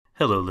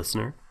Hello,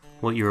 listener.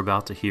 What you're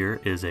about to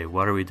hear is a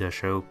Waterwe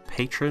Desho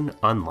Patron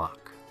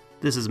Unlock.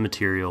 This is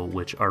material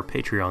which our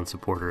Patreon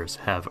supporters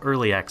have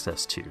early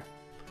access to.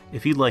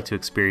 If you'd like to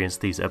experience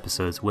these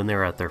episodes when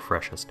they're at their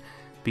freshest,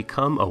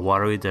 become a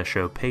Waterwe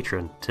Desho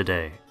patron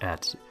today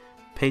at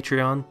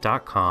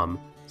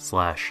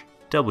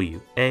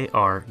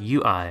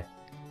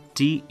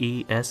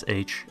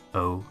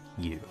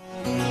patreon.com/WARUIDESHOU.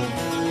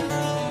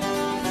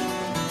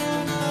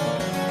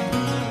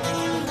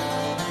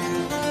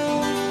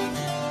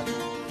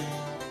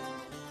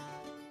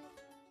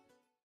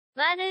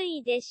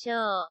 Warui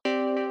desho.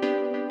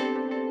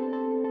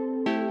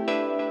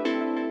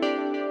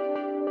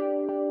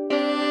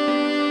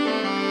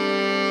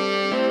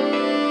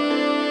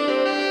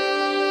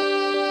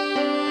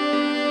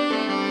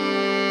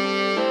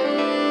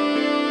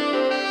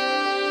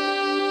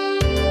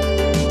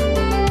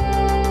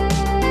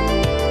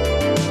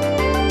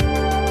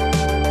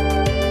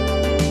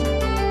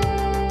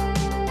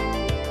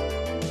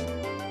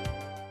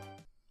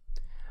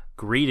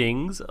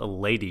 Greetings,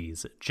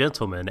 ladies,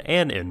 gentlemen,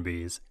 and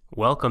NBs.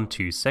 Welcome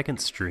to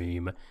Second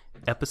Stream,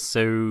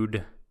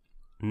 episode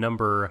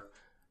number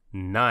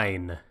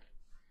 9.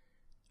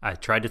 I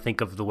tried to think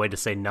of the way to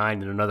say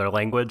 9 in another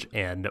language,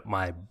 and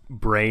my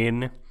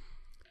brain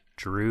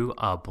drew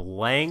a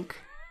blank.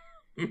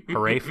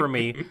 Hooray for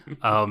me.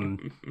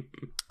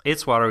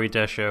 It's Waterwe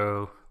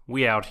Desho.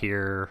 We out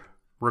here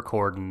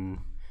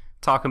recording,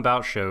 talking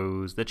about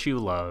shows that you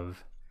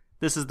love.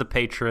 This is the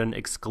patron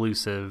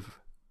exclusive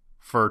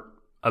for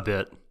a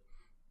bit,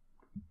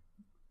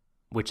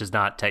 which is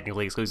not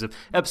technically exclusive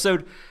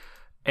episode,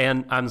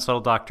 and I'm the Subtle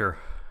Doctor,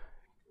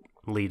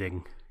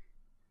 leading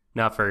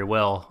not very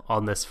well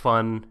on this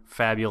fun,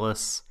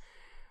 fabulous,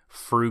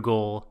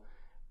 frugal,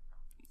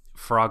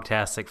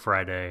 frogtastic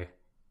Friday.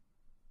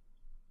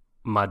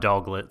 My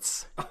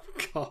doglets. Oh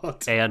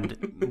God!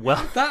 And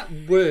well, that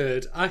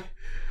word, I'm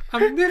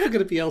never going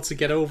to be able to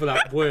get over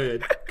that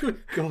word.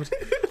 Good God!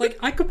 Like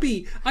I could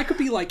be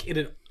like in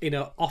an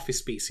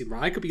office meeting,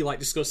 right? I could be like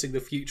discussing the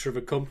future of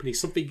a company,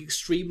 something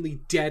extremely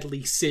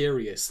deadly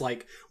serious,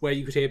 like where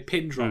you could hear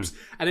pin drops,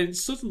 and then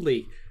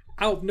suddenly,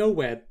 out of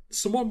nowhere,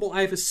 someone will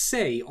either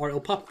say or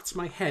it'll pop into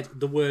my head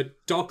the word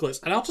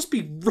doglets, and I'll just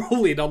be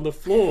rolling on the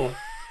floor.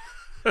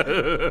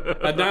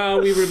 And now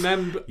we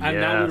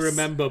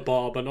remember,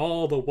 Bob and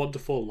all the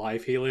wonderful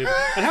life he lived,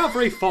 and how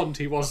very fond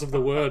he was of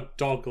the word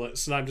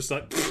doglets. And I'm just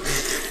like,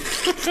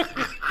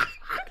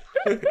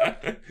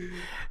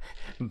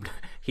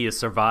 he is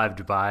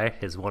survived by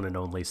his one and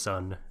only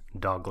son,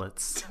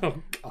 Doglets.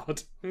 Oh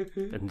God!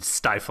 And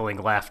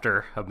stifling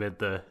laughter amid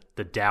the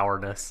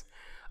dourness.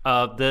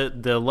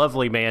 The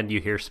lovely man you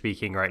hear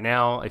speaking right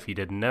now, if you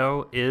didn't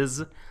know,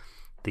 is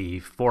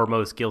the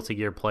foremost Guilty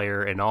Gear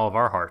player in all of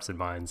our hearts and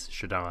minds,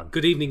 Shadon.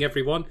 Good evening,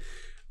 everyone.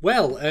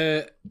 Well,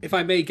 if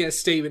I may get a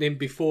statement in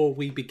before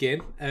we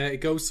begin,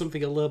 it goes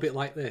something a little bit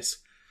like this.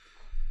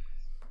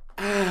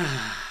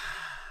 Have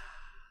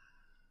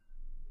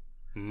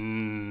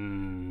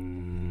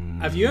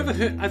you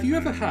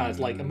ever had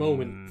like a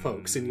moment,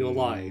 folks, in your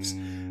lives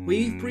where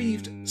you've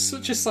breathed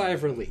such a sigh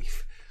of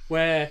relief,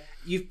 where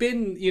you've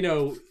been,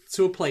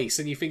 to a place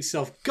and you think to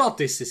yourself, God,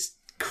 this is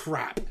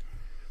crap.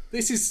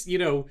 This is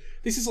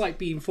like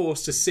being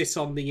forced to sit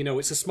on the,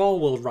 It's a Small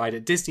World ride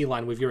at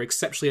Disneyland with your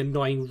exceptionally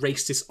annoying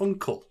racist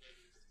uncle.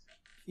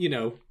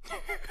 And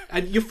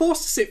you're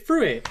forced to sit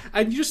through it,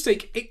 and you just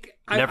think,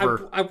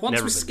 I want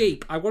to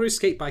escape. I want to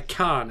escape, but I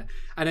can't.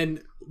 And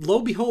then, lo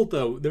and behold,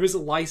 though, there is a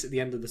light at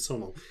the end of the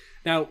tunnel.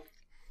 Now,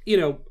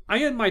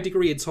 I earned my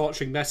degree in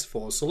torturing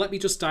metaphors, so let me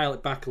just dial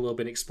it back a little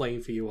bit and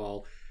explain for you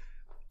all.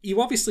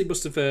 You obviously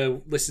must have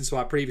listened to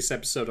our previous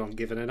episode on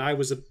Given, and I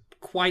was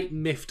quite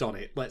miffed on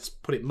it, let's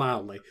put it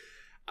mildly.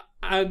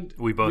 And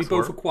we both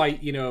were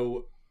quite,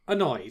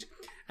 annoyed.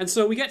 And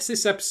so we get to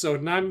this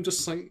episode, and I'm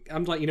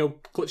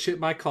clutching at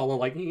my collar,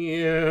 like,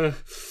 yeah.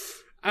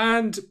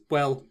 And,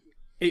 well,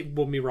 it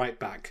won me right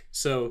back.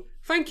 So,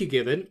 thank you,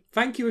 Given.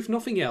 Thank you, if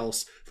nothing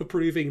else, for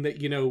proving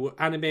that,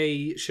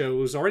 anime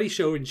shows, or any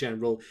show in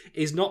general,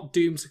 is not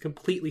doomed to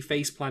completely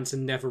faceplant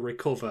and never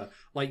recover.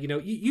 Like,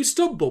 you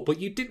stumble,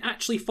 but you didn't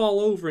actually fall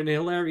over in a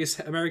hilarious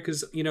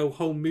America's,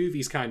 home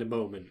movies kind of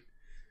moment.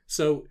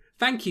 So,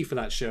 thank you for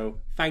that show.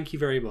 Thank you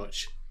very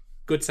much.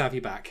 Good to have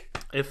you back.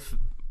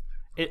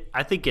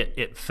 I think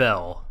it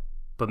fell,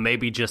 but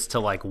maybe just to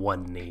like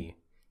one knee,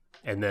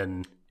 and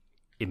then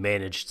it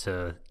managed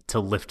to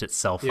lift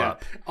itself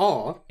up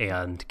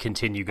and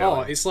continue going.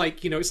 Oh, it's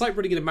like it's like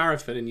running in a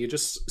marathon, and you're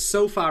just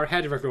so far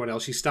ahead of everyone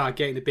else. You start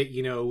getting a bit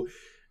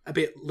a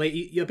bit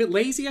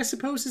lazy, I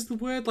suppose is the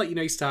word. Like,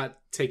 you start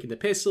taking the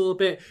piss a little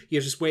bit.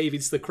 You're just waving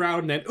to the crowd,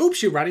 and then,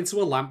 oops, you ran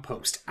into a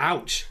lamppost.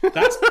 Ouch.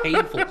 That's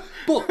painful.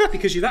 But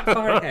because you're that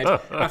far ahead,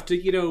 after,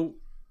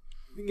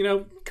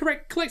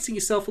 collecting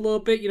yourself a little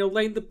bit,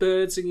 laying the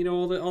birds and,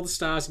 all the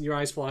stars in your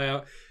eyes fly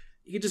out,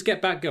 you can just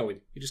get back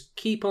going. You just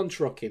keep on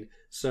trucking.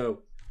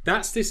 So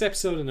that's this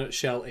episode in a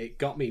nutshell. It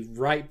got me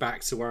right back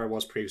to where I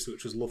was previously,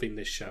 which was loving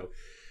this show.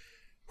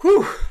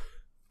 Whew.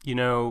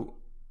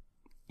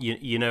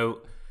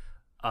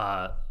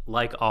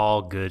 like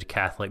all good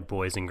Catholic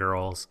boys and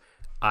girls,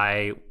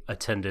 I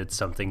attended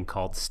something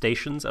called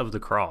Stations of the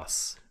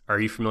Cross. Are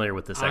you familiar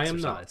with this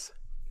exercise? I am not.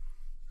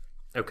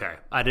 Okay.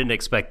 I didn't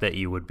expect that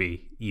you would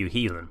be, you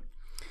heathen.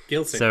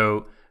 Guilty.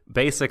 So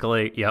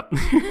basically, yep.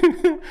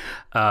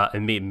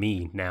 And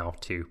me now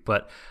too.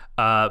 But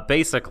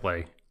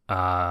basically,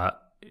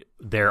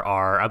 there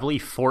are, I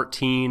believe,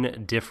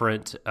 14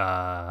 different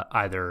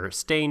either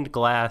stained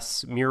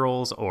glass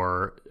murals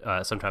or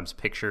sometimes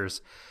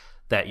pictures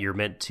that you're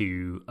meant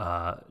to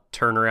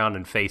turn around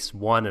and face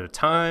one at a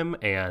time,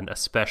 and a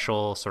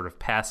special sort of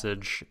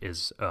passage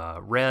is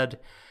read,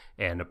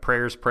 and a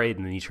prayer is prayed,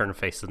 and then you turn and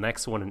face the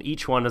next one, and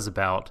each one is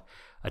about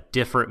a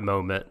different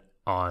moment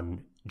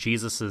on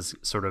Jesus's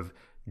sort of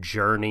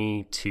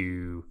journey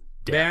to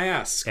death. May I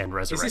ask, and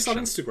resurrection. is this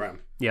on Instagram?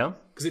 Yeah.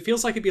 Because it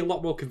feels like it'd be a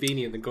lot more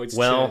convenient than going to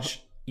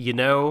church. You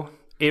know,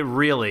 it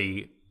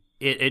really...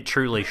 It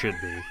truly should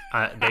be.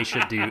 They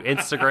should do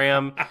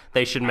Instagram.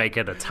 They should make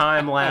it a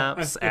time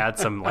lapse. Add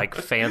some like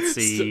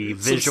fancy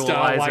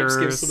visualizers.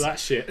 Give some of that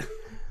shit.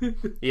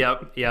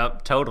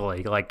 Yep,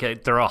 totally.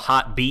 Like throw a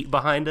hot beat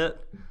behind it.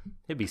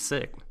 It'd be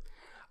sick.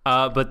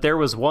 But there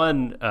was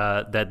one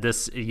that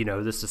this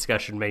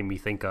discussion made me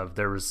think of.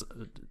 There was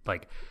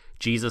like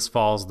Jesus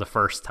falls the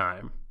first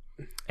time,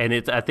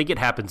 and I think it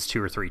happens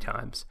 2 or 3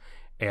 times.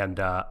 And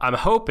I'm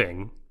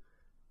hoping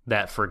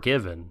that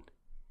Forgiven,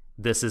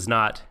 this is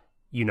not.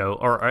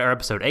 Or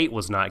episode 8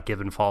 was not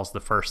Given falls the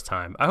first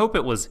time. I hope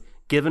it was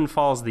Given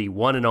falls the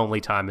one and only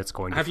time it's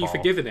going to fall. Have you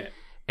forgiven it?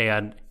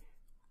 And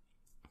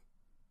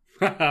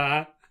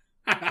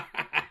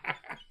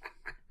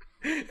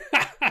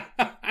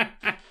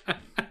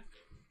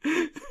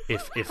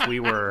if we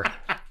were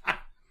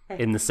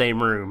in the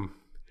same room,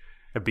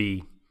 I'd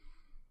be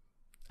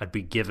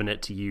giving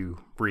it to you,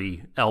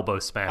 elbow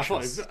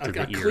smashes to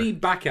the ear. Clean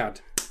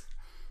backhand.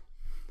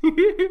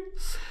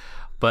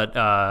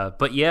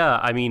 But yeah,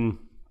 I mean,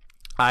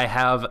 I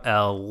have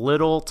a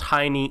little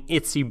tiny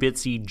itsy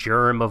bitsy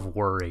germ of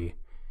worry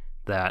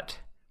that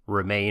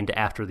remained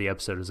after the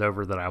episode is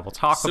over that I will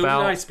talk about.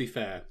 So nice, to be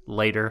fair.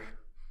 Later.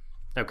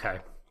 Okay.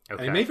 And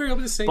it may very well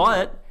be the same.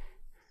 But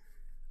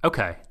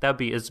okay,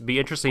 it'd be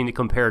interesting to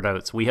compare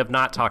notes. We have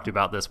not talked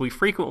about this. We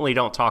frequently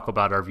don't talk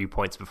about our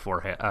viewpoints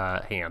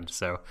beforehand.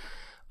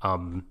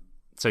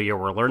 So yeah,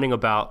 we're learning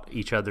about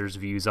each other's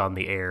views on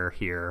the air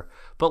here.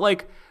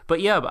 But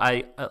yeah,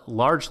 I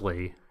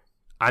largely,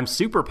 I'm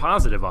super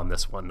positive on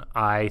this one.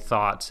 I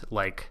thought,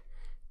 like,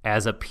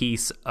 as a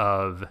piece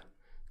of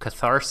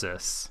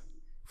catharsis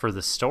for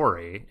the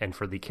story and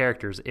for the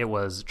characters, it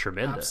was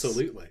tremendous.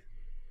 Absolutely.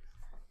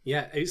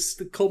 Yeah, it's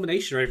the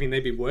culmination of everything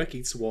they've been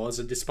working towards,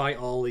 and despite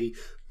all the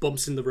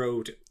bumps in the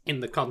road in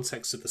the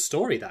context of the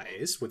story, that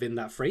is, within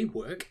that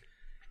framework,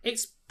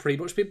 it's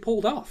pretty much been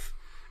pulled off.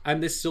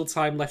 And there's still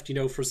time left,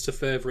 for us to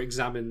further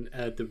examine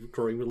the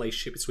growing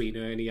relationship between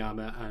Ernie,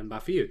 Amma, and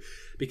Matthew.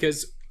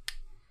 Because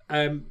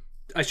I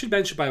should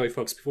mention, by the way,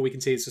 folks, before we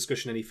continue this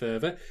discussion any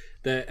further,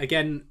 that,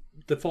 again,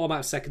 the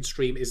format of Second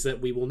Stream is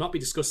that we will not be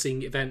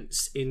discussing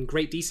events in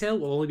great detail.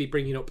 We'll only be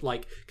bringing up,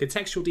 like,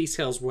 contextual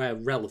details where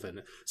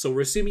relevant. So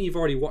we're assuming you've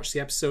already watched the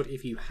episode.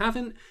 If you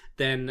haven't,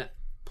 then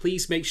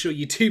please make sure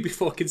you do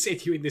before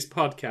continuing this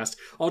podcast,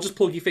 or just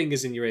plug your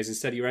fingers in your ears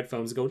instead of your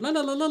headphones and go la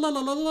la la la la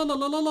la la la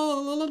la la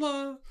la la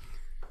la.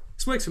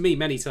 It's worked for me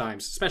many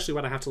times, especially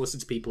when I have to listen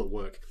to people at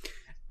work.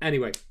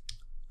 Anyway,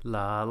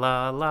 la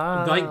la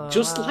la, like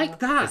just like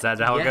that. Is that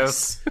how it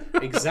goes?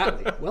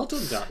 Exactly. Well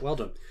done, Dart. Well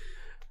done.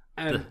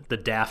 The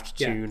Daft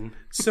tune.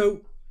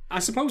 So I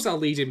suppose I'll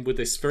lead in with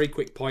this very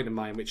quick point of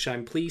mine, which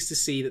I'm pleased to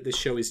see that this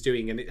show is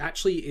doing, and it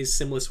actually is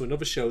similar to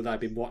another show that I've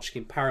been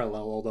watching in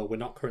parallel, although we're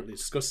not currently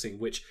discussing,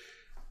 which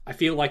I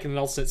feel like in an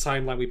alternate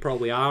timeline we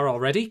probably are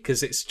already,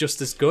 because it's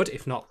just as good,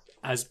 if not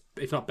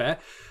better.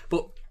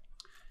 But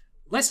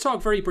let's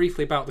talk very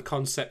briefly about the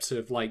concept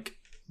of, like,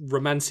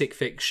 romantic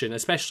fiction,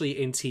 especially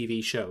in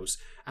TV shows,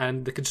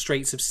 and the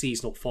constraints of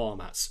seasonal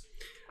formats.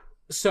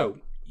 So,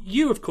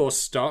 you, of course,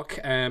 Stock,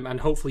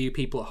 and hopefully you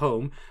people at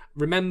home,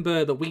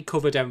 remember that we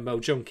covered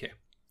MMO Junkie.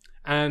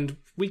 And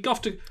we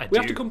have to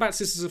come back to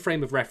this as a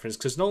frame of reference,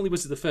 because not only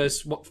was it the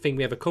first thing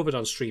we ever covered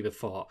on stream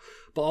before,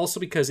 but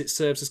also because it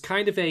serves as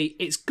kind of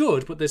it's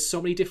good, but there's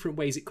so many different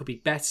ways it could be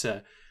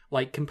better,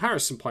 like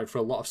comparison point for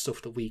a lot of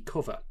stuff that we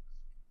cover.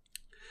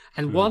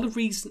 And one of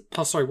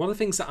the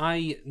things that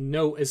I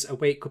know as a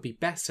way it could be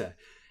better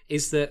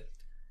is that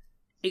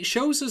it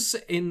shows us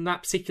in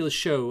that particular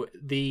show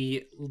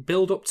the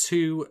build up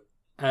to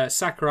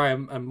Sakurai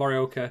and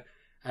Morioka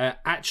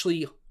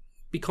actually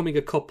becoming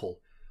a couple.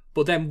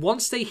 But then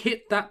once they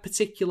hit that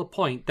particular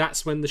point,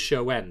 that's when the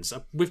show ends.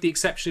 With the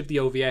exception of the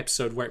OVA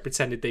episode where it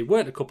pretended they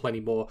weren't a couple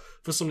anymore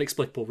for some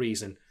inexplicable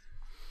reason.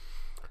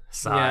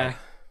 Sigh. Yeah.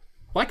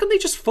 Why couldn't they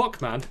just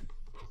fuck, man?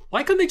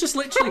 Why couldn't they just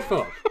literally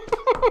fuck?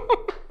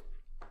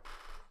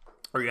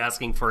 Are you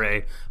asking for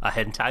a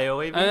hentai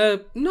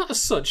OAV? Not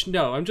as such,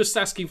 no. I'm just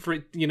asking for,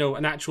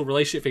 an actual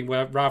relationship thing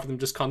where rather than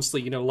just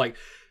constantly,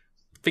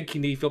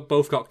 thinking they've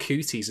both got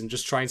cooties and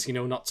just trying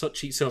to, not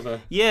touch each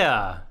other.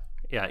 Yeah.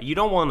 Yeah, you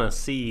don't want to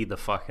see the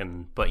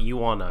fucking, but you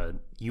want to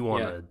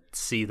Yeah.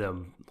 see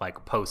them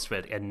like post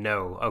it and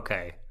know,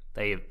 okay,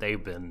 they're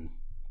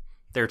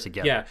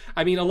together. Yeah,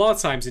 I mean, a lot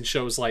of times in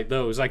shows like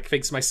those, I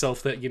think to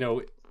myself that,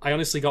 I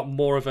honestly got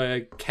more of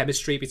a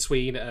chemistry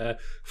between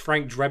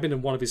Frank Drebin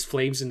and one of his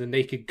flames in the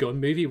Naked Gun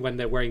movie when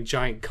they're wearing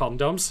giant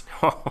condoms.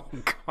 Oh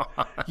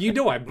god. You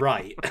know I'm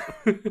right.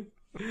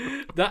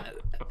 That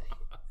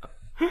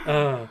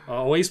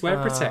always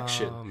wear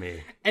protection. Oh,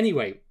 me.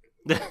 Anyway,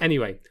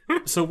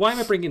 so why am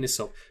I bringing this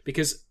up?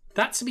 Because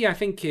that to me, I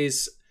think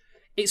it's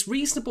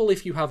reasonable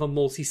if you have a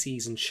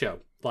multi-season show.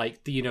 Like,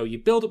 you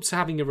build up to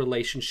having a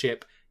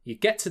relationship. You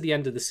get to the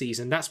end of the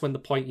season, that's when the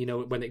point,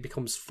 when it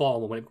becomes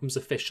formal, when it becomes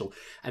official.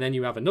 And then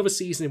you have another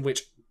season in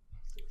which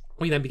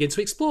we then begin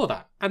to explore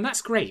that. And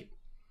that's great.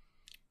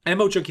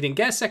 MMO Junkie didn't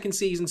get a second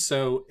season,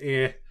 so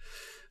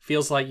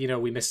feels like,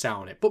 we missed out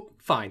on it. But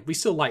fine, we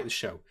still like the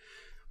show.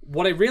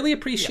 What I really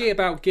appreciate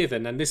about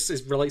Given, and this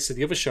relates to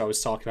the other show I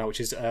was talking about, which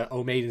is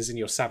O Maidens in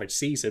Your Savage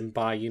Season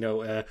by,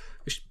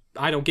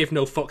 I don't give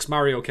no fucks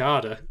Mario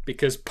Okada,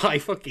 because by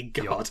fucking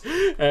God.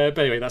 But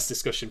anyway, that's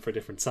discussion for a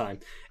different time.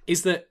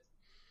 Is that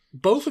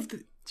both of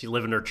the... You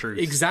live in her truth.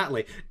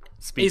 Exactly.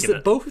 Speaking is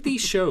that both of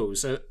these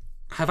shows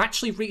have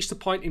actually reached a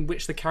point in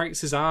which the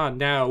characters are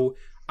now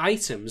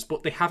items,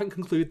 but they haven't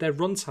concluded their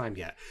runtime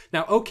yet.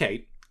 Now,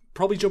 okay,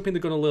 probably jumping the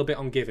gun a little bit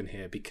on Given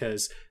here,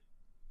 because,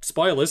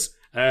 spoilers,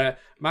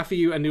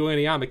 Mafuyu and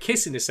Nuoniyama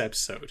kiss in this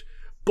episode,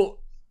 but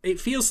it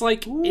feels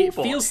like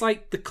feels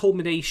like the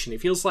culmination.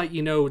 It feels like,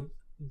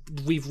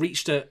 we've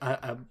reached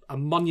a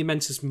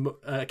monumentous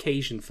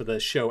occasion for the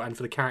show and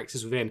for the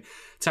characters within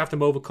to have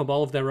them overcome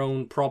all of their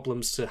own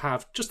problems, to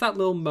have just that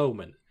little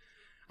moment.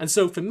 And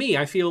so for me,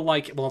 I feel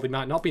like, well, they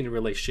might not be in a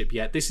relationship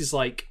yet. This is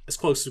like as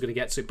close as we're going to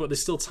get to it, but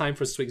there's still time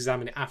for us to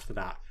examine it after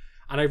that.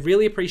 And I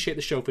really appreciate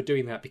the show for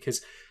doing that,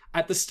 because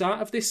at the start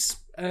of this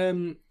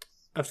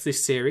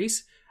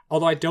series,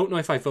 although I don't know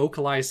if I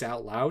vocalized it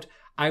out loud,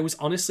 I was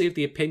honestly of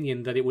the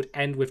opinion that it would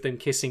end with them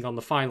kissing on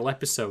the final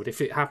episode,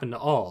 if it happened at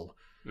all.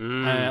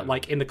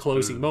 Like in the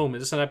closing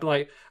moments, and I'd be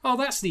like, oh,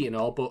 that's neat and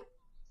all, but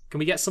can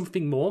we get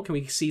something more? Can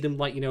we see them,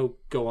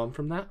 go on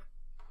from that?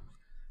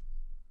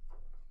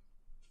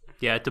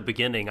 Yeah, at the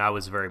beginning, I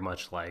was very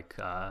much like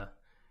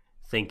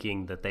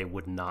thinking that they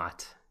would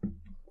not,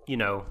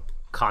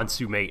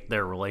 consummate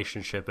their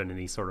relationship in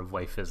any sort of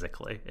way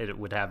physically. It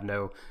would have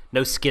no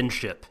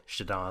skinship,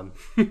 Shadon.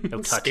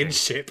 No touching.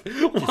 Skinship?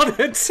 What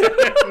a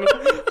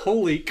term!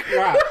 Holy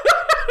crap!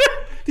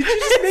 Did you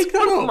just make that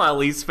One up? of my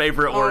least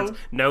favorite words.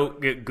 No,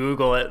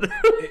 Google it.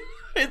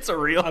 It's a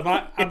real. Am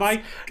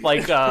I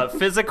like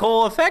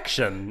physical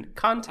affection,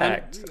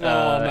 contact,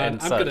 man,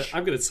 and such.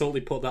 I'm gonna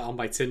totally put that on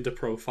my Tinder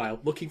profile.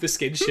 Looking for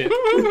skinship.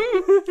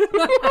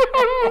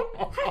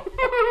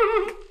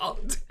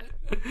 God.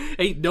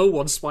 Ain't no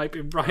one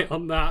swiping right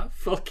on that.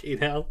 Fucking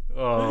hell.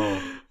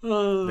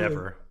 Oh,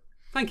 never.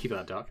 Thank you for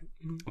that, Doc.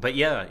 But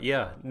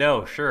yeah,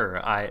 no, sure.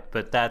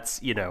 But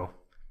that's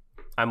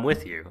I'm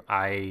with you.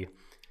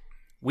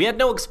 We had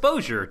no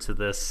exposure to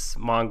this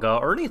manga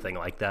or anything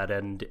like that,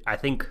 and I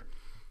think,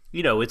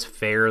 it's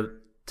fair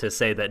to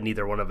say that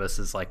neither one of us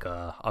is like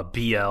a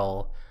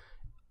BL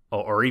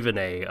or even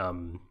a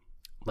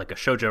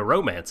shoujo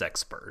romance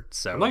expert.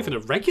 So I'm not even a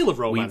regular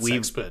romance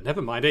expert.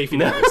 Never mind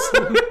anything else.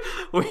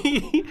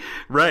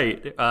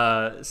 Right.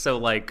 So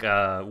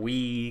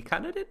we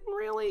kind of didn't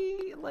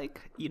really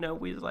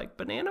we like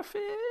Banana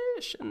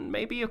Fish and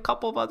maybe a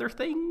couple of other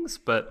things,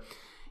 but.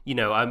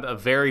 I'm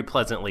very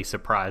pleasantly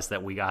surprised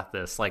that we got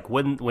this. Like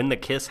when the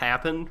kiss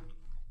happened,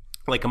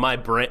 like my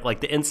brain,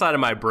 like the inside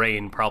of my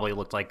brain probably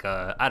looked like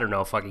a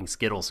fucking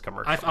Skittles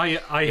commercial. I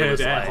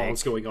heard air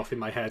horns going off in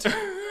my head.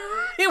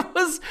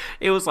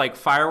 It was like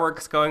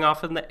fireworks going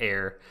off in the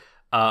air.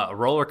 A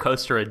roller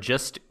coaster had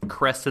just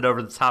crested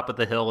over the top of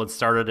the hill and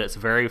started its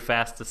very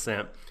fast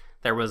descent.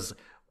 There was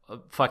a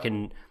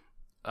fucking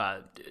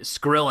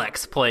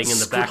Skrillex playing in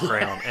the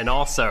background, and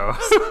also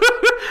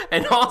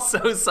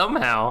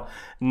somehow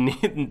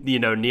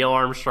Neil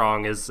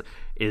Armstrong is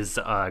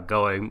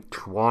going,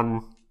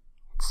 one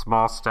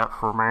small step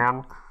for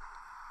man,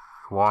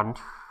 one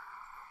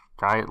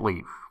giant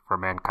leap for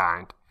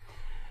mankind.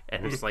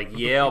 And it's like,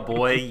 yeah,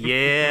 boy,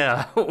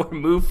 yeah,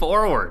 move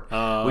forward.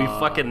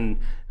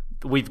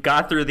 We've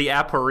got through the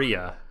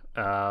aporia.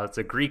 It's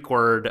a Greek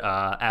word,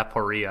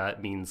 aporia.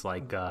 It means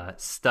like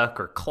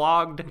stuck or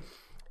clogged.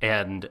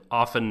 And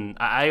often,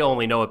 I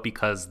only know it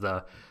because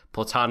the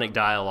Platonic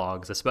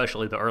dialogues,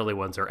 especially the early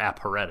ones, are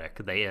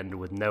aporetic. They end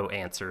with no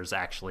answers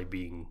actually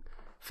being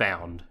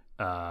found.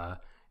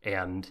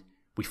 And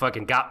we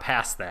fucking got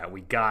past that.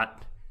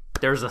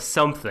 There's a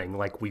something,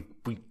 like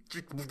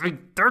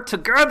they're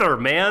together,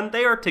 man.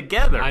 They are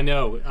together. I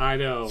know.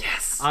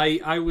 Yes.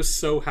 I was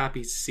so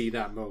happy to see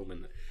that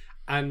moment.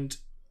 And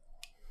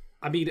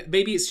I mean,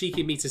 maybe it's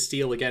cheeky of me to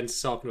steal again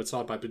to talk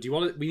about, but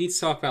we need to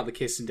talk about the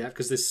kiss in depth,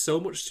 because there's so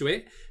much to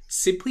it,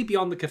 simply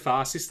beyond the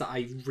catharsis, that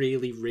I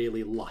really,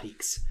 really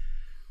liked.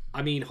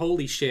 I mean,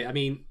 holy shit. I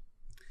mean,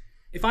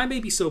 if I may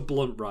be so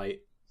blunt,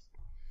 right,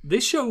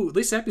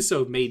 this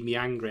episode made me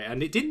angry,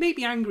 and it didn't make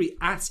me angry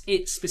at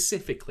it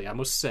specifically, I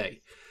must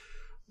say.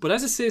 But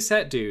as a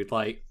cishet dude,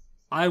 like,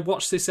 I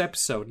watched this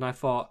episode and I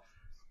thought,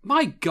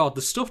 my God,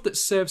 the stuff that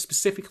serves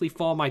specifically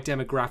for my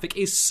demographic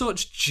is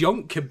such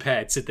junk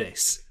compared to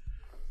this.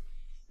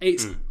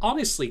 It's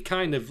honestly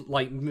kind of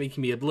like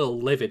making me a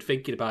little livid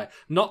thinking about it.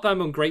 Not that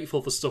I'm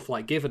ungrateful for stuff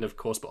like Given, of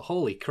course, but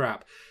holy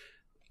crap.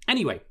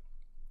 Anyway,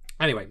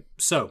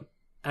 so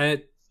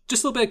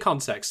just a little bit of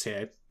context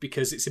here,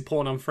 because it's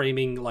important I'm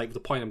framing like the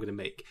point I'm going to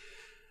make.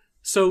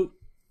 So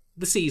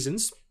the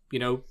seasons, you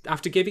know,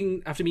 after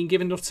being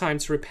given enough time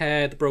to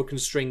repair the broken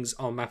strings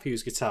on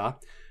Matthew's guitar,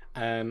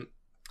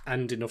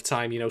 and enough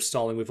time, you know,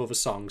 stalling with other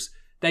songs,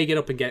 they get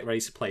up and get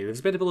ready to play. There's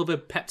a bit of a little bit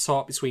of pep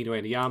talk between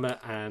Uenoyama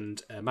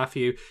and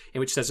Matthew, in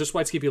which he says, just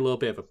wanted to give you a little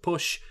bit of a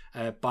push,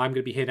 but I'm going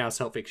to be here now to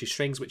help fix your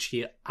strings, which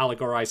he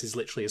allegorizes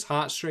literally as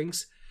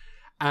heartstrings.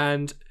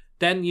 And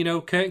then, you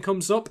know, curtain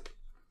comes up,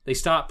 they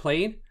start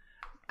playing,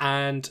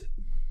 and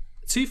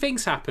two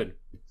things happen.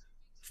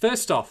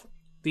 First off,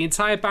 the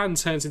entire band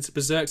turns into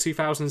Berserk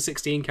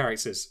 2016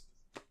 characters.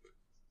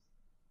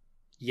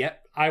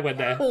 Yep, I went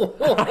there. No!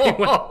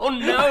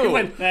 I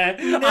went there.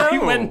 No. I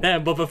went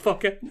there,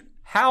 motherfucker.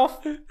 How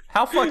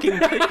fucking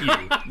could you?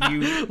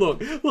 You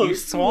Look, you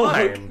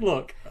swine.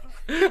 Look.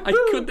 I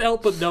couldn't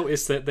help but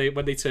notice that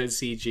when they turned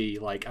CG,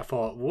 like, I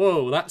thought,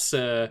 whoa, that's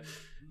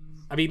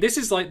I mean, this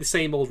is like the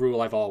same old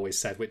rule I've always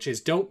said, which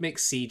is don't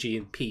mix CG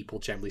and people,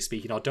 generally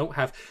speaking, or don't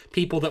have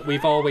people that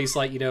we've always,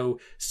 like, you know,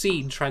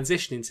 seen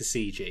transition into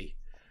CG.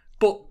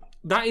 But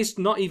that is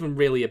not even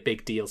really a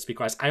big deal, to be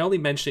honest. I only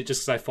mention it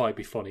just because I thought it'd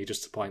be funny,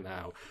 just to point that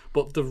out.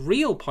 But the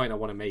real point I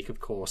want to make, of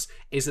course,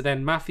 is that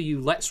then Matthew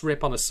lets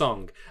rip on a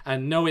song.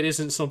 And no, it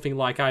isn't something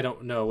like, I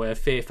don't know,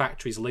 Fear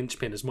Factory's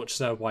Linchpin, as much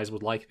as otherwise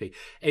would like to be.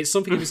 It's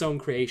something of his own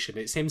creation.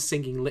 It's him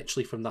singing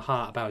literally from the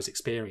heart about his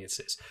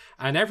experiences.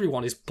 And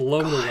everyone is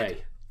blown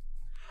away.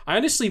 I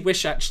honestly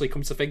wish, actually,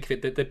 come to think of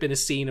it, that there'd been a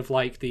scene of,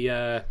 like,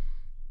 the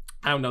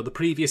the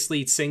previous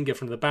lead singer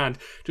from the band,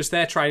 just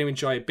there trying to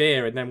enjoy a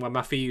beer, and then when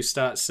Matthew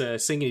starts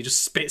singing, he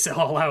just spits it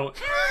all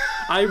out.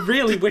 I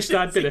really wish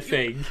that'd been a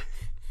thing.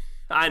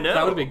 I know.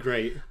 That would have been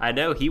great. I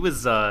know, he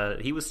was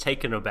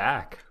taken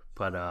aback,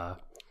 but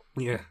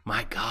yeah.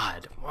 My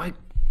God.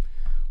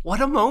 What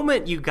a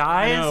moment, you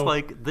guys.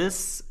 Like,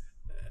 this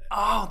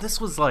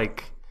was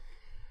like,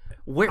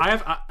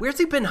 where's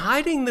he been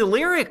hiding the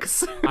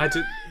lyrics?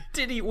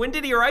 When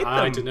did he write them?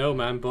 I don't know,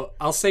 man, but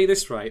I'll say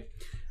this, right?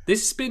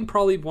 This has been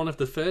probably one of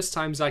the first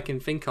times I can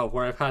think of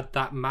where I've had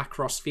that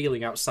Macross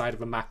feeling outside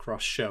of a Macross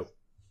show.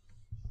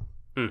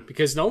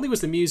 Because not only was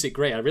the music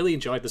great, I really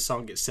enjoyed the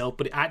song itself,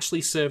 but it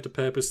actually served a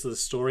purpose to the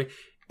story.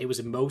 It was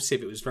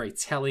emotive, it was very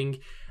telling,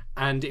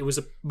 and it was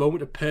a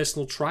moment of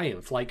personal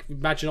triumph. Like,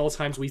 imagine all the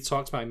times we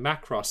talked about in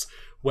Macross,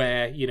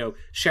 where, you know,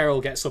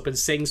 Cheryl gets up and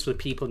sings for the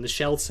people in the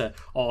shelter,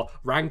 or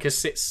Ranka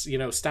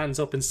stands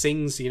up and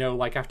sings, you know,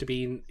 like after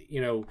being,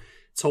 you know,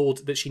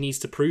 told that she needs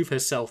to prove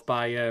herself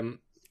by,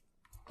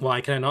 why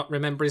can I not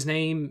remember his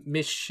name?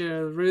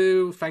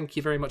 Misharu. Thank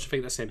you very much. I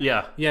think that's him.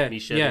 Yeah.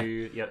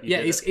 Misharu. Yeah.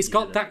 It's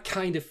got that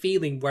kind of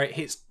feeling where it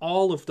hits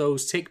all of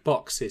those tick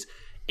boxes.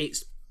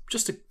 It's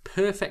just a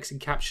perfect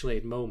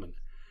encapsulated moment.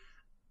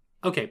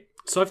 Okay,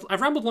 so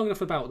I've rambled long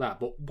enough about that,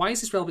 but why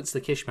is this relevant to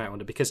the Kishimoto, I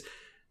wonder? Because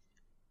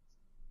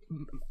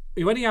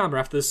Uenoyama,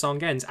 after the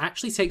song ends,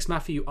 actually takes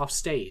Matthew off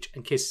stage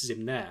and kisses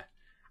him there.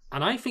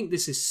 And I think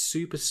this is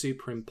super,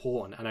 super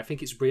important, and I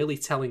think it's really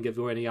telling of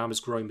Uenoyama's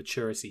growing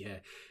maturity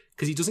here.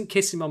 Because he doesn't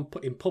kiss him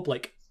in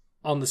public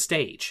on the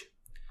stage.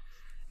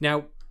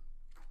 Now,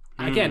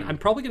 again, I'm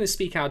probably going to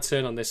speak out of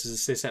turn on this as a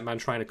cishet man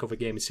trying to cover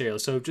gay material,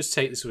 so just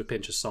take this with a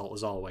pinch of salt,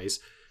 as always.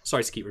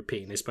 Sorry to keep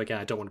repeating this, but again,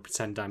 I don't want to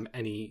pretend I'm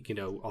any, you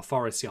know,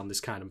 authority on this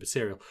kind of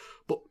material.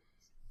 But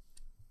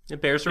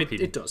it bears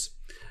repeating. It does.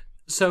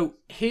 So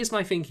here's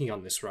my thinking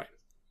on this, right?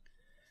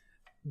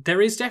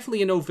 There is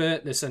definitely an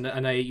overtness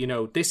and a, you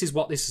know, this is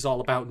what this is all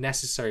about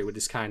necessary with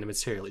this kind of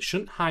material. It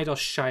shouldn't hide or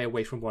shy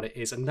away from what it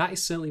is, and that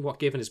is certainly what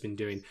Given has been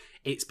doing.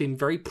 It's been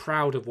very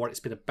proud of what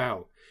it's been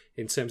about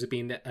in terms of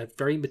being a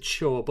very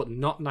mature but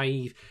not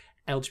naive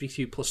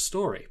LGBTQ plus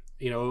story,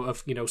 you know,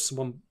 of, you know,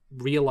 someone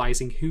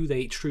realizing who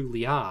they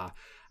truly are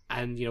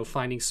and, you know,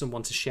 finding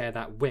someone to share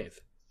that with.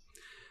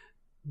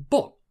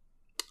 But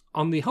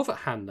on the other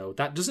hand, though,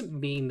 that doesn't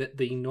mean that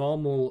the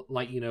normal,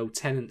 like, you know,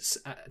 tenets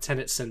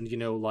and, you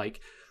know, like,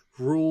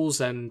 rules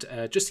and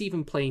just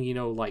even plain, you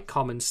know, like,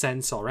 common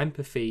sense or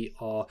empathy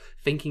or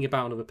thinking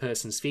about another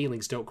person's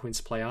feelings don't come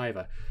into play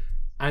either.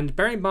 And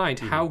bear in mind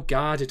how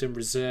guarded and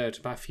reserved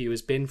Matthew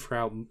has been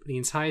throughout the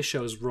entire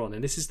show's run,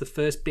 and this is the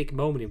first big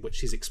moment in which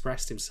he's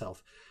expressed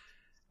himself.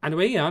 And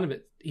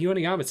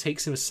Uenoyama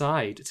takes him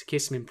aside to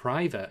kiss him in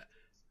private.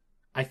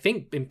 I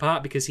think in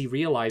part because he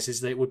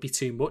realizes that it would be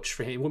too much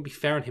for him. It wouldn't be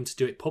fair on him to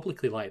do it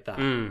publicly like that.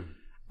 And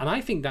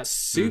I think that's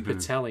super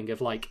telling of,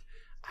 like,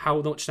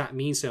 how much that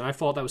means to him. I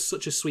thought that was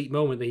such a sweet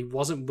moment that he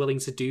wasn't willing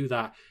to do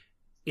that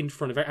in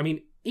front of it. I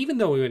mean, even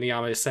though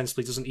Uenoyama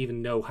essentially doesn't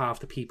even know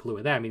half the people who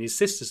are there. I mean, his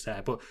sister's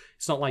there, but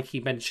it's not like he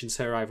mentions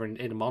her either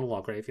in a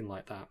monologue or anything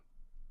like that.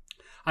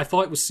 I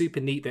thought it was super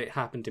neat that it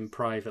happened in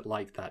private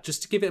like that,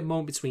 just to give it a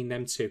moment between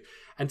them two,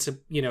 and to,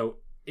 you know,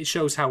 it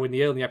shows how in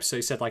the early episode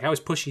he said, like, I was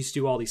pushing you to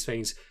do all these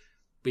things,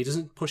 but he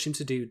doesn't push him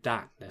to do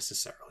that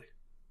necessarily.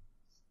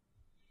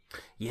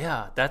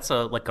 Yeah, that's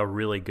a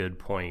really good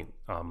point.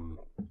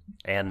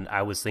 And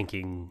I was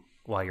thinking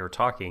while you were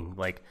talking,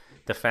 like,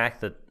 the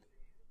fact that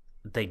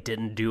they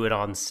didn't do it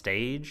on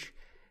stage,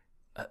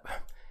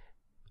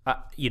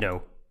 you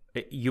know,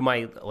 you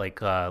might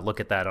like look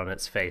at that on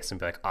its face and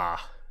be like,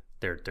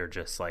 they're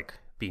just like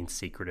being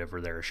secretive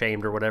or they're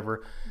ashamed or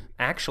whatever.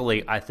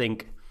 Actually, I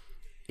think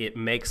it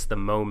makes the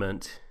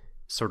moment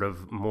sort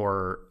of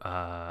more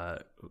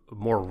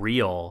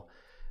real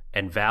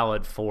and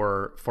valid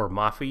for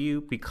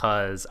Mafuyu,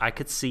 because I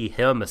could see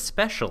him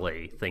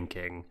especially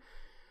thinking,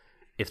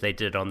 if they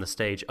did it on the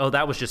stage, oh,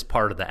 that was just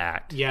part of the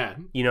act. Yeah.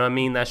 You know what I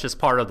mean? That's just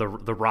part of the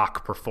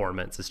rock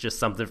performance. It's just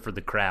something for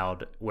the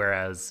crowd.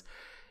 Whereas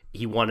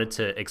he wanted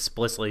to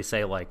explicitly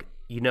say, like,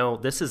 you know,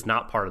 this is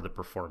not part of the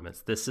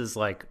performance. This is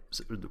like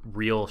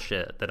real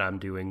shit that I'm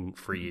doing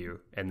for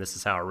you. And this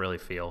is how I really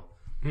feel.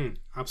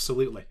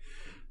 Absolutely.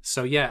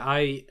 So yeah,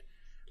 I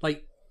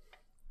like,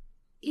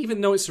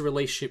 even though it's a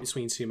relationship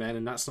between two men,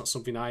 and that's not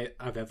something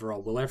I've ever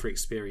or will ever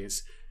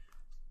experience,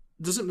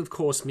 doesn't of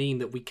course mean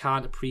that we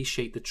can't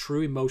appreciate the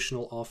true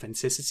emotional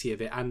authenticity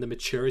of it and the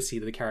maturity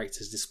that the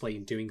characters display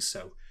in doing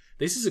so.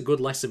 This is a good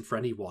lesson for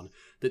anyone,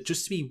 that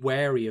just to be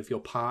wary of your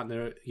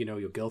partner, you know,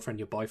 your girlfriend,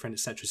 your boyfriend,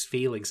 etc's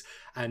feelings,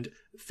 and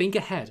think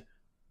ahead.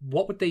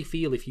 What would they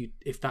feel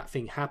if that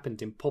thing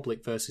happened in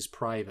public versus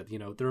private? You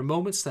know, there are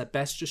moments that are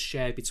best just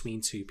shared between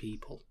two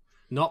people.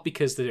 Not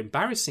because they're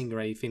embarrassing or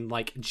anything,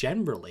 like,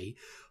 generally,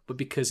 but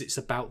because it's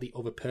about the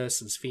other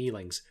person's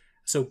feelings.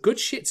 So good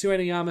shit to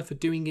Eniyama for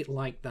doing it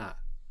like that.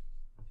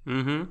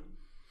 Mm-hmm.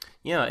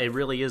 Yeah, it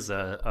really is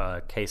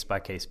a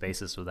case-by-case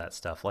basis with that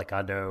stuff. Like,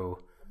 I know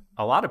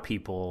a lot of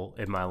people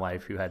in my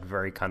life who had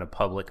very kind of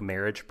public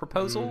marriage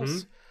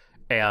proposals,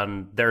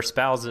 and their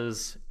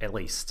spouses, at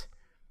least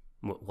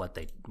what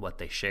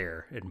they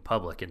share in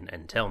public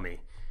and tell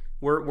me,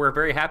 we're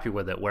very happy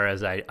with it.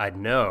 Whereas I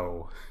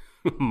know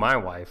my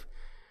wife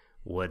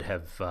would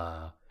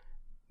have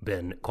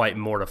been quite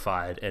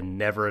mortified and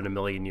never in a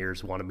million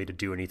years wanted me to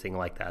do anything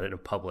like that in a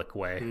public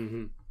way.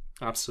 Mm-hmm.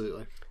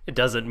 Absolutely. It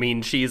doesn't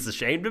mean she's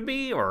ashamed of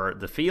me or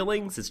the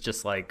feelings. It's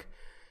just like,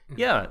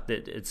 yeah,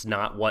 it's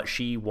not what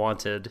she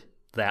wanted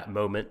that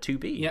moment to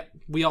be. Yeah,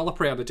 we all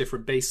operate on a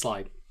different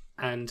baseline.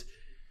 And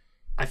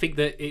I think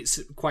that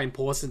it's quite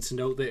important to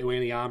note that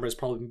Ueniyama has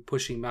probably been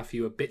pushing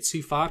Mafuyu a bit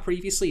too far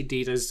previously,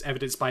 indeed as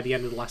evidenced by the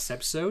end of the last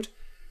episode.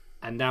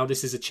 And now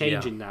this is a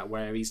change in that,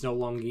 where he's no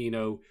longer, you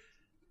know...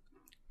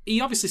 He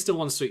obviously still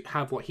wants to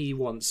have what he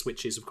wants,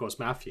 which is, of course,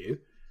 Mafuyu,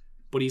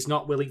 but he's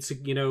not willing to,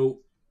 you know,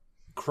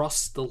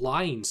 cross the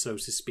line, so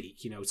to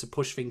speak, you know, to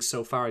push things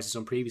so far as he's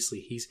done previously.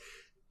 He's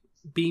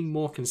being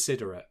more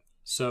considerate.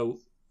 So,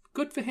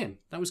 good for him.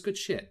 That was good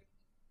shit.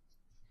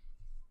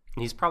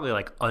 He's probably,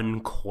 like,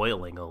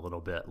 uncoiling a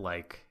little bit.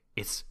 Like,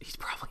 he's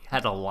probably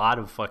had a lot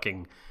of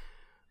fucking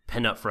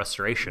pent-up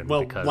frustration.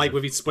 Well, because like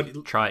with his...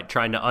 trying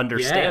to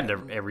understand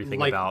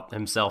everything about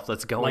himself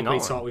that's going on.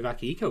 Like we saw with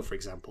Akihiko, for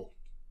example.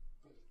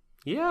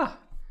 Yeah.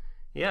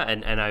 Yeah,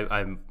 and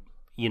I'm,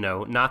 you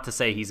know, not to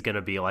say he's going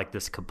to be like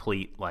this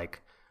complete,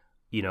 like,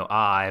 you know,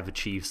 I've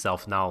achieved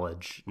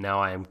self-knowledge, now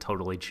I am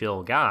totally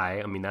chill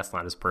guy. I mean, that's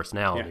not his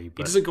personality. Yeah.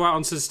 But he doesn't go out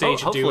onto the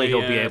stage and do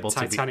he'll be able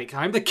Titanic, to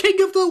be... I'm the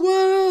king of the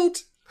world!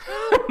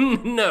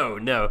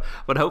 No.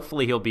 But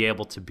hopefully he'll be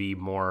able to be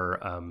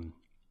more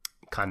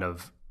kind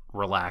of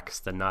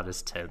relaxed and not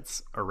as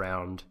tense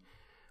around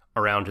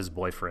his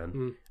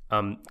boyfriend.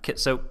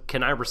 So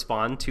can I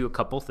respond to a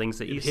couple things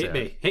that you said?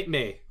 Hit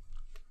me.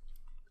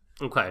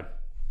 Okay.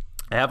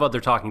 I have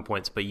other talking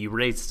points, but you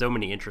raised so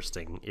many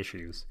interesting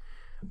issues.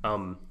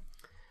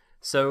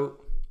 So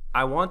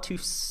I want to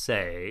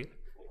say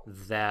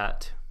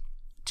that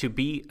to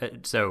be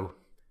so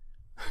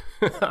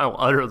I'll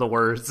utter the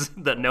words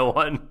that no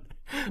one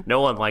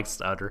likes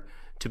to utter.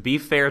 To be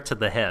fair to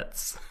the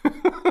hets,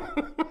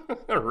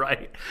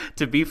 right?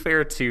 To be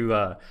fair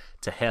to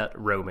het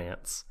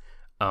romance,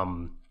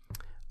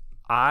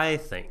 I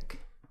think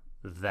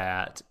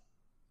that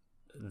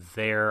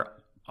there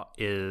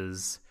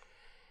is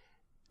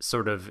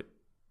sort of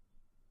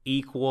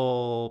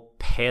equal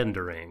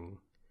pandering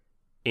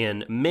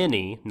in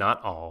many,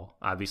 not all.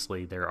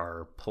 Obviously, there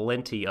are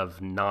plenty of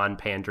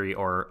non-pandery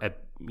or,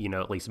 you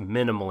know, at least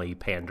minimally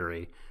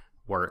pandery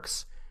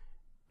works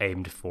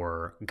aimed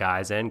for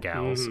guys and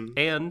gals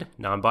and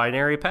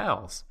non-binary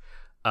pals.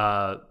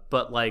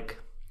 But,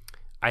 like,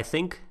 I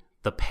think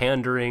the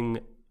pandering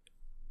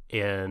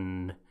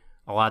in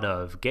a lot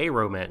of gay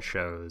romance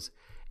shows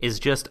is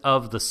just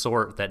of the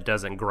sort that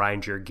doesn't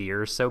grind your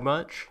gears so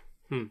much.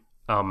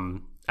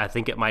 I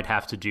think it might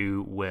have to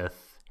do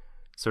with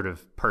sort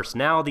of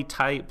personality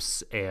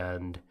types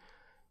and,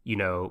 you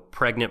know,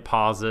 pregnant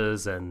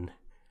pauses and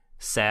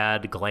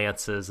sad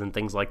glances and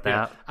things like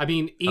Yeah. that. I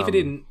mean,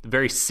 even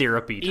very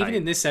syrupy type. even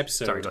in this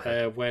episode, Sorry, go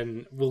ahead.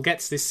 when we'll get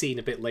to this scene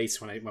a bit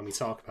later when we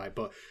talk about it,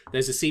 but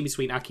there's a scene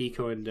between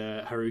Akiko and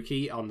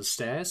Haruki on the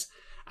stairs,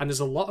 and there's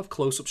a lot of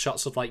close-up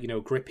shots of like, you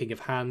know, gripping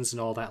of hands and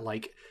all that.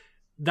 Like,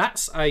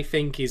 that's, I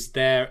think, is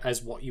there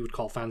as what you would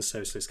call fan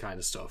service, this kind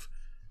of stuff.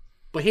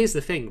 But here's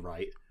the thing,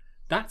 right?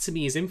 That to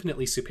me is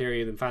infinitely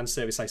superior than fan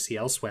service I see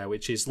elsewhere,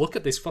 which is, look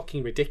at this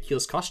fucking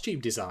ridiculous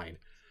costume design.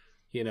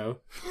 You know,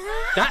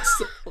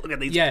 that's Look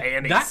at these yeah,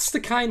 panties. that's the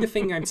kind of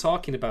thing I'm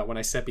talking about when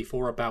I said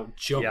before about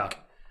junk. Yeah.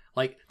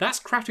 Like, that's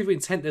crafted with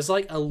intent. There's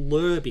like a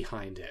lure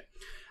behind it.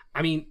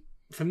 I mean,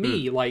 for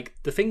me, like,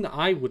 the thing that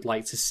I would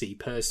like to see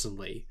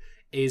personally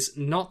is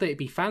not that it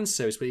be fan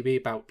service, but it be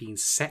about being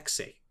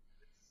sexy.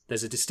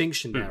 There's a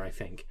distinction there, I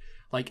think.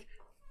 Like,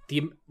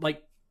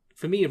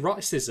 for me,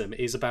 eroticism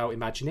is about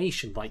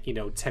imagination, like, you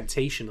know,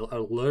 temptation,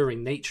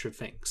 alluring nature of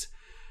things.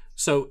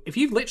 So if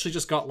you've literally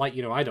just got, like,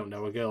 you know, I don't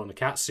know, a girl in a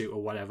catsuit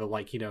or whatever,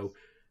 like, you know,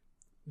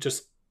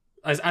 just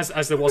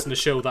as there was in a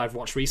show that I've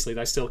watched recently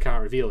that I still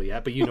can't reveal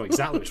yet, but you know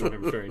exactly which one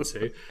I'm referring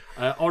to,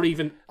 or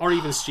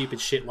even stupid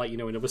shit like, you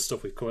know, in other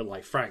stuff we've covered,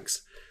 like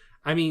Frank's.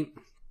 I mean,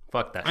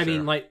 Fuck that. I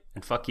mean, show. like,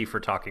 and fuck you for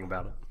talking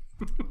about it.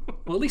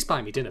 well, at least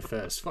buy me dinner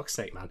first. Fuck's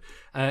sake, man.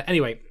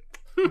 Anyway,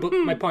 but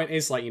my point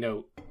is, like, you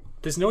know,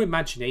 there's no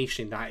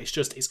imagination in that.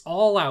 It's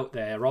all out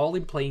there, all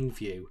in plain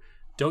view.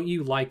 Don't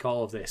you like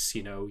all of this,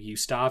 you know, you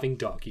starving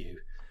dog, you?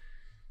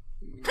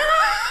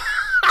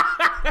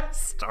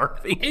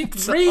 Starving.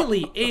 It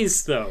really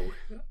is, though.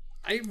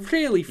 It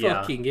really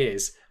Yeah. fucking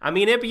is. I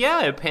mean,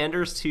 it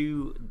panders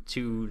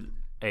to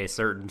a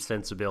certain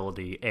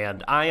sensibility,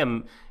 and I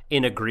am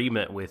in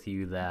agreement with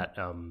you that,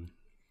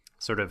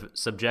 sort of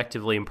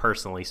subjectively and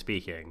personally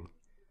speaking,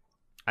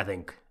 I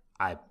think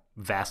I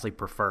vastly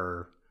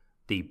prefer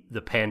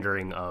the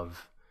pandering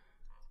of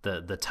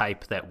the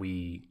type that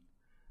we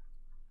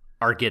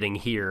are getting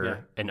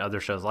here in other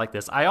shows like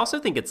this. I also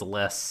think it's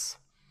less,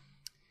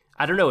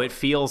 I don't know, it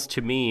feels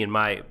to me in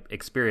my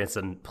experience,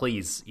 and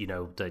please, you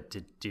know,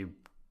 to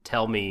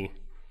tell me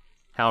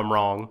how I'm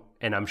wrong,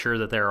 and I'm sure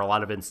that there are a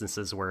lot of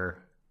instances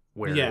where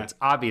it's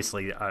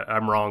obviously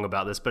I'm wrong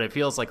about this, but it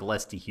feels like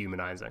less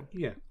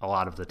dehumanizing a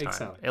lot of the time,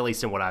 Exactly. at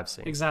least in what I've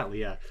seen. Exactly,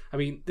 yeah. I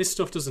mean, this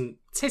stuff doesn't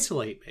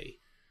titillate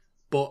me,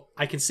 but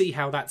I can see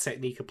how that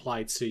technique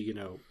applied to, you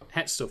know,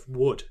 het stuff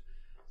would.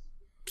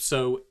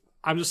 So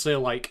I'm just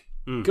saying, like,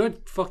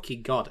 good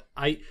fucking God.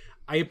 I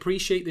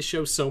appreciate this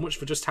show so much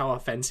for just how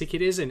authentic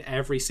it is in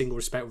every single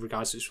respect with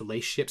regards to its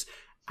relationships,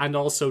 and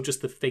also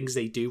just the things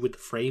they do with the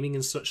framing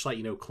and such, like,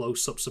 you know,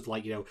 close-ups of,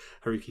 like, you know,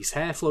 Haruki's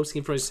hair floating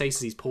in front of his face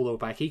as he's pulled over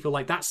by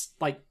Akiko.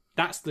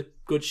 That's the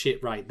good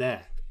shit right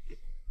there.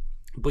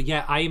 But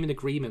yeah, I am in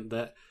agreement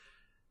that,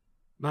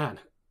 man,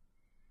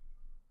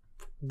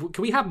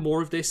 can we have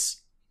more of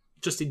this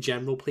just in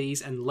general, please,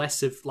 and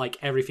less of, like,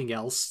 everything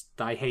else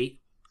that I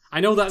hate?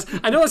 I know that's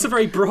a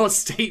very broad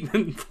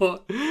statement,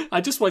 but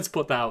I just wanted to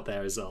put that out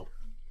there as well.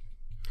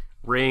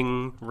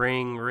 Ring,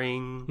 ring,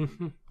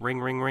 ring. Ring,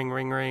 ring, ring,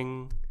 ring,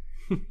 ring.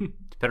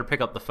 Better pick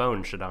up the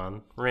phone,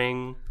 Shadon.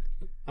 Ring.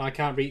 I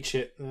can't reach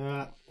it.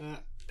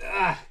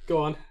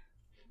 Go on.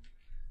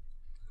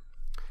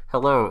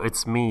 Hello,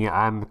 it's me.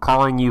 I'm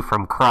calling you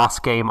from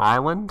Cross Game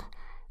Island.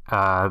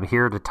 I'm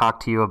here to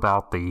talk to you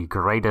about the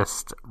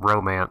greatest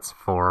romance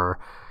for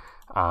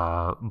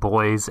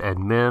boys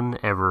and men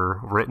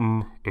ever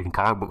written in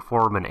comic book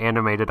form and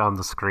animated on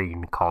the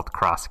screen, called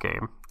Cross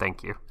Game.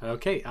 Thank you.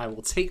 Okay, I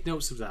will take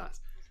notes of that.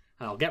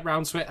 And I'll get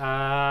round to it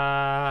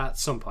at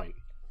some point.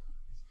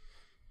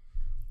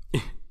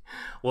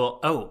 Well,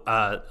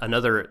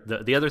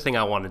 the other thing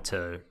I wanted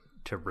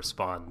to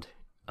respond,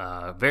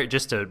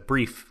 just a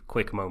brief,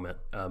 quick moment,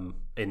 and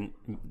I'm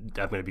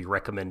going to be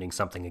recommending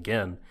something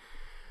again.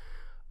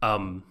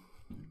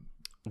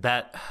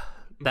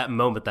 That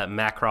moment, that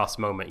Macross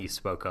moment you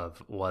spoke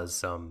of,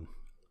 was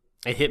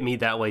it hit me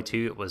that way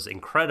too. It was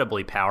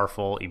incredibly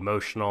powerful,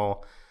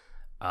 emotional.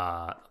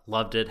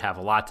 Loved it. Have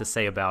a lot to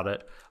say about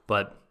it.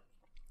 But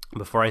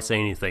before I say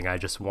anything, I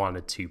just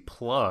wanted to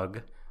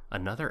plug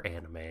another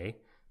anime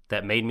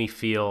that made me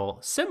feel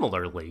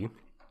similarly,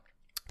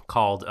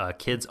 called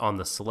Kids on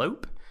the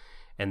Slope.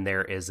 And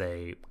there is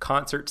a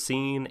concert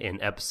scene in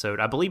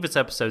I believe it's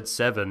episode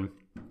 7,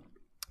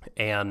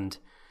 and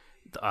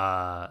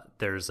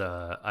there's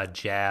a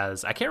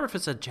jazz, I can't remember if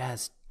it's a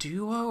jazz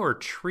duo or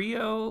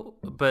trio,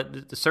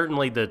 but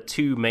certainly the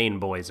two main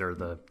boys are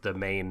the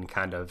main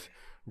kind of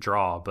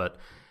draw, but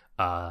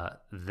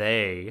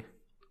they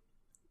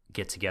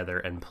get together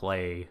and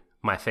play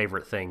my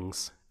favorite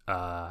things,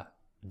 a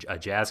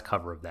jazz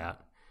cover of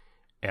that,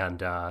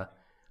 and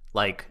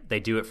like they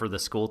do it for the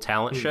school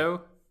talent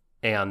show,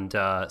 and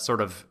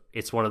sort of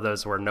it's one of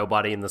those where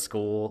nobody in the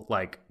school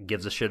like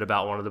gives a shit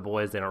about one of the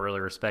boys. They don't really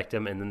respect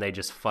him, and then they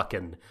just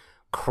fucking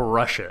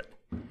crush it.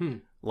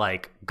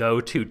 Like go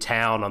to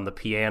town on the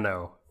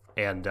piano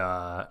and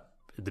the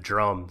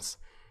drums,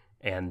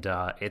 and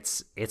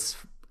it's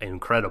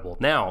incredible.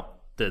 Now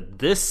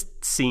this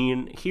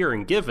scene here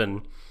in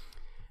Given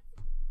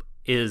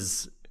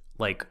is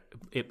like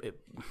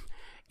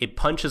it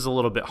punches a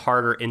little bit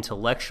harder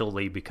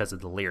intellectually because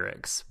of the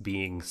lyrics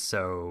being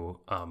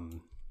so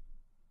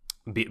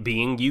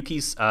being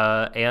Yuki's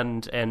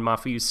and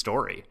Mafuyu's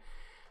story,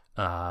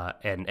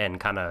 and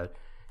kind of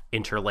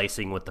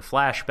interlacing with the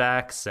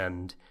flashbacks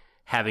and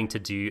having to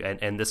do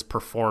and this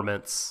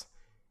performance,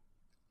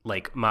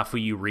 like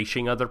Mafuyu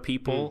reaching other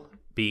people,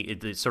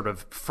 be sort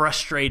of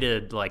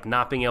frustrated, like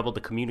not being able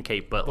to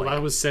communicate, but well, like I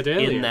was said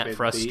earlier, in that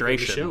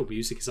frustration. In the show,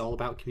 music is all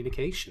about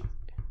communication.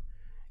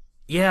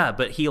 Yeah,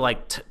 but he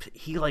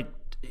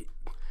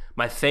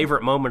my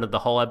favorite moment of the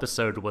whole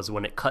episode was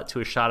when it cut to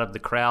a shot of the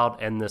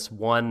crowd and this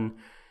one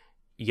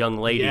young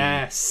lady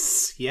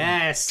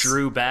yes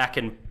drew back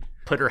and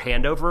put her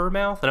hand over her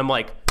mouth, and I'm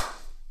like,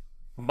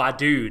 my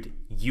dude,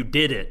 you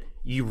did it.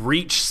 You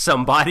reached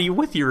somebody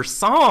with your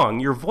song,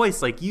 your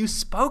voice. Like, you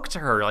spoke to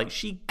her. Like,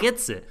 she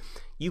gets it.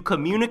 You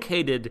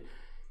communicated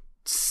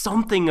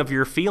something of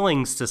your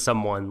feelings to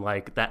someone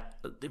like that.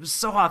 It was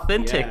so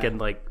authentic,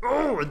 and like,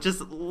 oh, I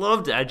just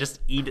loved it. I just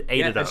ate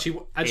it up.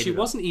 And she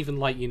wasn't even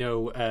like, you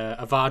know,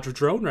 a Vardra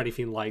drone or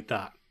anything like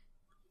that.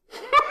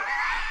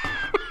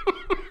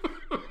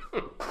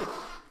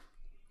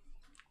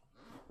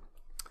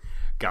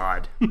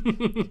 God,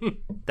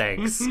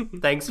 thanks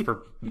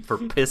for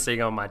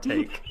pissing on my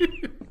take.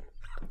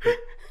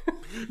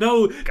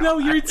 No,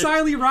 you're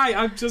entirely right.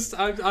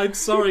 I'm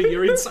sorry.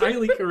 You're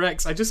entirely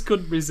correct. I just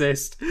couldn't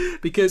resist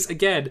because,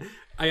 again,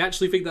 I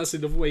actually think that's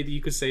another way that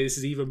you could say this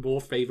is even more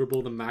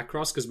favorable than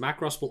Macross, because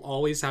Macross will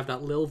always have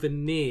that little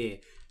veneer,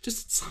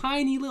 just a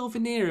tiny little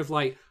veneer of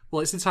like,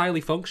 well, it's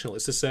entirely functional.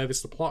 It's to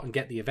service the plot and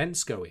get the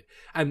events going,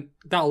 and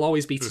that'll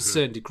always be to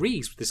certain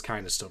degrees with this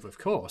kind of stuff, of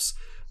course.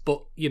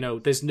 But, you know,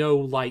 there's no,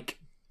 like,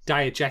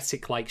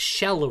 diegetic, like,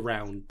 shell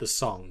around the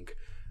song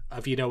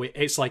of, you know,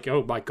 it's like,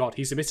 oh my god,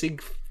 he's emitting,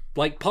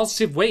 like,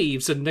 positive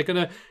waves and they're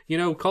gonna, you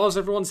know, cause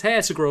everyone's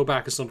hair to grow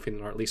back or something,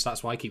 or at least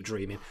that's why I keep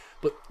dreaming.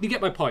 But you get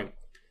my point.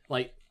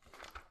 Like,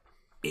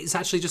 it's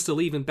actually just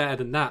even better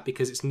than that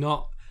because it's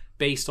not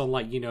based on,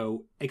 like, you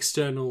know,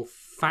 external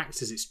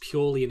factors. It's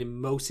purely an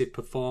emotive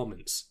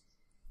performance.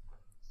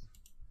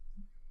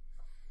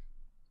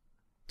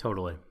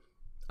 Totally.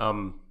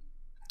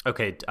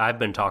 Okay, I've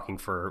been talking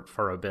for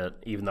a bit,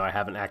 even though I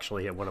haven't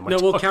actually hit one of my. No,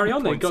 we'll carry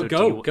on then.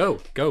 Go.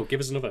 Give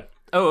us another.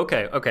 Oh,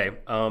 okay.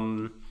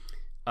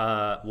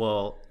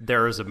 Well,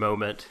 there was a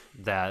moment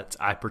that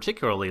I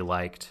particularly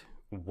liked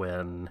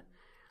when,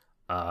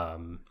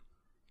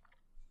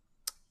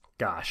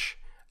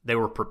 they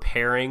were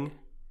preparing,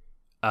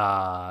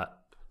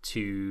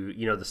 to,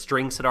 you know, the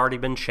strings had already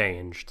been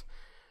changed.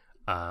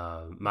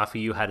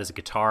 Mafuyu had his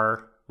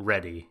guitar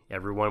ready.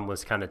 Everyone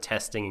was kind of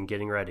testing and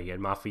getting ready,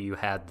 and Mafuyu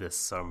had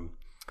this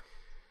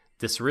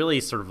really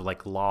sort of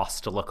like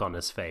lost look on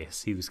his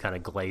face. He was kind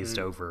of glazed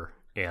over,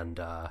 and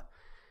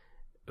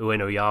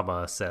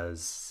Uenoyama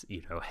says,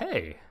 you know,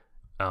 hey,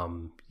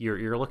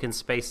 you're looking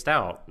spaced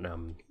out.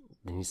 And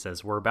he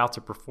says, we're about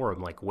to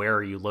perform. Like, where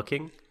are you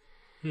looking?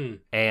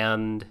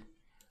 And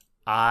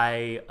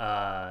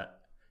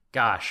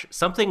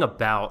something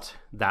about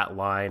that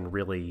line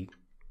really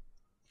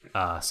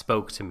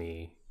spoke to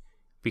me.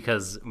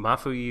 Because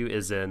Mafuyu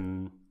is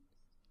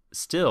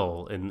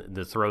still in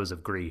the throes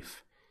of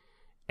grief.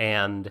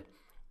 And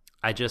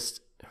it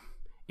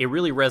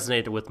really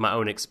resonated with my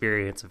own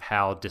experience of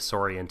how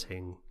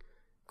disorienting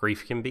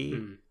grief can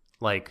be.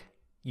 Like,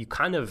 you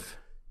kind of,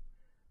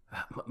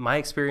 my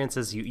experience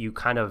is you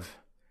kind of,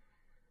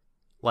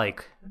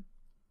 like,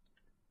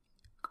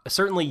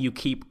 certainly you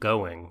keep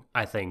going,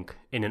 I think,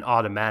 in an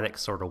automatic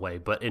sort of way.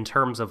 But in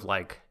terms of,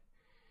 like,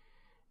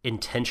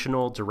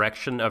 intentional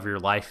direction of your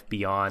life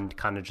beyond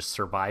kind of just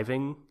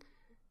surviving,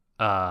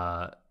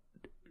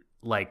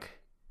 like,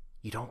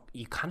 you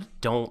kind of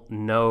don't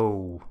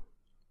know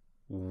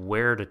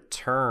where to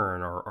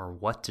turn or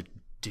what to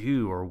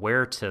do or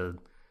where to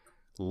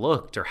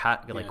look or how,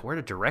 like, where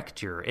to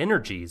direct your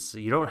energies.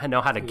 You don't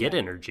know how to get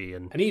energy,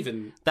 and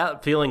even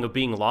that feeling of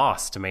being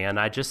lost, man,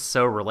 I just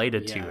so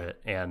related to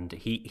it. And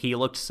he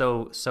looked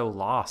so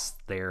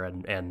lost there,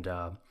 and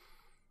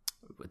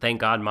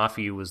thank God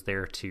Mafuyu was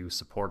there to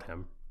support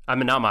him. I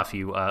mean, not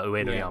Mafuyu,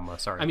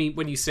 Uenoyama, sorry. I mean,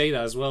 when you say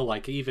that as well,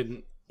 like,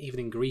 even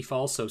in grief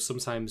also,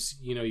 sometimes,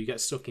 you know, you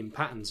get stuck in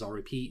patterns or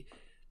repeat,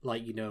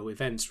 like, you know,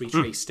 events,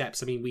 retrace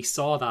steps. I mean, we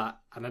saw that,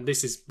 and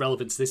this is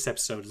relevant to this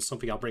episode and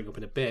something I'll bring up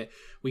in a bit.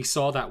 We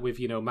saw that with,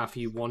 you know,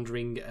 Mafuyu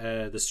wandering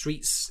the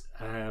streets,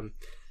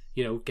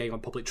 you know, getting on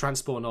public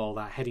transport and all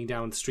that, heading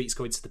down the streets,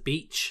 going to the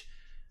beach.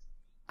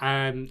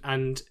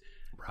 And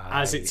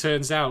as it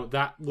turns out,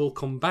 that will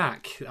come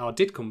back, or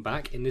did come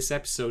back in this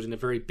episode in a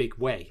very big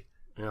way.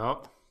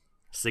 Yep.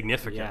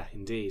 Significant. Yeah,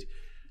 indeed.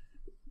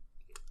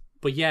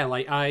 But yeah,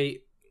 like,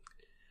 I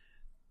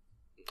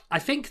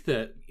think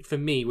that for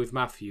me with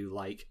Mafuyu,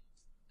 like,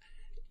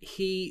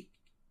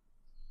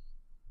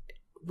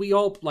 we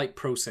all, like,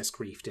 process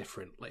grief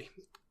differently.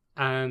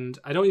 And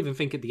I don't even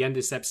think at the end of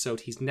this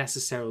episode he's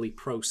necessarily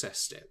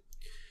processed it,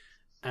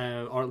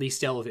 or at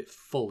least dealt with it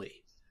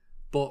fully.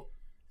 But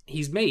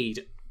he's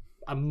made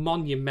a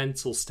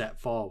monumental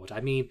step forward.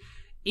 I mean,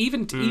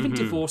 even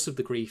divorce of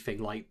the grief thing,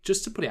 like,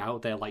 just to put it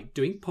out there, like,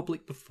 doing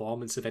public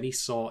performance of any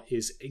sort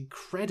is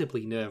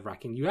incredibly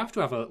nerve-wracking. You have to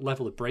have a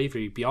level of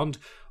bravery beyond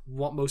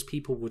what most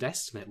people would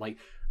estimate. Like,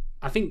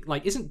 I think,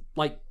 like, isn't,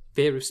 like,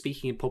 fear of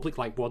speaking in public,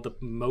 like, one of the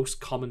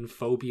most common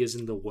phobias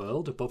in the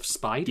world, above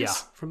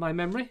spiders, from my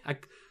memory?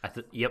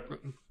 Yep,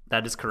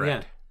 that is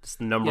correct. Yeah. It's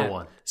the number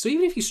one. So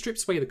even if you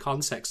stripped away the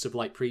context of,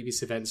 like,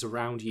 previous events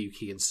around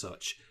Yuki and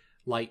such,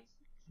 like,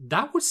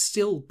 that would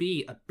still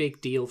be a big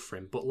deal for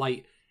him. But,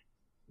 like,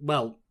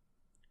 well,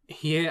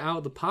 he hit it out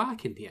of the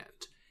park in the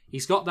end.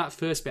 He's got that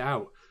first bit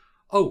out.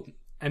 Oh,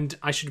 and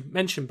I should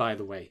mention, by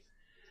the way,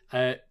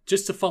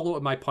 just to follow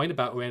up my point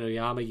about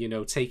Uenoyama, you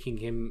know, taking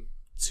him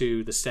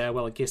to the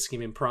stairwell and kissing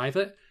him in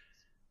private,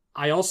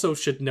 I also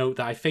should note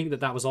that I think that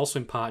that was also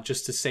in part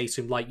just to say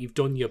to him, like, you've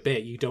done your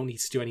bit, you don't need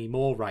to do any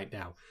more right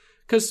now.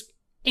 Because,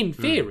 in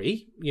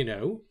theory, you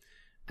know,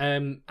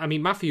 I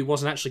mean, Matthew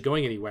wasn't actually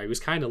going anywhere, he was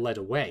kind of led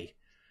away.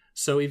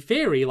 So in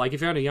theory, like,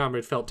 if Uenoyama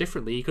had felt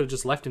differently, he could have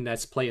just left him there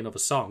to play another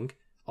song,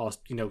 or,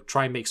 you know,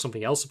 try and make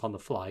something else up on the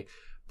fly.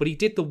 But he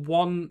did the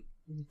one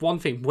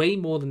thing way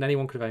more than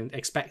anyone could have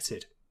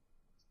expected.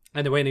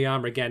 And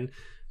Uenoyama, again,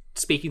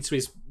 speaking to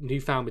his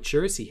newfound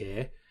maturity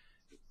here,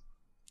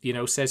 you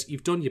know, says,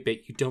 you've done your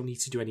bit, you don't need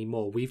to do any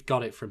more, we've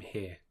got it from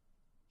here.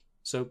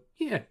 So,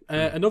 yeah,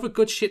 another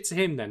good shit to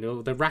him then.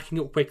 They're racking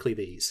up quickly,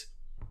 these.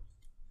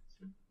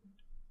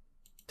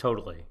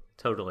 Totally.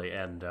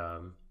 And,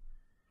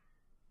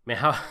 man,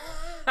 how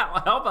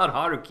about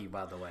Haruki,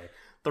 by the way?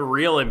 The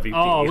real MVP.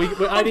 Oh,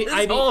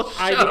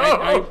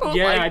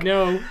 I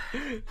know.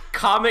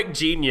 Comic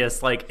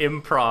genius, like,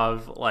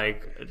 improv,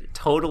 like,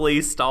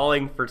 totally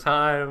stalling for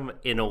time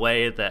in a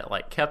way that,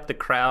 like, kept the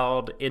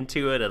crowd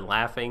into it and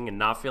laughing and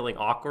not feeling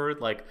awkward.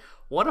 Like,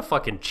 what a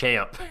fucking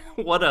champ.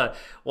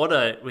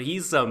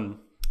 He's,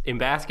 in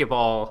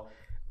basketball,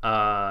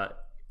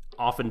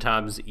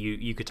 oftentimes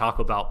you could talk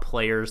about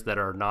players that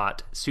are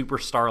not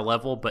superstar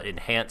level but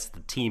enhance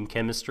the team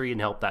chemistry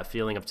and help that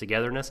feeling of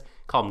togetherness.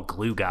 Call them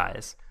glue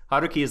guys.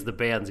 Haruki is the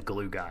band's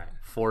glue guy,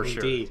 for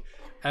sure. Indeed.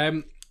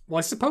 Well,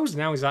 I suppose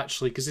now is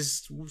actually, because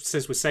this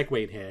says we're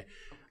segueing here,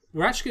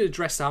 we're actually going to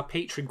address our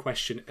Patreon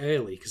question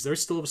early, because there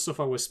is still other stuff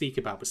I want to speak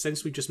about, but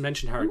since we just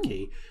mentioned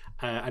Haruki,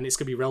 and it's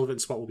going to be relevant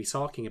to what we'll be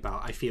talking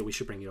about, I feel we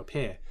should bring it up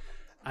here.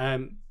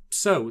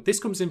 So, this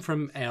comes in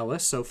from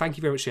Ayla, so thank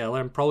you very much, Ayla.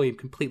 I'm probably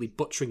completely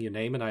butchering your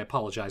name, and I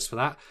apologise for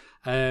that.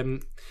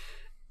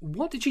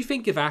 What did you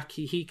think of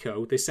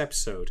Akihiko this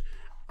episode?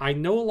 I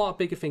know a lot of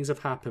bigger things have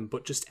happened,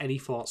 but just any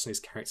thoughts on his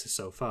character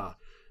so far?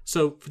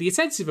 So, for the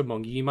attentive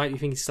among you, you might be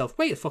thinking to yourself,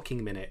 wait a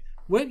fucking minute,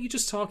 weren't you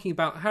just talking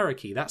about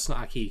Haruki? That's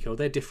not Akihiko,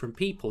 they're different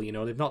people, you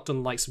know, they've not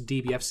done like some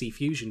DBFC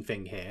fusion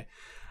thing here.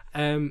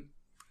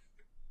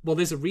 Well,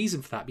 there's a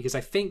reason for that, because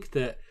I think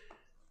that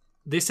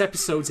this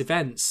episode's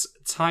events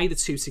tie the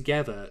two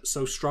together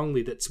so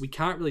strongly that we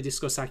can't really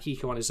discuss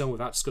Akihiko on his own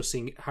without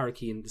discussing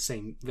Haruki in the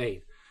same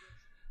vein.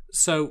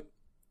 So,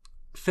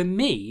 for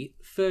me,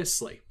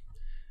 firstly,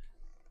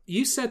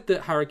 you said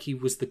that Haruki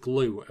was the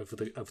glue of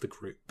the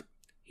group.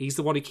 He's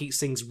the one who keeps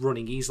things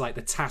running. He's like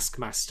the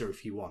taskmaster,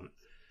 if you want.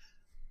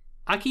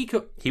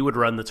 Akihiko... He would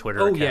run the Twitter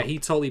account. Yeah,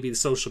 he'd totally be the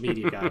social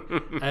media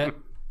guy.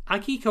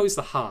 Akihiko is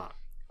the heart.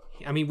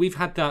 I mean, we've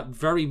had that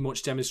very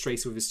much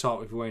demonstrated with his talk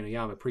with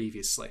Uenoyama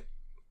previously.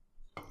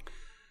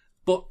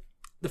 But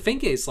the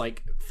thing is,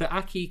 like, for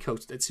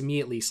Akihiko, to me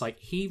at least, like,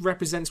 he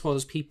represents one of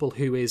those people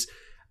who is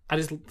at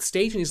a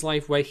stage in his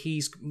life where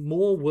he's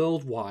more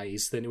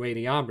world-wise than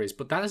Uenoyama is,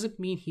 but that doesn't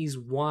mean he's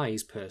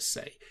wise, per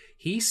se.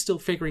 He's still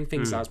figuring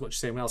things out as much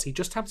as anyone else. He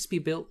just happens to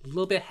be a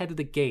little bit ahead of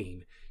the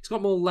game. He's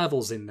got more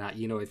levels in that,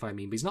 you know if I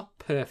mean, but he's not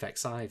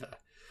perfect either.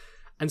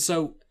 And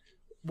so,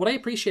 what I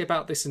appreciate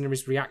about this in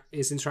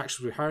his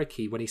interactions with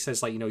Haruki, when he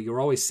says, like, you know,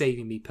 you're always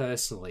saving me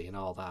personally and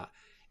all that,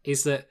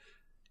 is that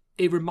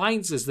it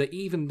reminds us that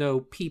even though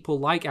people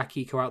like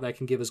Akihiko out there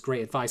can give us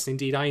great advice, and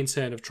indeed I in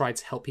turn have tried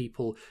to help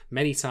people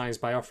many times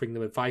by offering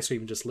them advice or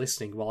even just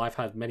listening, while I've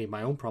had many of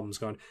my own problems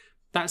going,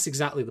 that's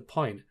exactly the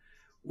point.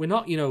 We're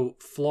not, you know,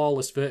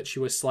 flawless,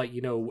 virtuous, like,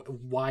 you know,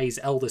 wise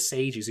elder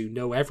sages who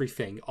know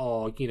everything,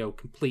 or, you know,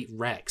 complete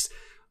wrecks.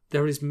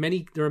 There are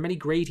many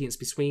gradients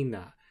between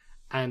that.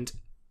 And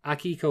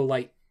Akihiko,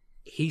 like,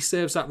 he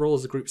serves that role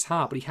as the group's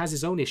heart, but he has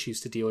his own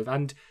issues to deal with,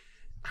 and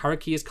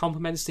Haruki has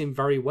complimented him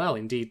very well.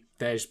 Indeed,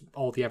 there's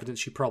all the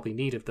evidence you probably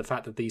need of the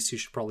fact that these two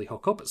should probably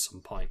hook up at some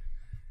point.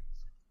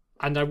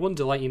 And I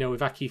wonder, like, you know,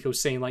 if Akihiko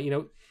saying, like, you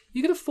know,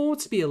 you can afford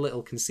to be a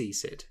little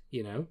conceited,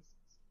 you know?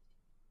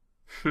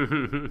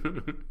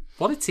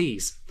 What a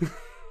tease.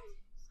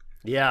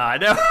 Yeah, I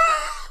know.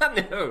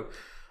 I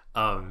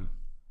know.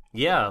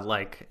 Yeah,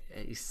 like,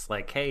 it's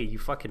like, hey, you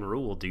fucking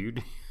rule,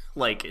 dude.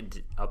 Like,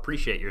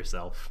 appreciate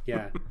yourself.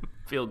 Yeah.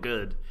 Feel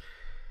good.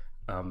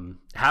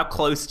 How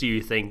close do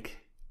you think...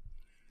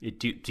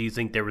 Do you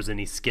think there was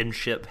any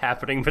skinship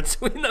happening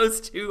between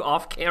those two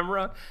off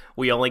camera?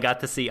 We only got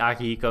to see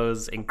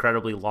Akihiko's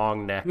incredibly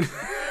long neck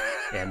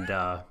and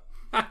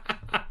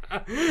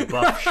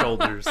buff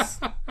shoulders.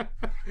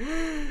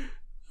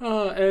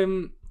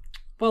 The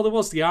Well, there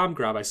was the arm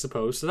grab, I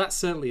suppose, so that's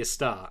certainly a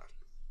start.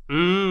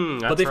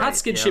 But they've had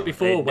skinship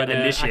before when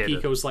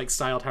initiated. Akiko's like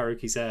styled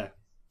Haruki's hair.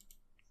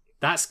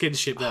 That's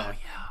skinship there.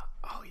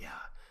 Oh yeah.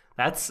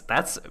 That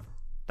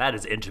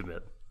is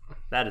intimate.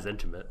 That is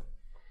intimate.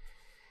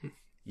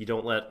 You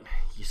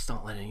just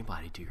don't let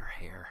anybody do your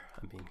hair.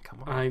 I mean,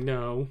 come on. I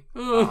know.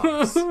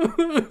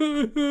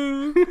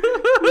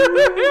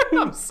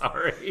 I'm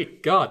sorry.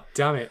 God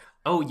damn it.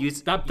 Oh, you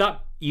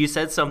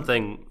said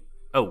something.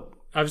 Oh,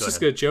 I was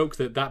just going to joke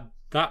that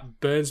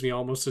burns me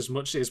almost as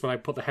much as when I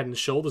put the head and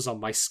shoulders on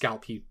my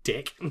scalp, you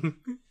dick.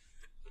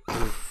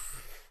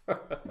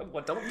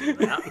 Well, don't do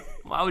that.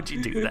 Why would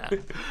you do that?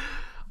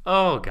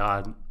 Oh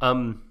God.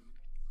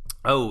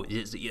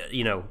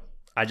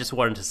 I just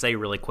wanted to say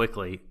really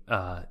quickly,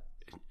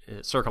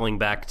 circling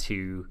back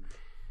to,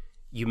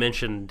 you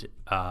mentioned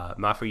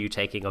Mafuyu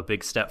taking a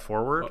big step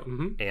forward,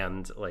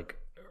 and like,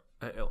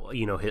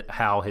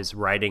 how his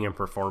writing and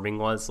performing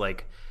was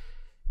like,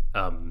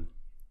 and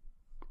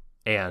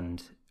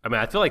I mean,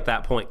 I feel like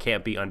that point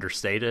can't be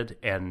understated,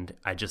 and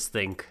I just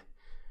think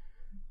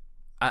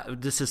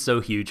this is so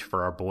huge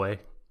for our boy,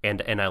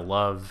 and I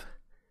love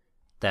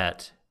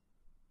that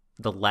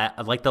the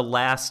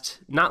last,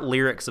 not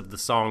lyrics of the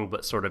song,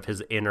 but sort of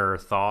his inner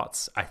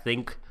thoughts. I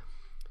think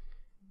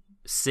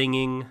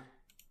singing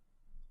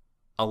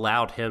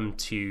allowed him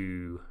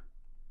to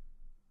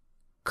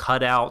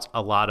cut out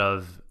a lot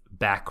of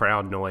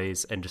background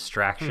noise and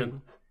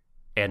distraction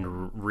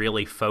and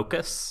really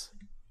focus,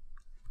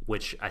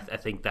 which I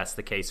think that's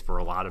the case for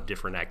a lot of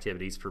different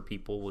activities for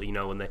people.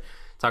 When they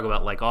talk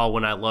about like, oh,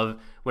 when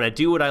I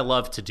do what I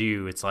love to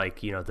do, it's like,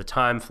 the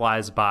time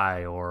flies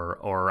by,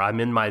 or I'm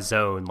in my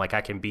zone. Like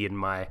I can be in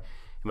my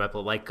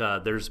like,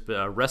 there's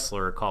a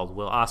wrestler called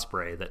Will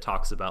Ospreay that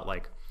talks about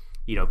like,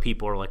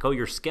 people are like, oh,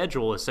 your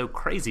schedule is so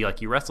crazy.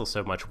 Like you wrestle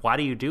so much. Why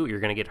do you do it?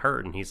 You're going to get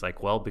hurt. And he's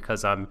like, well,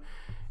 because I'm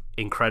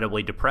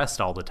incredibly depressed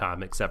all the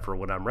time, except for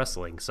when I'm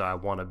wrestling. So I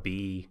want to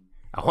be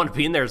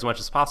in there as much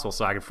as possible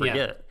so I can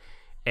forget.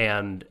 Yeah.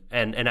 And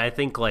I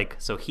think like,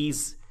 so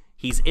he's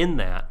in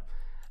that,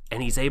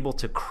 and he's able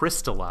to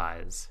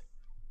crystallize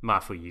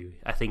Mafuyu,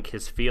 I think,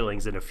 his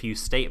feelings in a few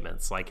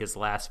statements. Like his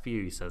last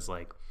few, he says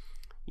like,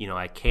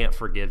 I can't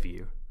forgive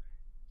you,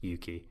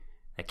 Yuki.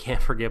 I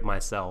can't forgive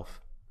myself,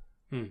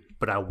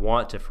 but I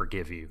want to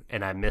forgive you,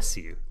 and I miss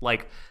you.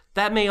 Like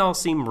that may all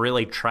seem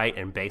really trite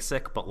and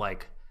basic, but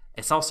like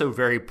it's also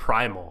very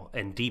primal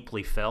and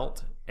deeply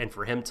felt. And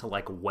for him to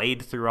like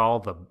wade through all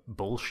the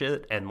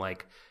bullshit and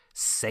like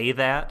say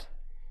that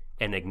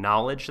and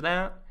acknowledge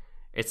that,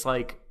 it's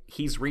like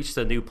he's reached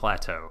a new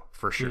plateau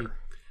for sure.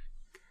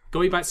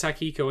 Going back to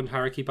Akiko and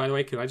Haruki, by the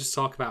way, can I just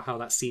talk about how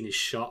that scene is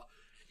shot?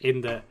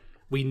 In that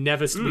we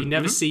never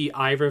see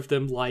either of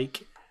them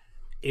like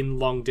in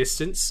long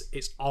distance.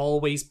 It's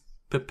always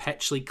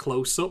perpetually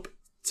close up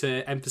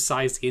to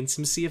emphasize the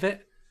intimacy of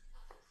it.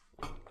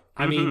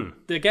 I mean,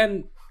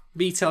 again,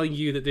 me telling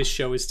you that this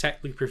show is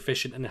technically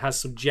proficient and has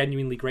some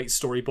genuinely great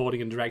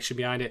storyboarding and direction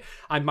behind it,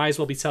 I might as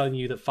well be telling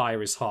you that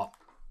fire is hot.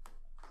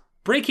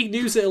 Breaking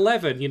news at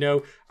 11, did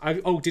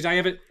I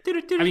ever...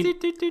 did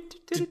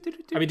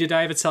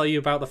I ever tell you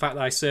about the fact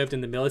that I served in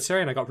the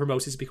military and I got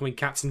promoted to becoming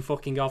Captain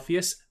fucking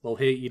Obvious? Well,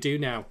 here you do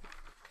now.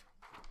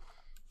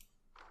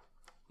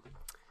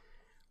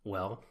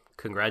 Well,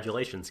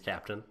 congratulations,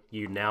 Captain.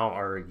 I'm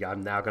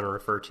now going to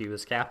refer to you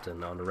as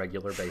Captain on a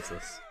regular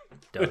basis.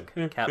 Doug.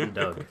 Captain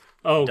Doug.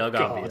 Oh, Doug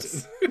God.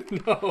 Obvious.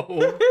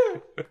 No.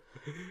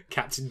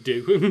 Captain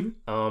Do.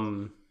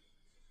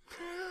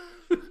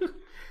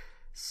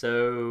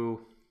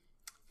 So,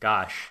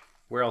 gosh,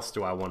 where else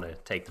do I want to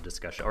take the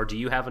discussion? Or do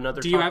you have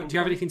another? Do you have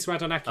anything to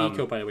add on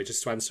Akiko, by the way,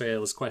 just to answer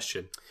Ayla's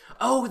question?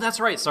 Oh, that's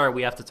right. Sorry,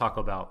 we have to talk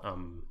about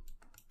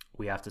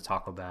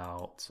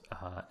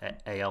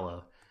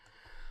Ayla.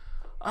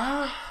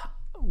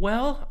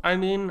 Well, I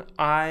mean,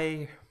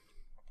 I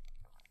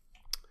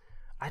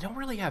don't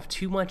really have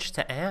too much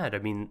to add. I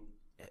mean,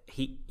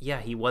 he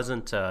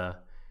wasn't a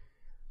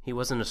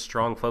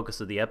strong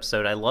focus of the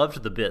episode. I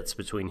loved the bits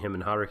between him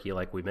and Haruki,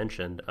 like we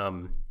mentioned.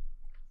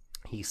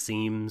 He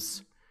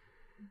seems...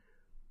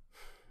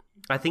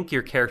 I think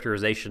your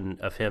characterization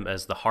of him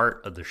as the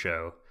heart of the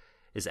show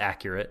is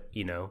accurate.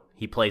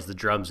 He plays the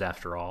drums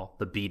after all,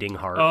 the beating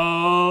heart.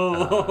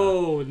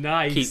 Oh,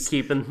 nice.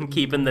 Keeping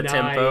the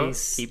tempo,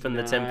 keeping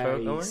the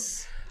tempo going.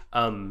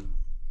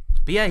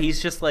 But yeah,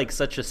 he's just like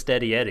such a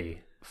steady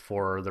Eddie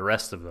for the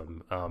rest of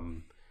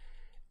them.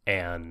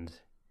 And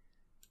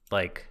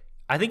like,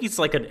 I think he's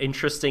like an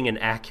interesting and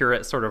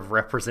accurate sort of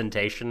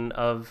representation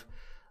of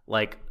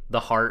like the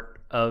heart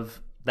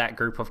of that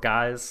group of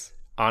guys,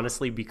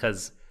 honestly,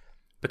 because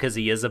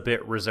he is a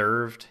bit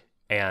reserved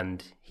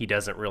and he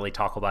doesn't really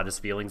talk about his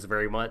feelings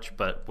very much,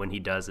 but when he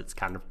does, it's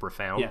kind of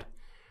profound.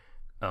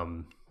 Yeah.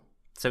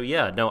 So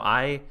yeah, no,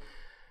 I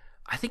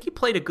think he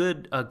played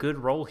a good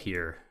role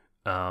here.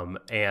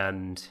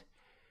 And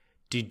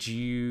did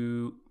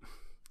you...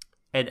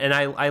 And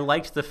I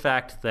liked the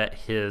fact that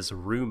his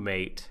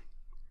roommate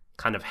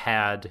kind of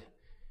had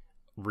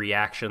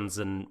reactions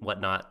and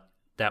whatnot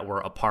that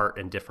were apart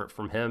and different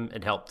from him.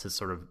 It helped to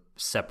sort of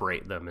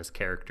separate them as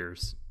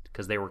characters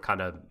because they were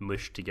kind of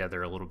mushed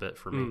together a little bit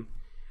for me.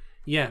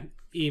 Yeah,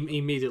 he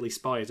immediately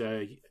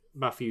spotted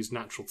Matthew's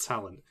natural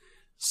talent.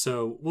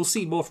 So we'll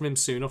see more from him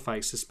soon enough, I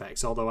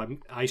suspect. Although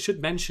I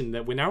should mention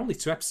that we're now only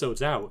 2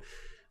 episodes out.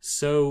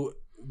 So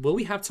will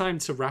we have time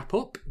to wrap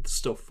up the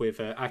stuff with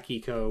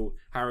Akiko,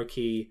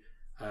 Haruki,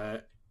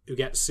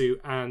 Ugetsu,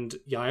 and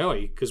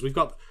Yayoi? Because we've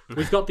got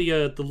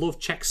the love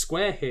check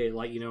square here.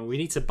 Like, we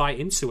need to bite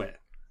into it.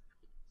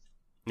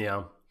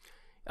 Yeah,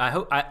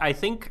 I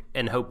think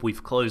and hope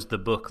we've closed the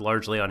book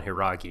largely on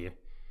Hiragi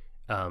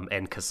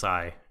and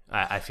Kasai.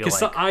 I feel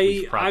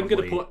like I'm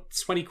going to put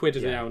 20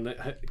 quid down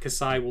that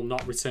Kasai will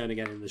not return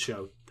again in the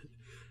show.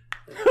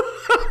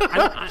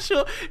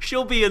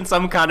 She'll be in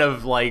some kind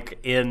of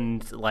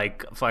fucking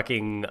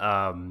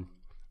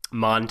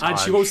montage, and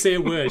she won't say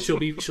a word.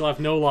 She'll have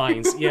no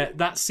lines. Yeah,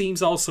 that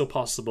seems also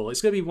possible.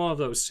 It's going to be one of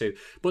those two.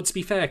 But to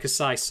be fair,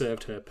 Kasai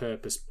served her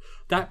purpose.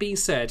 That being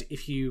said,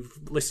 if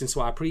you've listened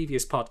to our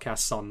previous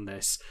podcasts on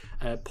this,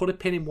 put a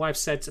pin in what I've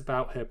said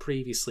about her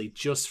previously,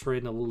 just for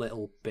in a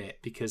little bit,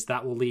 because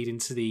that will lead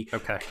into the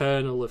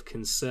kernel of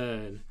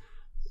concern.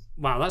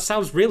 Wow, that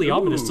sounds really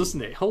ominous,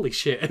 doesn't it? Holy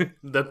shit.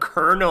 The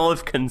kernel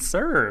of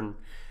concern.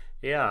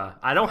 Yeah.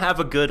 I don't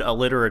have a good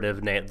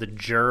alliterative name. The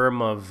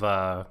germ of...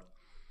 I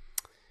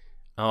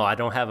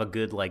don't have a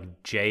good,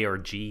 J or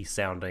G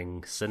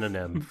sounding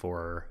synonym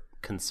for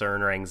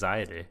concern or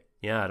anxiety.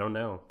 Yeah, I don't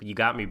know. You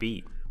got me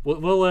beat.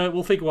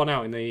 We'll figure one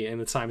out in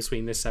the time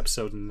between this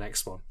episode and the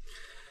next one.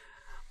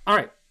 All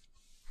right.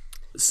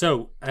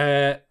 So,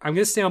 I'm going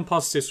to stay on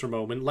positives for a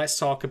moment. Let's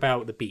talk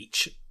about the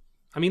beach.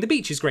 I mean, the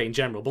beach is great in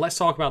general, but let's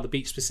talk about the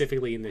beach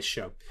specifically in this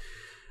show.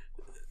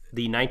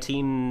 The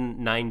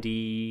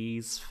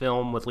 1990s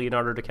film with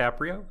Leonardo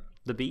DiCaprio?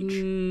 The Beach?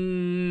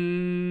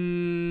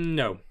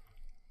 No.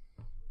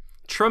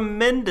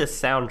 Tremendous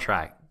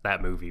soundtrack,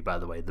 that movie, by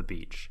the way, The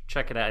Beach.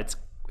 Check it out.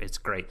 It's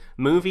great.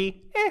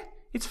 Movie?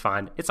 It's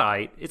fine. It's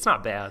alright. It's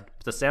not bad.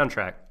 The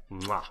soundtrack?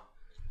 Mwah.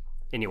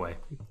 Anyway,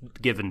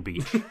 Given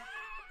Beach.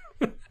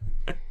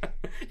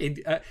 in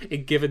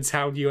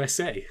Giventown,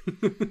 USA.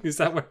 Is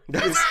that where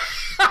it is?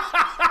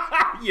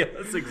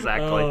 Yes,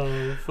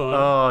 exactly.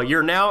 Oh,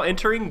 you're now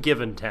entering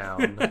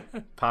Giventown.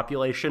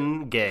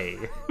 Population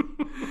gay.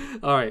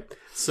 All right.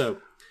 So,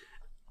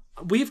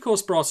 we of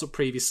course brought up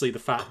previously the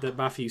fact that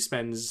Matthew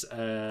spends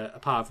a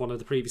part of one of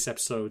the previous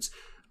episodes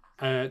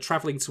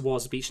traveling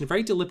towards the beach in a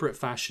very deliberate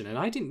fashion, and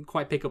I didn't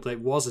quite pick up that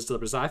it was as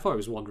deliberate as I thought. I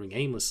was wandering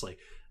aimlessly.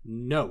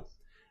 No.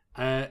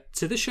 To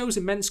the show's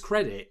immense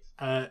credit,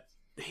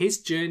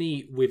 his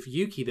journey with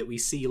Yuki that we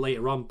see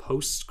later on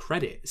post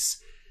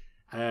credits,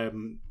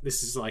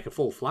 this is like a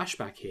full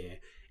flashback here,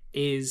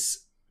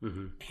 is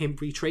him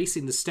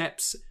retracing the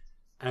steps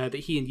that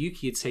he and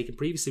Yuki had taken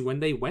previously when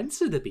they went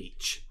to the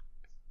beach.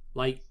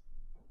 Like,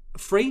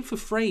 frame for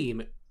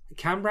frame,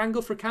 camera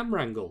angle for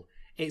camera angle,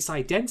 it's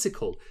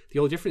identical. The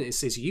only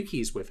difference is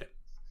Yuki is with him.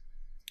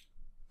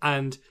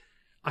 And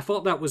I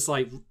thought that was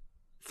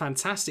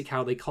fantastic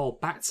how they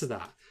called back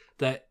to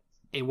that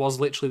it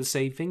was literally the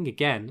same thing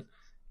again.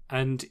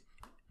 And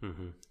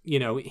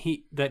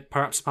that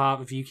perhaps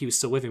part of Yuki was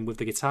still with him with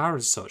the guitar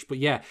and such. But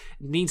yeah,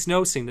 it needs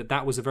noticing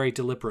that was a very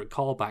deliberate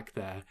callback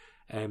there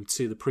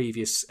to the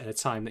previous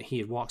time that he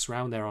had walked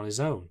around there on his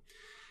own.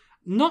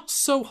 Not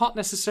so hot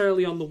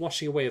necessarily on the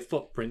washing away of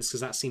footprints,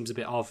 because that seems a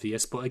bit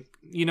obvious, but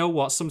you know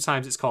what?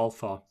 Sometimes it's called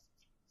for.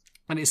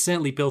 And it's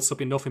certainly built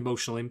up enough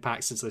emotional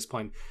impact since this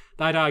point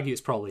that I'd argue it's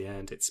probably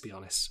earned it, to be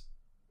honest.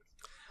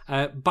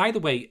 By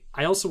the way,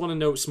 I also want to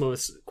note some other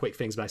quick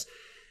things about this.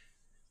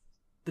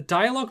 The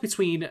dialogue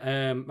between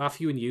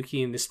Matthew and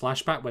Yuki in this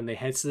flashback when they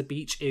head to the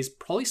beach is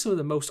probably some of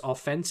the most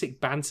authentic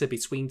banter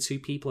between two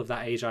people of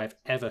that age I've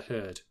ever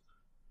heard.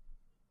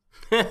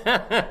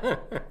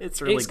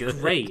 It's really good. It's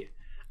great.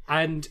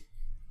 And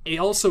it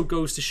also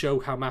goes to show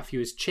how Matthew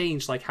has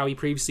changed, like how he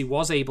previously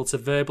was able to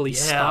verbally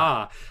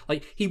spar.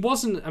 Like, he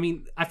wasn't,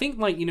 I think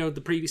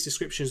the previous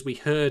descriptions we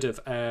heard of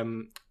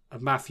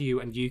Matthew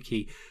and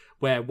Yuki,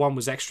 where one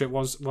was extra,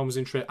 one was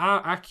intro,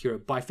 are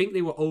accurate, but I think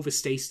they were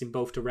overstated in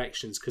both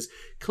directions, because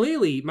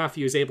clearly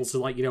Matthew is able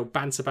to,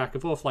 banter back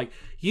and forth. Like,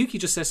 Yuki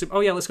just says to him,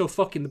 oh yeah, let's go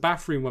fuck in the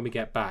bathroom when we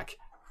get back.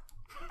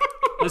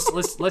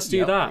 let's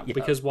do that,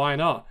 because why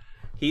not?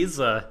 He's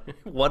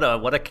what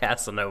a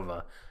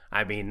Casanova.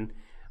 I mean,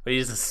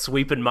 he's just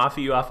sweeping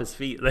Matthew off his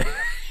feet.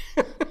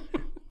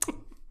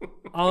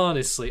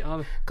 Honestly.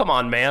 Come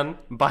on, man.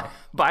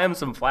 Buy him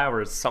some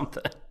flowers,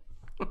 something.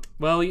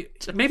 Well,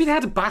 maybe they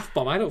had a bath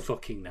bomb. I don't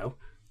fucking know.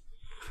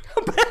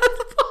 A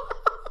bath bomb?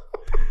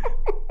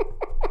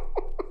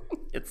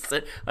 It's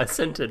a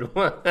scented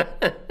one.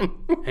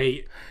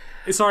 Hey,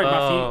 it's alright,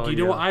 Matthew. Do you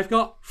know what I've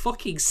got?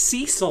 Fucking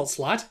sea salts,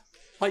 lad.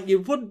 Like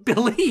you wouldn't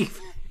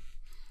believe.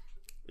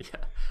 Yeah.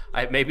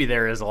 Maybe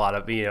there is a lot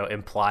of,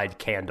 implied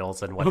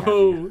candles and what have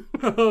you.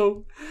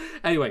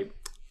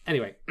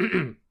 Anyway.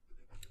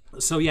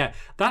 So yeah,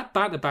 that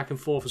banter back and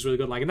forth was really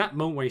good. Like in that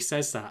moment where he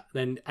says that,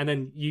 then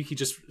Yuki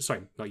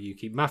not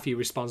Yuki, Matthew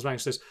responds back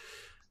and says,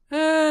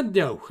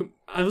 no.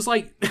 I was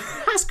like,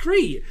 that's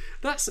great.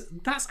 That's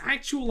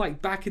actual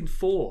like back and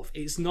forth.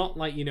 It's not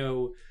like,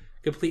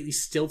 completely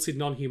stilted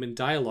non-human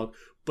dialogue,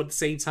 but at the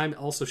same time it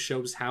also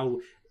shows how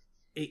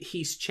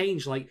he's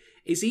changed. Like,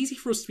 it's easy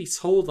for us to be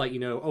told, like,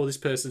 oh, this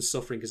person's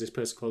suffering because this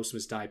person close to him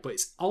has died, but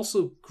it's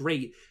also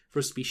great for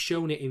us to be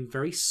shown it in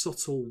very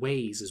subtle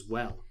ways as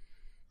well.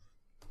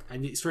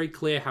 And it's very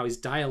clear how his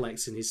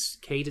dialects and his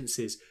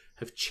cadences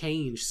have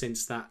changed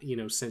since that,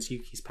 since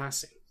Yuki's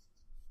passing.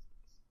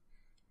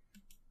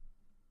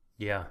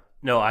 Yeah.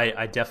 No,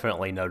 I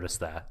definitely noticed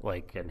that.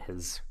 Like, in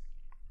his,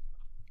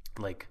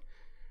 like,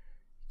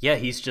 yeah,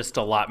 he's just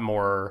a lot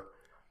more,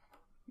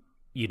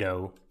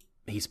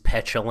 he's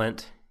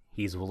petulant.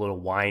 He's a little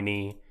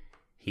whiny.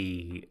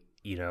 He,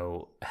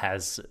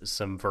 has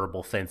some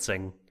verbal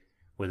fencing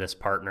with his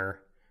partner.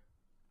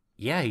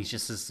 Yeah,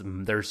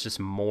 there's just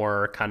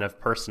more kind of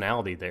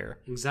personality there.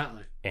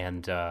 Exactly.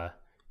 And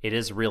it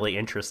is really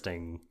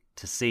interesting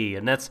to see.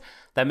 And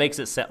that makes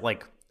it set,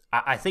 like,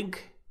 I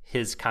think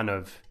his kind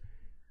of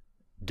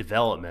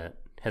development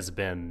has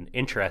been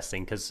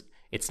interesting because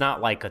it's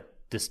not like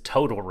this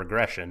total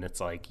regression.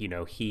 It's like,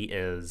 he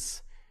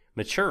is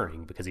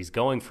maturing because he's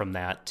going from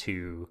that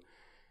to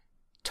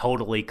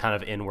totally kind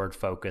of inward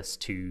focus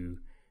to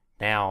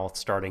now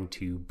starting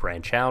to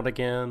branch out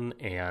again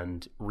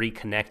and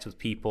reconnect with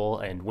people.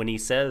 And when he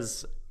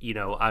says,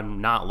 I'm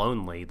not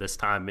lonely this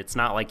time, it's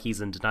not like he's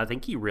in denial. I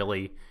think he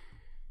really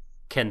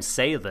can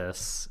say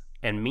this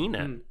and mean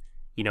it.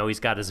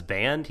 He's got his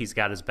band, he's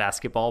got his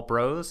basketball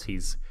bros, he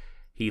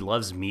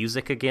loves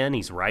music again,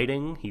 he's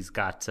writing, he's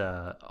got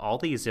all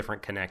these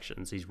different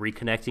connections. He's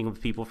reconnecting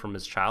with people from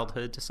his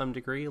childhood to some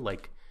degree.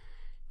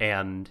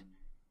 And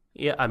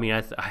yeah, I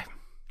mean,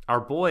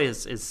 our boy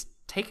is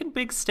taking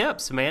big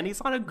steps, man. He's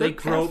on a good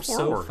path forward. They grow up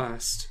so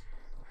fast.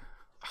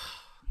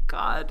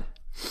 God.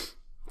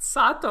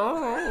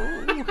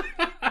 Sato.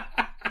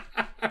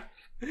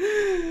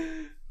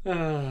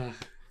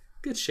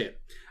 Good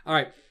shit. All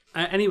right.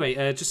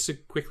 Anyway, just to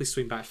quickly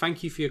swing back,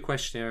 thank you for your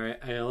question,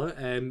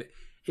 Ayla.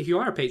 If you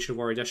are a patron of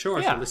Warrior Dash, or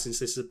if you're listening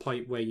to this at a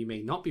point where you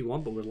may not be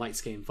one, but would like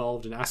to get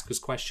involved and ask us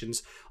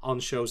questions on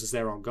shows as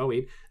they're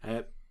ongoing,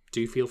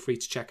 do feel free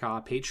to check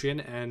our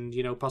Patreon and,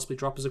 possibly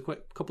drop us a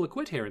couple of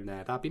quid here and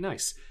there. That'd be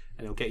nice.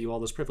 And it'll get you all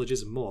those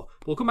privileges and more.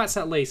 We'll come back to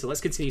that later.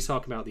 Let's continue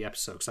talking about the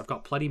episode, because I've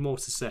got plenty more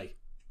to say.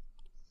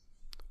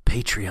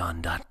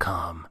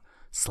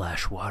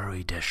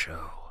 Patreon.com/WarriorDesho.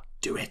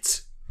 Do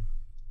it.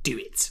 Do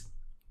it.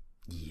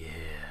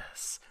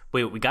 Yes.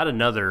 Wait, we got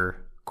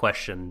another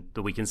question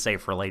that we can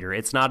save for later.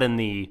 It's not in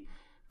the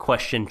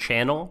question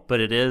channel, but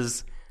it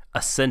is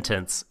a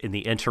sentence in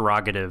the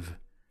interrogative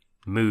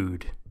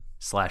mood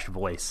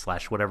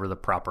 /voice/ whatever the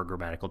proper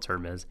grammatical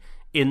term is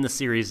in the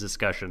series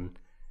discussion.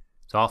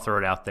 So I'll throw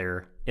it out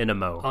there in a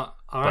mo.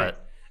 All right.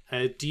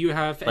 Do you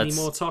have any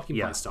more talking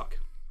point stock?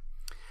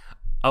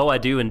 Oh, I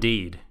do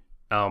indeed.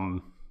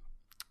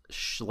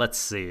 Let's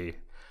see.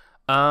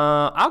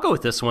 I'll go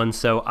with this one.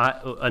 So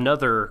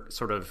another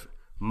sort of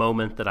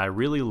moment that I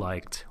really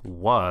liked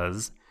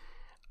was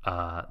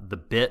the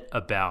bit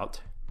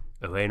about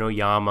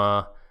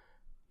Uenoyama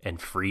and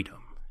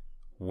freedom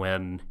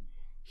when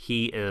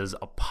he is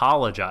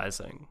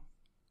apologizing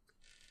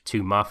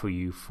to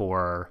Mafuyu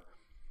for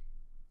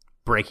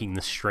breaking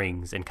the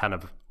strings and kind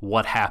of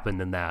what happened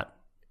in that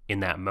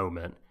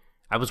moment.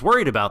 I was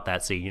worried about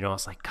that scene. I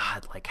was like,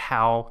 God, like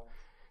how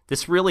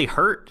this really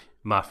hurt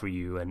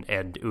Mafuyu,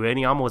 and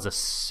Uenoyama was a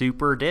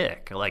super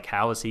dick. Like,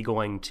 how is he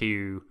going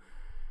to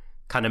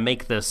kind of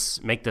make this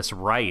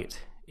right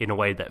in a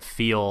way that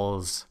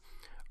feels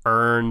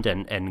earned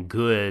and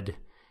good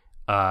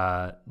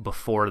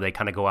before they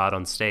kind of go out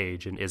on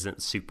stage and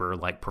isn't super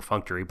like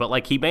perfunctory, but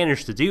like he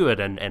managed to do it,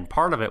 and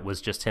part of it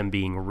was just him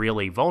being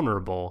really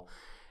vulnerable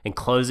and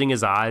closing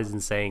his eyes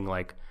and saying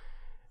like,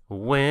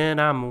 when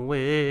I'm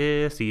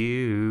with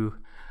you,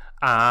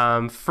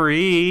 I'm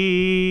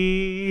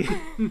free.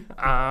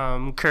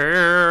 I'm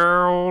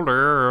curled.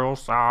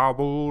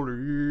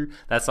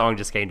 That song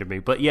just came to me.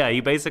 But yeah, he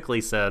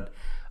basically said,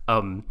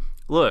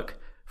 look,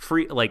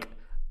 free, like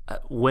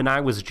when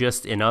I was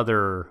just in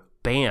other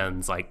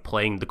bands, like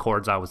playing the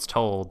chords I was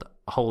told,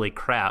 holy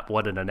crap,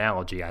 what an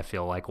analogy. I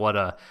feel like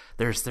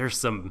there's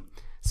some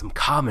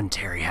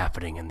commentary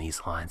happening in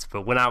these lines.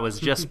 But when I was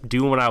just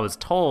doing what I was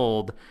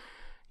told,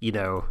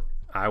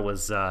 I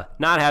was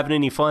not having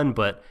any fun.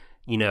 But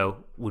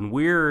when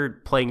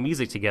we're playing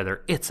music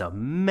together, it's a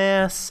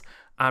mess.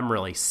 I'm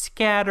really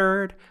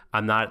scattered.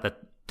 I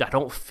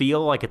don't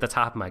feel like at the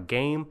top of my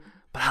game,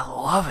 but I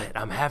love it.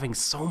 I'm having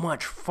so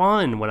much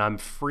fun when I'm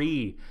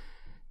free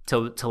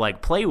to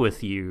like play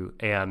with you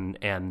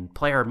and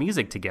play our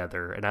music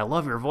together. And I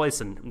love your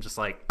voice. And I'm just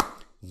like,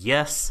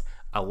 yes,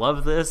 I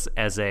love this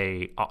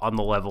on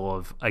the level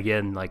of,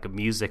 again, like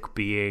music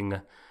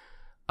being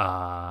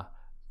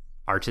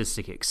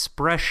artistic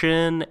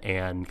expression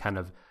and kind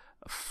of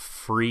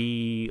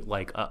free,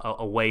 like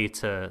a way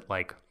to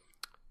like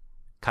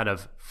kind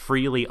of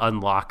freely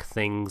unlock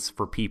things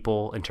for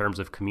people in terms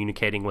of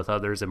communicating with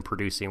others and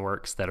producing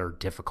works that are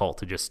difficult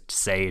to just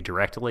say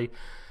directly.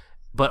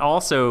 But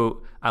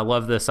also, I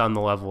love this on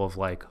the level of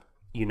like,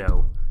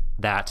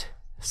 that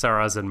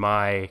Sarah's and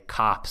my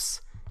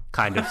cops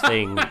kind of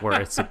thing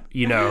where it's,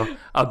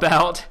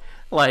 about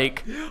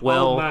like,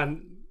 well, Oh,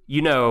 man.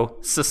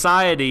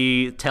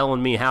 Society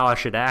telling me how I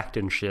should act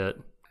and shit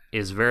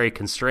is very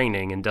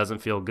constraining and doesn't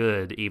feel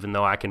good, even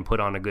though I can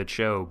put on a good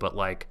show. But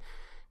like,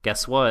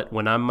 guess what?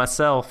 When I'm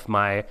myself,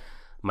 my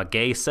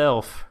gay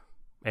self,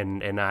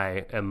 and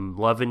I am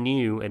loving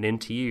you and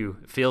into you,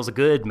 it feels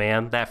good,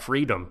 man. That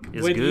freedom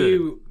is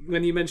good.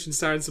 When you mentioned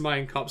Sarah and Samaya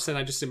and cops, then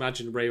I just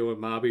imagined Reo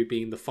and Mabu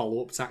being the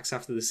follow-up attacks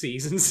after the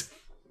seasons.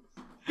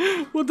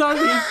 Would that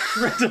be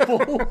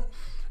incredible?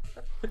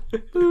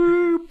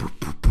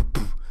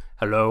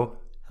 Hello,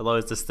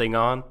 is this thing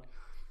on?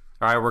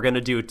 All right, we're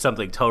gonna do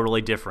something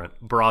totally different.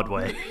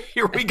 Broadway.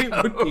 Here we go.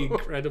 It would be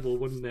incredible,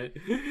 wouldn't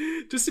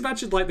it? Just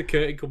imagine like the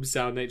curtain comes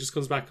down and it just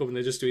comes back up and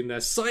they're just doing their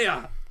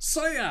Soya.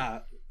 So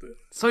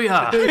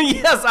yeah,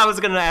 yes, I was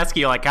gonna ask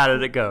you like, how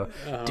did it go?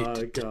 Oh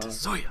god.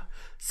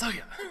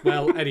 Soya.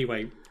 Well,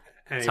 anyway.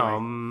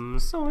 Tom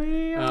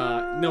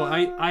Sawyer. No,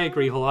 I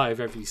agree wholeheartedly with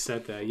everything you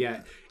said there.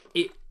 Yeah,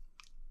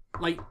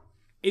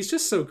 it's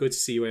just so good to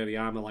see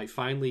Aoyama like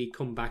finally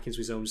come back into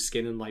his own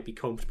skin and like be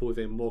comfortable with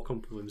it, more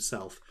comfortable with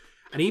himself,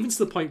 and even to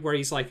the point where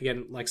he's like,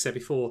 again, like I said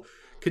before,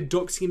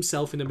 conducting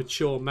himself in a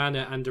mature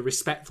manner and a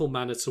respectful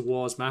manner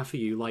towards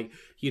Matthew. Like,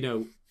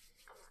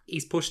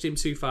 he's pushed him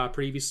too far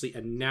previously,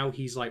 and now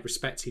he's like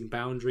respecting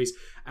boundaries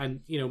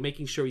and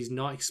making sure he's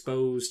not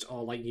exposed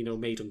or like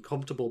made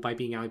uncomfortable by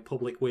being out in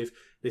public with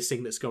this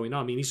thing that's going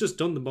on. I mean, he's just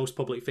done the most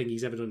public thing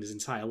he's ever done in his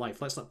entire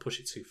life. Let's not push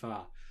it too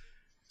far.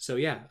 So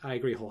yeah, I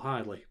agree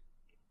wholeheartedly.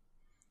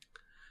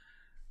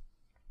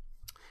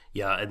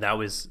 Yeah, and that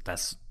was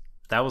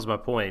my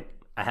point.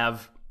 I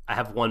have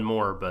one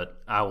more,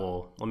 but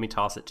let me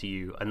toss it to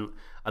you.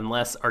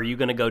 Unless, are you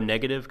going to go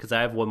negative? Because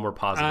I have one more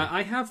positive.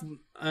 I have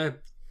a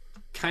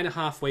kind of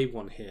halfway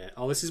one here.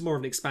 Oh, this is more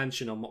of an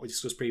expansion on what we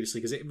discussed previously,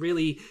 because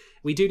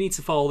we do need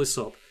to follow this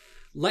up.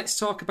 Let's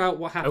talk about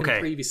what happened in the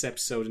previous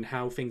episode and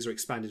how things are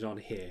expanded on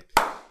here.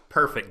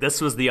 Perfect.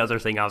 This was the other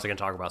thing I was going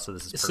to talk about, so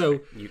this is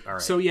perfect. All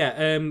right. So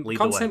yeah,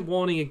 content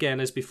warning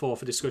again as before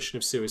for discussion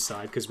of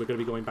suicide, because we're going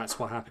to be going back to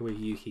what happened with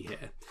Yuki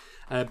here.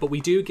 But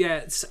we do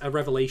get a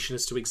revelation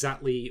as to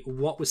exactly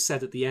what was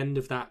said at the end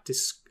of that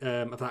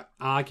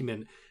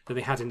argument that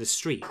they had in the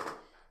street,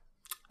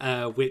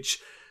 which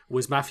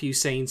was Matthew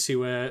saying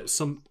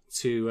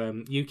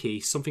to Yuki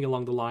something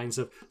along the lines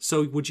of,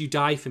 "So would you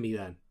die for me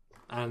then?"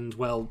 And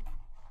well,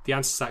 the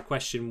answer to that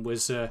question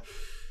was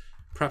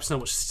perhaps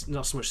not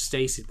so much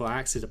stated but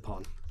acted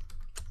upon.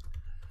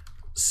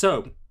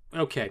 So,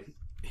 okay,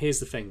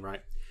 here's the thing,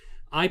 right?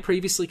 I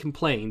previously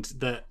complained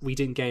that we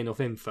didn't get enough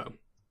info.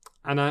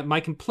 And my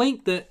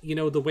complaint that,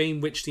 the way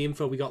in which the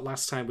info we got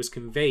last time was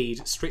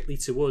conveyed strictly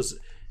to us,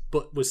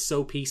 but was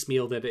so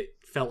piecemeal that it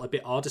felt a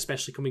bit odd,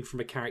 especially coming from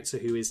a character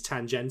who is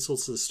tangential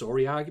to the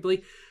story,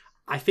 arguably.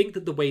 I think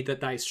that the way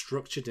that is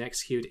structured and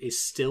executed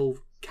is still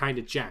kind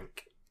of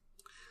jank.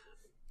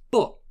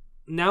 But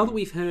now that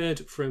we've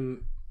heard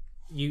from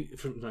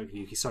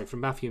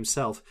Matthew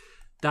himself,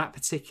 that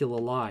particular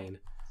line,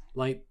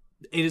 like,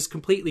 it has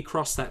completely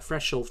crossed that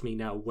threshold for me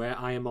now, where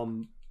I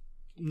am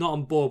not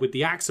on board with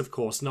the acts, of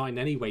course, not in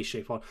any way,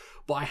 shape, or form,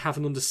 but I have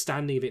an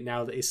understanding of it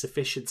now that is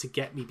sufficient to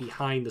get me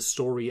behind the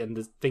story and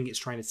the thing it's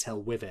trying to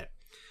tell with it.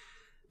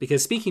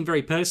 Because speaking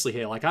very personally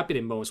here, like, I've been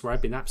in moments where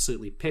I've been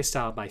absolutely pissed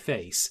out of my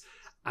face,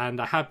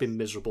 and I have been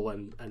miserable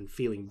and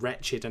feeling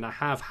wretched, and I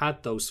have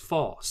had those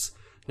thoughts.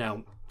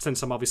 Now,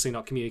 since I'm obviously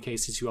not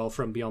communicating to you all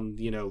from beyond,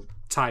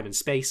 time and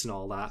space and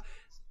all that,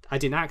 I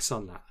didn't act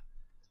on that.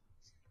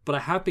 But I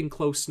have been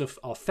close enough,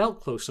 or felt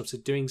close enough to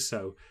doing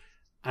so,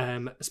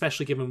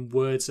 especially given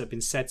words that have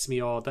been said to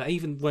me, or that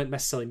even weren't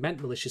necessarily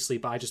meant maliciously,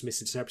 but I just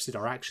misinterpreted,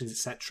 or actions,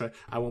 etc.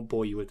 I won't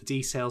bore you with the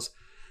details.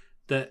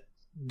 That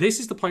this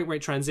is the point where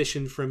it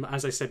transitioned from,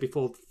 as I said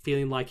before,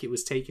 feeling like it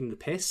was taking the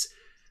piss,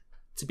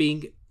 to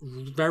being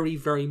very,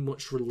 very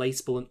much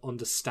relatable and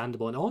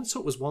understandable. And all it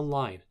took was one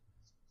line.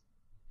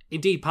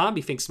 Indeed, part of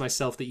me thinks to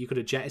myself that you could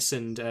have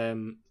jettisoned...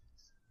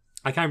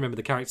 I can't remember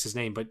the character's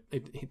name, but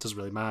it doesn't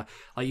really matter.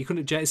 Like, you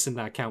couldn't have jettisoned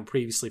that account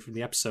previously from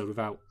the episode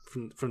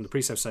from the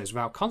previous episodes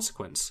without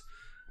consequence.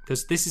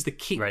 Because this is the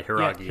key... Right,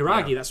 Hiragi. Yeah,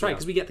 Hiragi, that's right,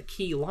 because we get the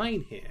key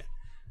line here.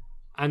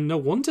 And no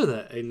wonder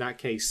that, in that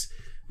case,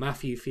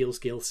 Matthew feels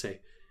guilty.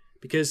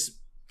 Because...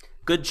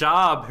 Good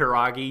job,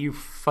 Hiragi, you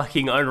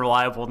fucking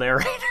unreliable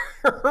narrator,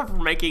 for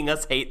making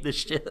us hate this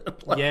shit.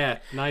 Yeah,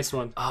 nice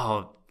one.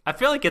 Oh, I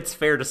feel like it's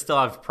fair to still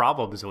have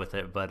problems with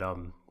it, but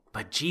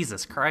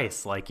Jesus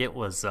Christ, like, it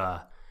was...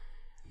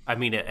 I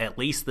mean, at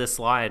least this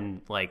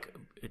line, like,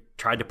 it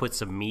tried to put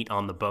some meat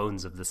on the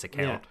bones of this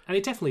account. Yeah, and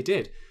it definitely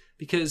did.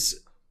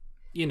 Because,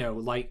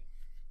 like,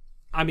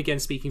 I'm again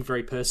speaking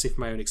very personally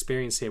from my own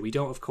experience here. We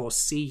don't, of course,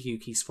 see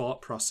Yuki's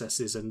thought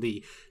processes and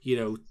the,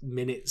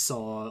 minutes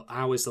or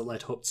hours that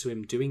led up to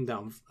him doing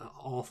that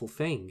awful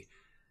thing.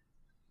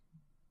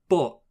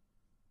 But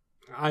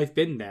I've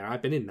been there.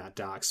 I've been in that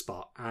dark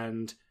spot.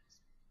 And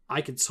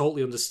I can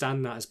totally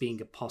understand that as being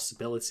a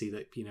possibility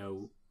that,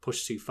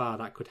 pushed too far,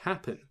 that could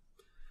happen.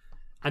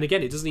 And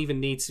again, it doesn't even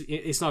need to,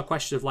 it's not a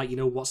question of, like, you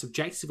know, what's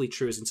objectively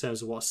true is in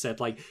terms of what's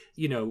said. Like,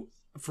 you know,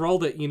 for all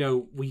that, you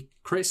know, we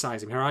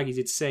criticize him, Hiragi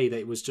did say that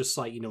it was just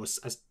like, you know,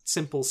 a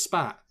simple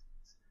spat.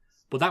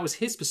 But that was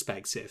his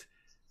perspective.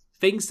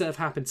 Things that have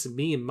happened to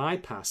me in my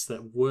past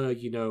that were,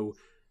 you know,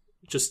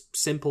 just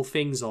simple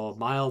things or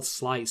mild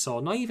slights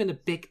or not even a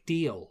big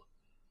deal,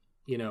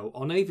 you know,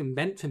 or not even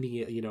meant for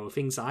me, you know,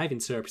 things that I've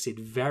interpreted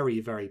very,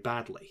 very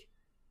badly.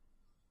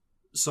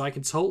 So I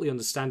can totally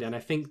understand it, and I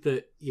think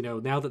that, you know,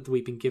 now that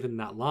we've been given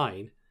that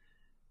line,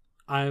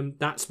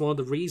 that's one of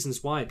the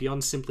reasons why,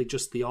 beyond simply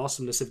just the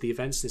awesomeness of the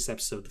events in this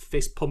episode, the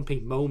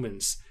fist-pumping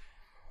moments,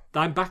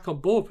 that I'm back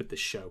on board with this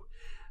show.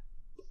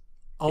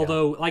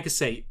 Although, like I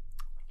say,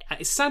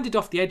 it sanded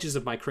off the edges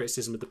of my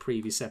criticism of the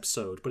previous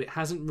episode, but it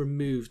hasn't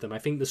removed them. I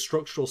think the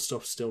structural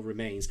stuff still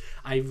remains.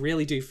 I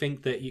really do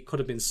think that it could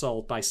have been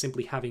solved by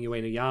simply having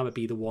Uenoyama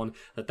be the one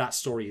that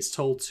story is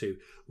told to,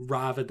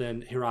 rather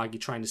than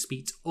Hiragi trying to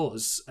speak to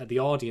us, the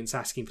audience,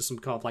 asking for some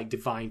kind of, like,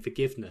 divine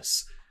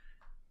forgiveness.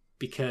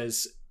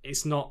 Because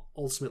it's not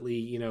ultimately,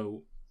 you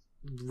know,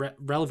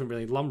 relevant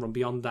really in the long run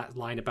beyond that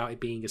line about it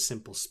being a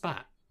simple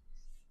spat.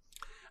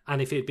 And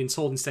if it had been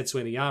told instead to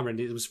Uenoyama and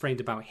it was framed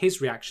about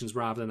his reactions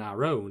rather than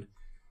our own,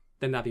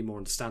 then that'd be more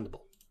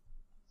understandable.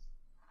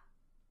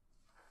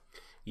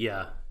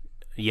 Yeah.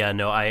 Yeah,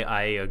 no,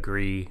 I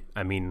agree.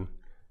 I mean,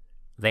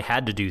 they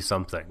had to do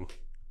something.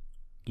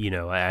 You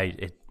know,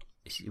 it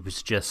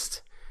was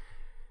just...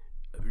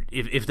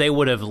 If they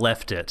would have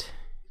left it,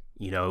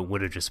 you know, it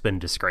would have just been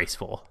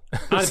disgraceful.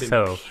 I'd have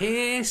been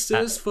pissed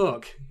as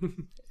fuck.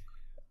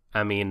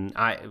 I mean,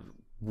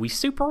 we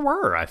super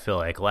were, I feel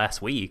like,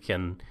 last week,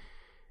 and...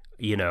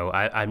 You know,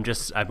 I'm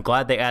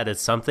glad they added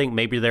something.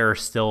 Maybe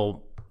there's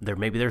still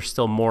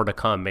more to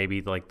come.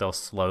 Maybe, like, they'll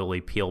slowly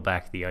peel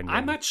back the onion.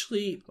 I'm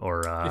actually,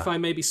 if I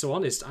may be so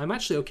honest, I'm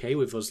actually okay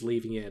with us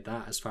leaving it at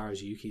that as far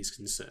as Yuki is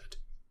concerned.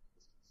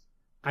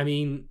 I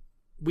mean,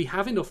 we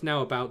have enough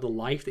now about the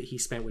life that he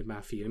spent with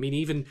Matthew. I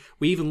mean,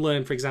 we even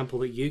learned, for example,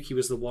 that Yuki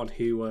was the one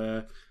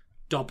who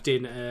dobbed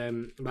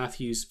in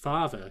Matthew's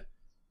father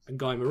and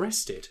got him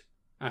arrested.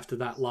 After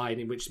that line,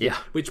 in which,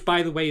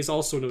 by the way, is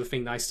also another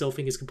thing that I still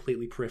think is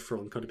completely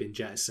peripheral and could have been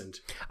jettisoned.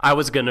 I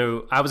was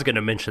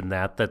gonna mention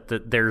that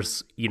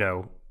there's, you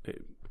know,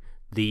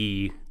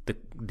 the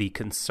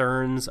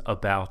concerns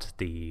about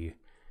the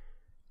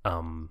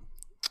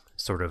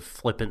sort of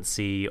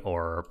flippancy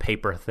or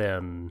paper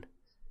thin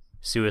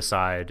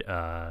suicide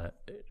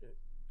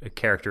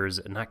characters,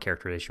 not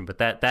characterization, but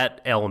that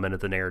element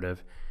of the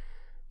narrative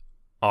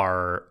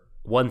are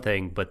one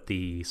thing, but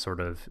the sort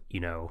of,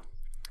 you know,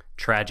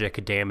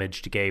 tragic,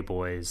 damaged gay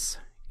boys,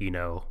 you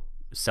know,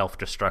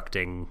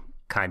 self-destructing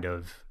kind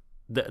of...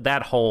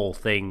 that whole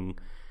thing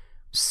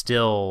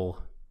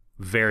still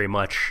very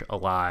much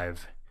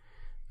alive.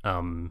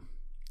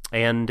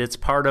 And it's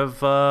part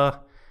of...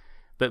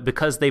 but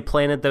because they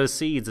planted those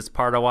seeds, it's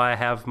part of why I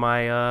have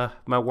my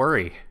my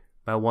worry.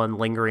 My one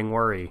lingering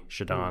worry,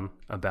 Shadon,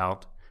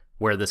 about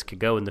where this could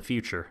go in the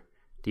future.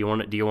 Do you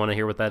want to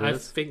hear what that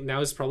is? I think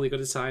now is probably as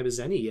good a time as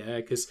any,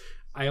 because...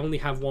 I only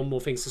have one more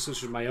thing to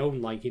switch with my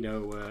own, like, you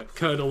know,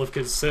 kernel of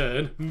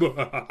concern.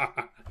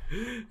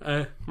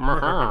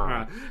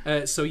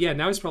 So yeah,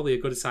 now is probably a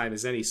good a time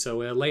as any. So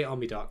lay it on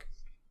me, Doc.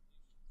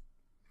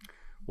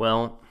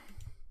 Well,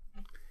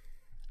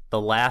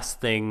 the last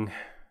thing,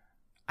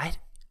 I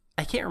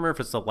can't remember if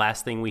it's the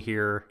last thing we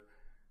hear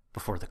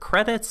before the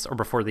credits or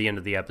before the end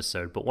of the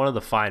episode, but one of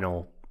the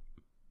final,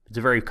 it's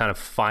a very kind of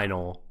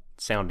final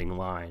sounding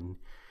line.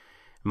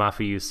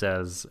 Mafuyu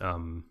says,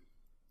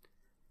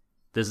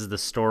 this is the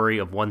story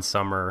of one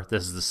summer.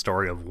 This is the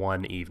story of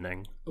one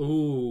evening.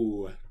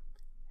 Ooh.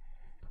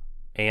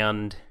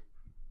 And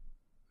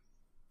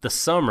the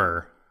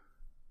summer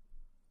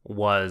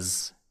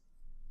was,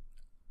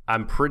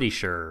 I'm pretty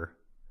sure,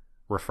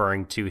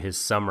 referring to his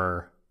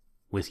summer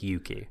with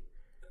Yuki.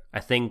 I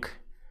think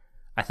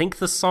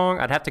the song,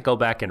 I'd have to go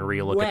back and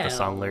re-look at the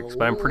song lyrics,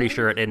 but I'm pretty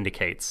sure it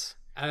indicates.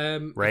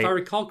 Right? If I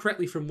recall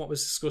correctly from what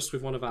was discussed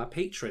with one of our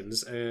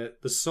patrons, the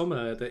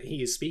summer that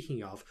he is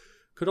speaking of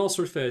could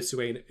also refer to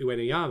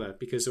Uenoyama,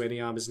 because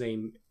Uenoyama's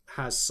name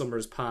has summer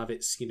as part of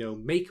its, you know,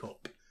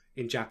 makeup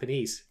in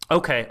Japanese.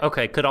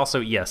 Okay, could also,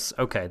 yes,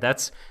 okay,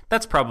 that's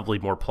probably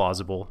more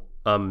plausible.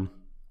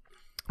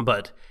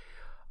 But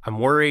I'm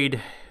worried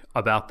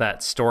about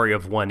that story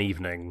of one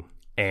evening,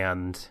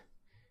 and,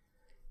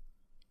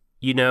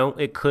 you know,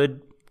 it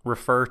could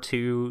refer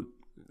to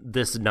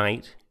this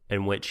night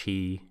in which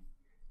he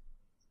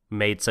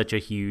made such a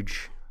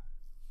huge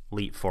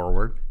leap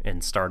forward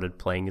and started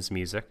playing his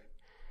music.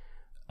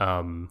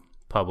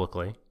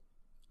 Publicly.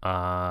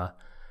 I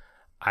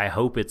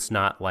hope it's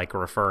not like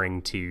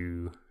referring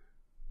to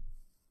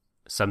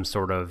some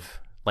sort of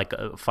like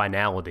a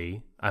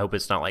finality. I hope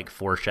it's not like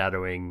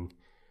foreshadowing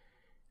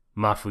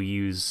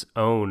Mafuyu's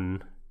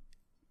own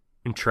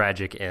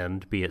tragic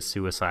end, be it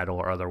suicidal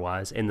or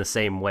otherwise, in the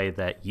same way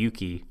that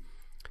Yuki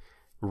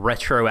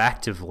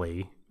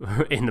retroactively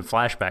in the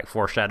flashback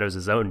foreshadows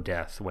his own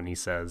death when he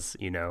says,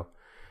 you know,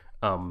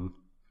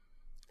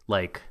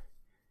 like,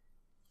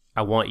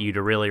 I want you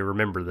to really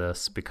remember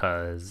this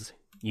because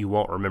you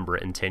won't remember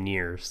it in 10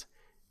 years.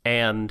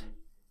 And,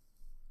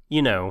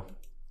 you know,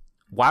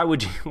 why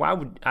would,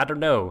 I don't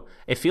know.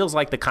 It feels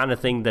like the kind of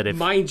thing that if...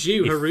 Mind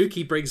you,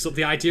 Haruki brings up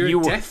the idea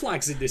of death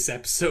flags in this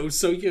episode,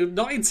 so you're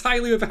not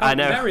entirely without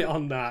merit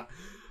on that.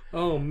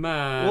 Oh,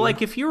 man. Well,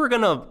 like, if you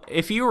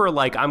were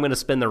like, I'm going to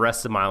spend the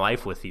rest of my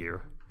life with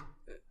you,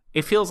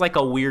 it feels like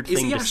a weird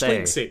thing to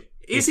say.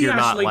 Is he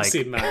Ash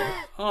Linksing, man?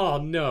 Oh,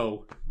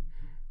 no.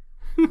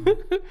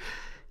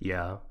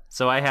 Yeah.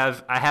 So I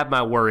have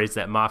my worries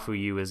that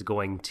Mafuyu is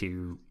going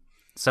to...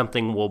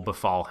 Something will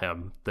befall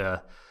him.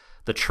 The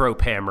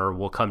trope hammer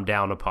will come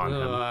down upon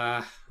him.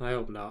 I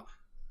hope not.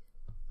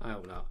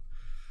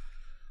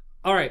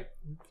 All right.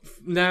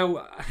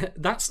 Now,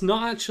 that's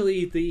not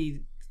actually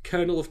the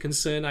kernel of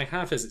concern I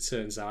have, as it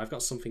turns out. I've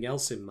got something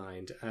else in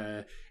mind.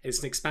 It's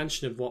an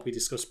expansion of what we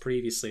discussed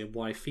previously and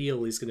what I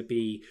feel is going to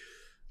be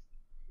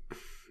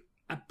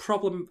a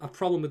problem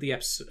with the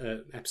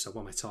episode.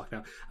 What am I talking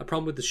about? A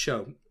problem with the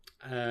show,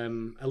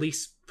 at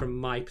least from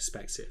my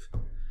perspective.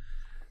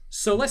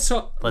 So let's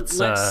talk. Let's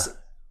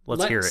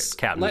hear it,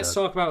 Captain. Let's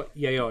talk about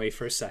Yayoi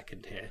for a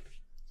second here.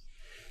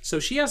 So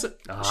she has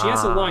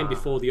a line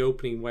before the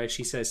opening where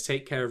she says,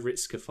 "Take care of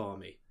Ritsuka for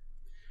me."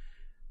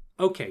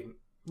 Okay,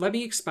 let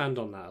me expand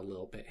on that a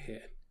little bit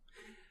here.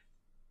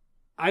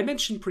 I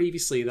mentioned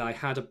previously that I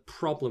had a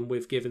problem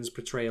with Given's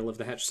portrayal of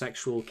the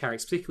heterosexual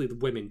characters, particularly the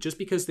women, just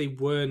because they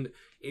weren't,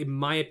 in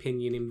my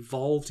opinion,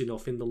 involved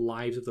enough in the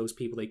lives of those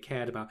people they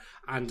cared about.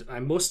 And I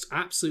must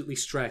absolutely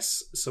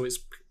stress, so it's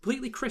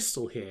completely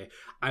crystal here,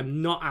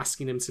 I'm not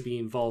asking them to be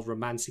involved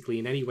romantically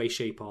in any way,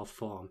 shape, or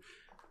form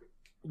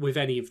with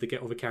any of the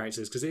other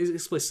characters, because it is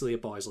explicitly a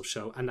boys' love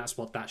show, and that's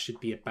what that should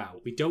be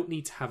about. We don't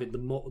need to have it the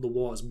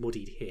waters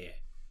muddied here.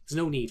 There's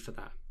no need for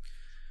that.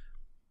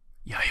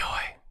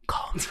 Yayoi,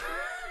 calm.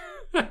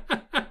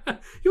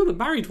 You're the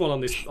married one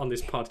on this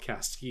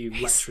podcast, you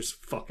lecherous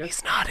fucker.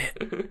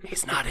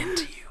 He's not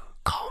into you.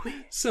 Call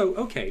me. So,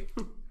 okay.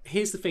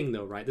 Here's the thing,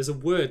 though, right? There's a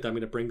word that I'm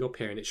going to bring up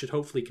here, and it should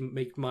hopefully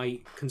make my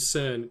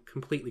concern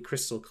completely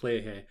crystal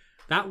clear here.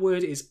 That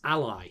word is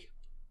ally.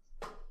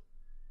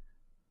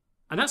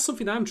 And that's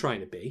something I'm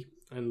trying to be,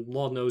 and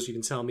Lord knows you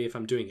can tell me if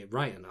I'm doing it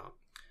right or not.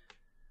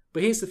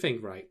 But here's the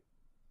thing, right?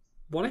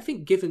 What I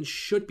think Given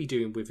should be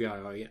doing with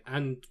Yayoi,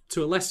 and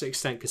to a lesser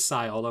extent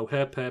Kasai, although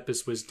her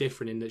purpose was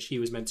different in that she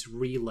was meant to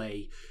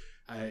relay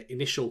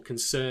initial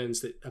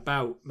concerns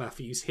about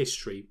Matthew's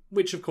history,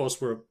 which of course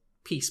were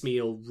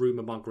piecemeal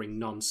rumour-mongering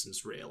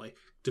nonsense, really,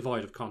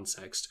 devoid of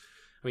context.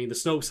 I mean, the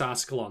Snopes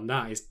article on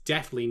that is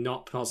definitely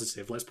not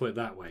positive, let's put it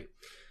that way.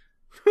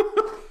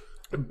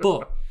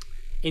 But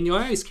in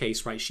Yayoi's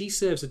case, right, she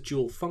serves a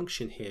dual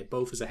function here,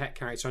 both as a het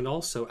character and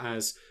also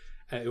as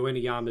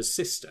Uenoyama's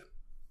sister.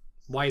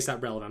 Why is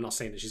that relevant? I'm not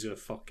saying that she's going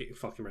to fuck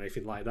him or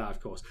anything like that, of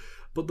course.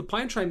 But the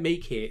point I'm trying to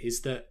make here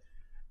is that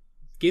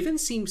Given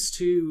seems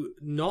to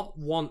not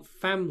want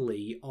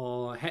family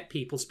or het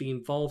people to be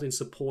involved in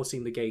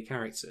supporting the gay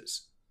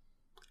characters.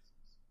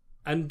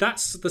 And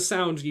that's the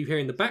sound you hear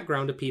in the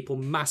background of people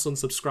mass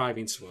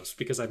unsubscribing to us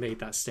because I made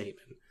that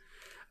statement.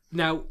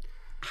 Now,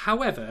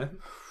 however,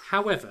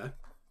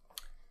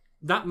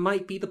 that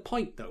might be the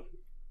point, though.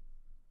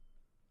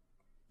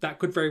 That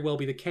could very well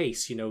be the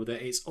case, that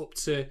it's up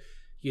to...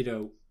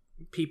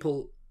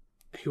 people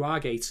who are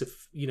gay to,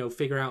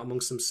 figure out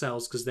amongst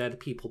themselves because they're the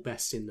people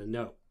best in the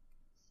know.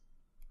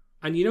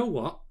 And you know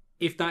what?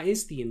 If that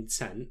is the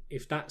intent,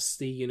 if that's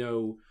the,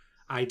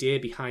 idea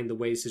behind the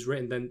way this is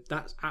written, then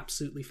that's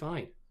absolutely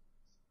fine.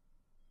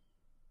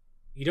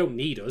 You don't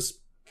need us,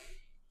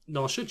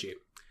 nor should you.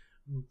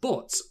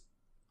 But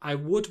I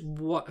would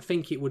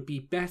think it would be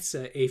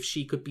better if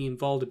she could be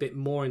involved a bit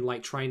more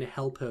in, trying to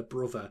help her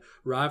brother,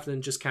 rather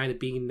than just kind of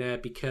being there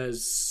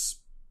because...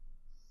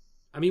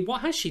 I mean,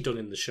 what has she done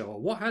in the show?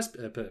 What has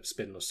her purpose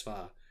been thus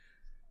far?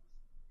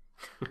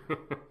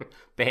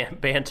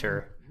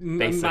 Banter,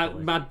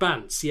 basically. Mad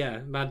bants, yeah.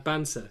 Mad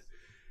banter.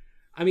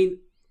 I mean,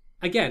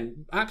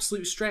 again,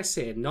 absolute stress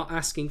here, not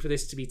asking for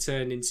this to be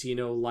turned into,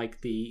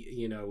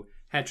 the,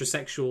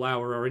 heterosexual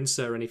hour or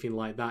insert or anything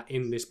like that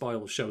in this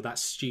boil show.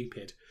 That's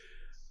stupid.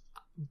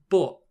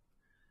 But,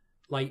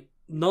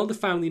 none of the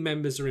family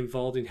members are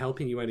involved in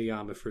helping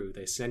Uenoyama through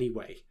this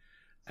anyway.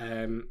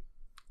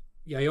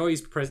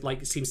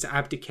 Yayoi seems to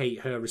abdicate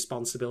her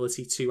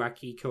responsibility to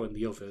Akiko and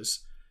the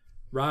others,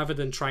 rather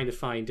than trying to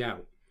find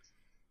out.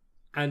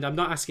 And I'm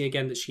not asking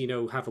again that she,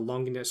 have a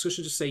long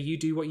discussion. Just say, you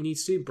do what you need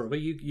to do, brother.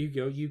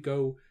 You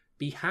go,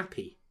 be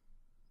happy.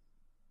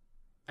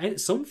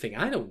 And something,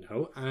 I don't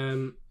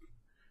know.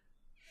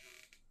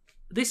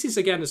 This is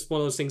again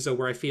one of those things though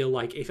where I feel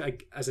like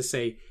as I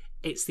say,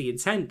 it's the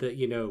intent that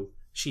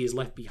she is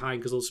left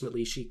behind because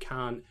ultimately she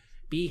can't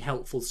be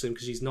helpful to him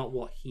because she's not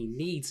what he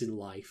needs in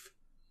life.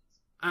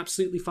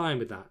 Absolutely fine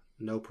with that.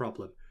 No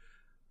problem.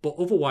 But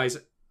otherwise,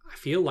 I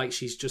feel like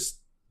she's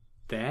just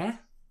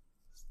there.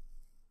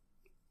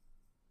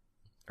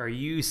 Are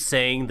you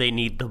saying they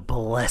need the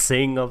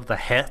blessing of the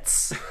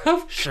Hets?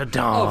 Of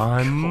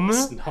Shadon?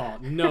 course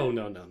not. No.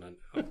 No.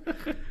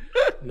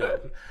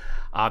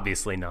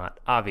 Obviously not.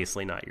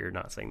 Obviously not. You're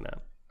not saying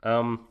that.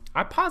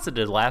 I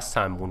posited last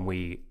time when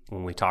we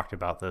talked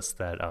about this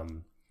that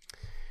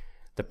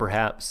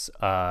perhaps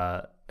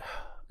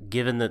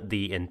given that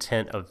the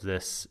intent of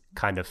this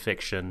kind of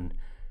fiction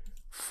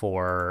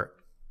for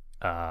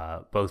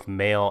both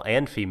male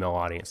and female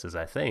audiences,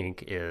 I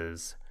think,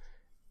 is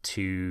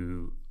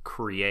to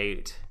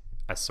create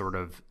a sort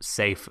of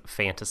safe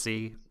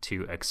fantasy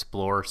to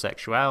explore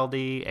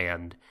sexuality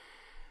and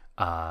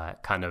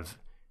kind of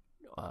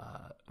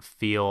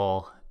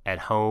feel at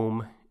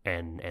home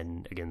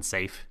and again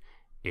safe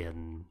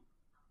in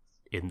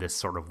this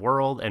sort of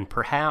world. And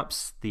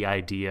perhaps the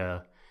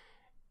idea,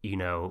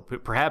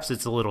 perhaps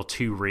it's a little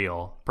too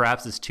real,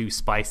 perhaps it's too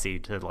spicy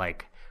to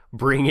like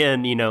bring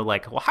in,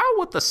 like, well, how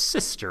would the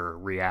sister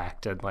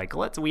react, and like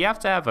we have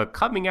to have a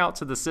coming out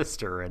to the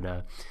sister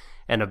and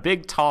a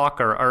big talk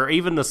or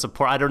even the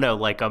support. I don't know,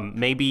 like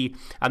maybe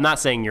I'm not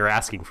saying you're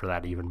asking for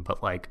that even,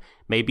 but like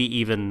maybe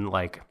even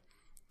like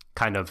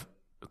kind of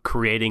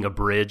creating a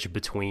bridge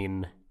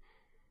between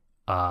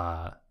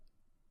the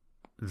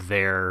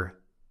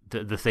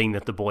thing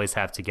that the boys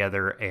have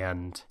together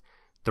and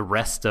the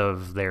rest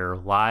of their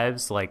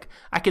lives. Like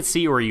I could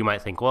see where you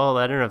might think, well,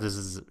 I don't know if this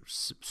is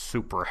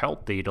super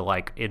healthy to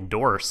like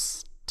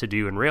endorse to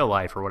do in real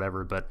life or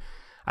whatever, but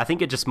I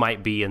think it just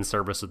might be in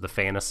service of the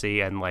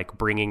fantasy, and like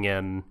bringing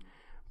in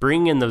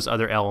those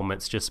other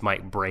elements just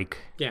might break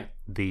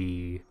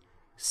the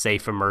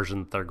safe immersion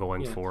that they're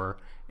going for.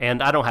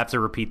 And I don't have to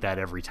repeat that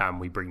every time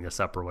we bring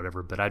this up or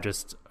whatever, but I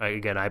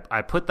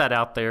put that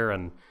out there,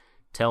 and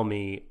tell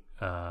me,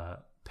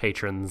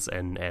 patrons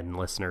and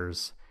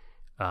listeners,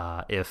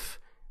 if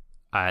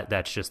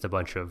that's just a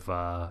bunch of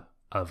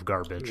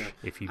garbage,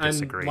 if you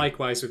disagree. And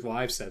likewise with what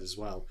I've said as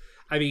well.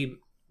 I mean,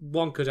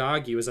 one could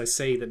argue, as I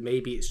say, that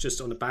maybe it's just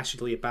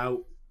unabashedly about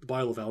the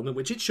boy love element,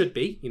 which it should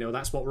be.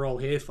 That's what we're all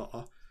here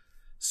for.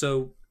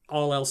 So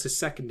all else is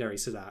secondary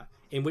to that.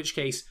 In which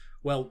case,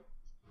 well,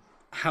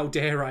 how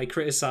dare I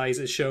criticize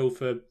a show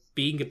for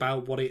being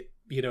about what it,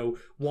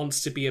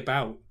 wants to be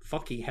about?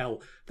 Fucking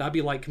hell. That'd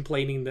be like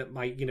complaining that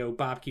my,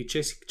 barbecue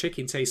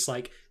chicken tastes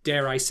like,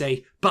 dare I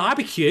say,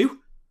 barbecue?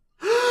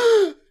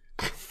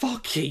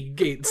 Fucking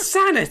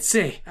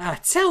insanity! I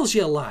tells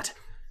you, lad.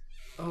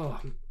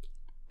 Oh.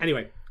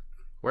 Anyway.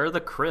 Where are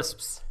the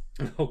crisps?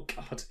 Oh,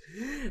 God.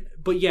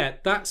 But yeah,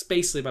 that's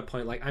basically my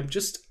point. Like, I'm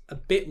just a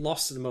bit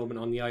lost at the moment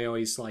on the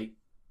IOI's, like,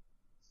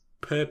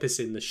 purpose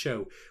in the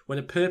show, when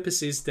a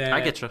purpose is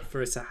there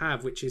for us to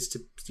have, which is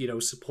to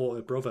support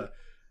her brother.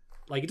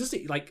 Like, it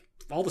doesn't, like,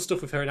 all the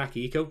stuff with her and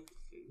Akihiko,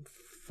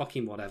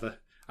 fucking whatever.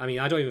 I mean,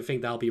 I don't even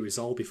think that'll be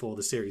resolved before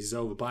the series is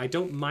over, but I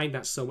don't mind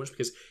that so much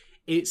because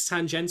it's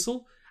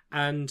tangential,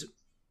 and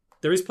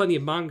there is plenty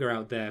of manga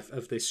out there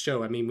of this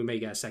show. I mean, we may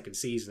get a second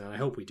season, and I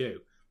hope we do.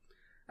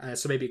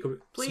 So maybe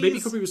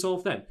it could be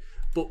resolved then.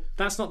 But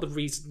that's not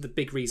the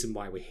big reason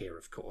why we're here,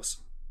 of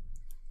course.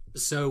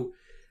 So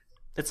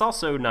it's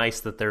also nice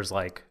that there's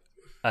like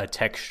a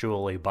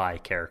textually bi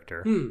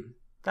character.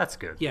 That's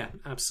good. Yeah,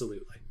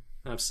 absolutely.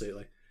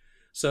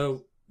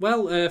 So,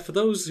 well, for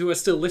those who are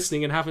still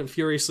listening and haven't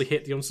furiously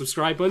hit the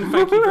unsubscribe button,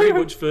 thank you very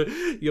much for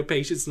your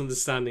patience and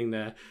understanding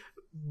there.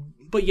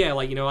 But yeah,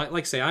 like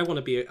I say, I want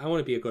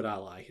to be a good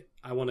ally.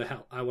 I want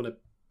to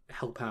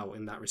help out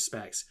in that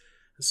respect.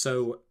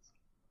 So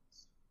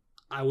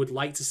I would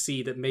like to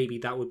see that maybe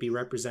that would be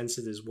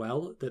represented as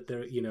well, that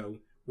there,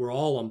 we're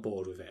all on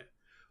board with it.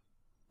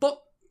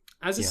 But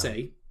as I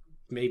say,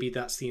 maybe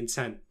that's the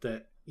intent,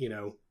 that,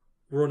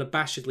 we're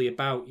unabashedly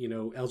about,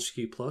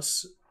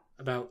 LGBTQ+,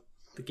 about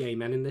the gay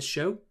men in this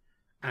show,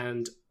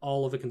 and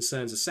all other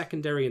concerns are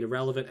secondary and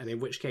irrelevant, and in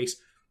which case,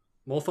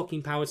 more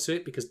fucking power to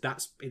it, because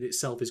that in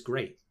itself is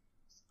great.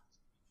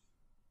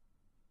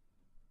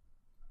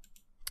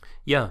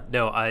 Yeah,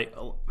 no, I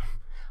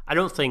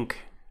don't think,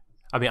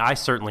 I mean, I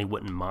certainly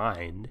wouldn't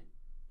mind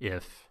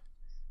if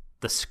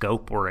the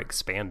scope were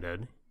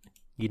expanded.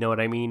 You know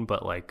what I mean?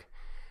 But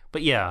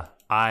yeah,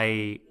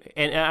 I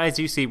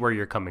do see where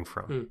you're coming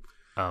from.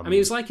 I mean,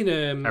 it's like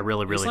in I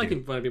really it's like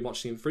do. when I've been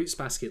watching Fruits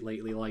Basket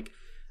lately. Like,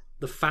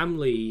 the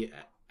family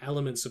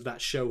elements of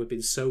that show have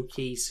been so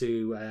key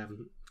to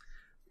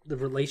the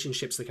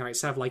relationships the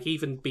characters have. Like,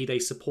 even be they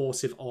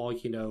supportive or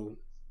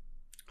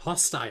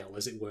hostile,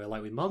 as it were,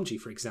 like with Momji,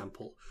 for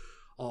example,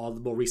 or the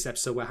more recent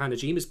episode where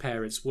Hanajima's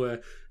parents were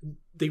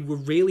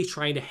really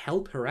trying to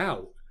help her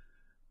out,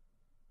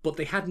 but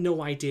they had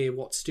no idea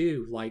what to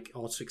do, like,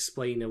 or to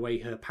explain away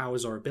her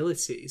powers or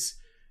abilities,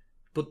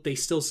 but they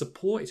still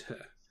supported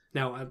her.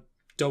 Now,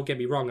 don't get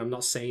me wrong, I'm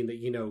not saying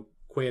that,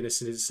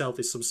 queerness in itself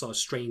is some sort of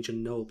strange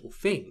and noble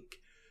thing,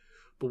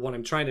 but what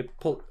I'm trying to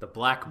put... The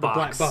black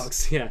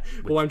box, yeah.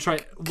 But what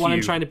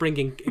I'm trying to bring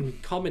in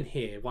common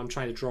here, what I'm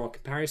trying to draw a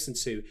comparison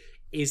to,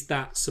 is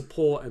that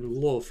support and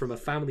love from a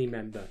family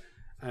member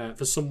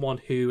for someone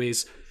who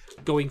is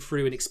going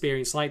through an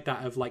experience like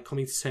that, of like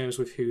coming to terms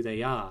with who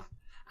they are.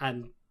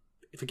 And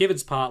for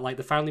Given's part, like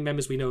the family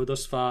members we know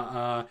thus far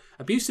are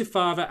abusive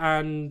father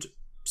and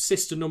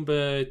sister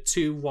number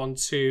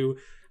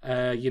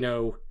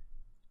 212,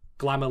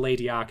 glamour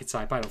lady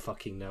archetype. I don't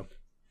fucking know.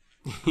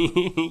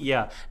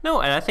 Yeah.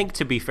 No, and I think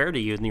to be fair to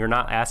you, you're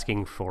not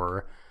asking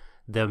for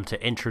them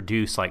to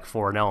introduce like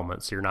foreign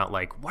elements. You're not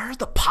like, where's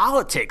the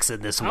politics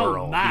in this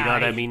world? My. You know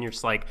what I mean? You're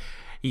just like,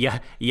 yeah,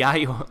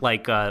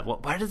 like,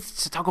 why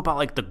does it talk about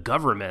like the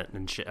government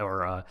and shit?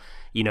 Or,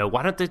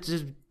 why don't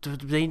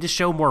they need to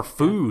show more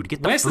food?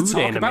 Get the Where's food the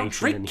talk animation about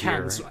drink in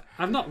cans? here.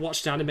 I've not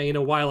watched anime in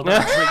a while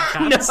about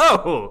drink cans.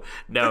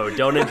 No,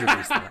 don't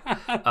introduce that.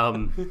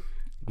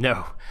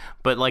 No,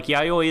 but like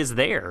Yayoi is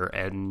there,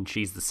 and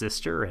she's the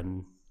sister,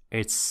 and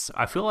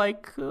I feel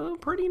like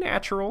pretty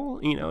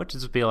natural, to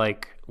just be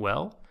like,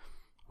 well,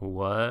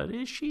 what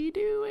is she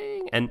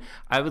doing? And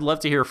I would love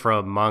to hear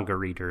from manga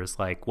readers,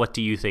 like, what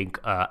do you think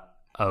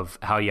of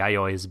how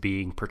Yayoi is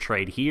being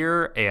portrayed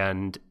here,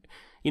 and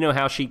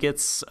how she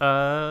gets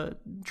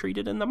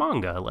treated in the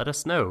manga? Let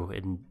us know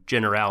in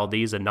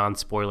generalities and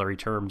non-spoilery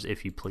terms,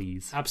 if you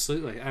please.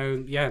 Absolutely.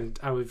 And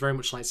I would very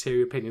much like to hear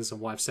your opinions on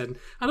what I've said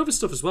and other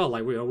stuff as well.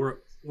 Like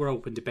we're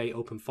open debate,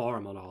 open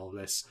forum on all of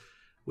this.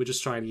 We're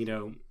just trying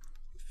to,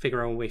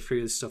 figure our way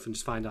through this stuff and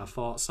just find our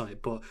thoughts on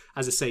it. But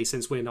as I say,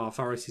 since we're no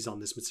authorities on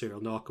this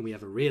material, nor can we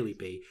ever really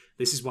be,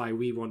 this is why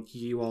we want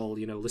you all,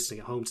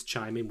 listening at home to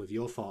chime in with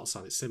your thoughts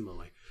on it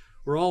similarly.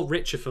 We're all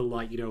richer for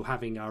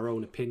having our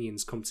own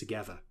opinions come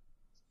together.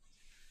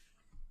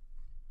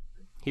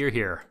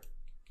 Hear.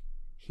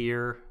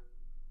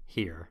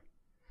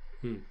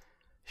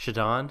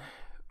 Shadon,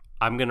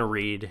 I'm going to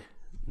read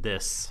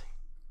this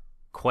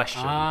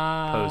question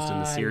posed in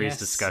the series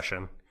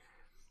discussion.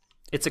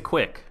 It's a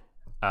quick.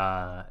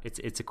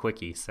 It's a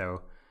quickie.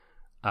 So,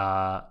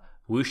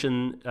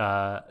 Wushin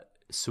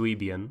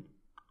Suibian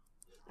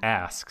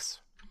asks,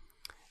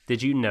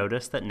 did you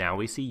notice that now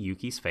we see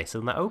Yuki's face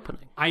in the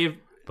opening?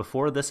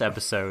 Before this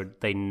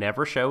episode, they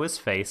never show his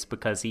face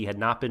because he had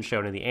not been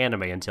shown in the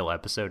anime until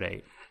episode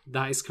 8.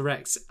 That is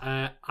correct.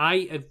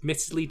 I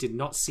admittedly did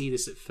not see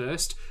this at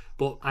first,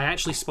 but I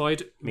actually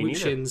spied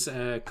Wushin's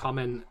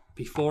comment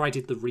before I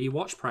did the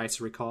rewatch prior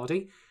to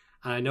recording,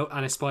 and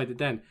I spied it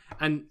then.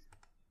 And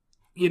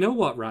you know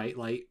what, right?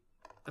 Like,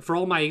 for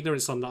all my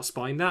ignorance on not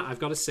spying that, I've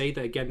got to say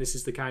that again, this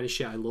is the kind of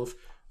shit I love.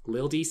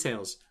 Little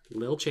details,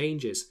 little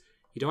changes.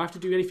 You don't have to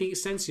do anything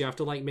extensive. You have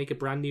to make a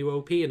brand new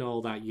OP and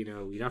all that.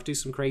 You have to do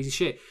some crazy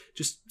shit.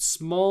 Just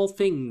small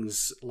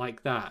things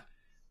like that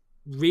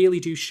really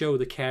do show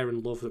the care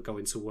and love that go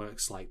into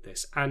works like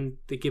this, and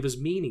they give us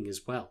meaning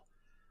as well.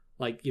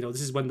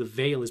 This is when the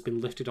veil has been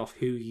lifted off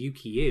who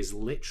Yuki is,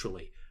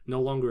 literally. No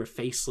longer a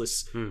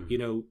faceless,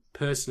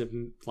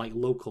 person of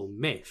local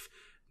myth.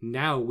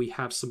 Now we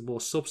have some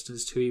more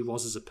substance to who he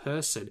was as a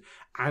person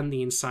and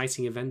the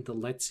inciting event that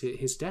led to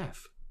his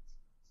death.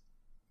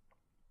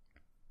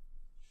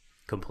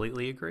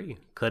 Completely agree.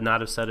 Could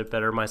not have said it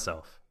better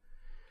myself.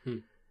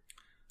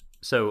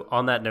 So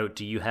on that note,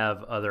 do you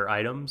have other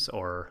items,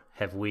 or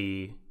have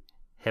we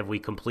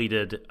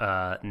completed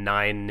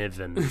 9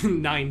 Niven?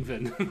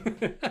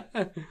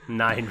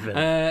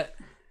 9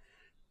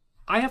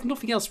 I have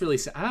nothing else really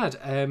to add.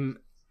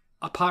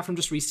 Apart from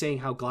just re-saying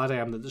how glad I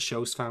am that the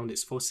show's found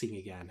its footing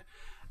again,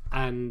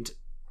 and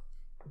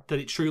that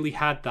it truly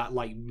had that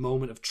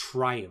moment of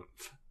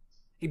triumph.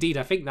 Indeed,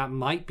 I think that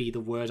might be the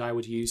word I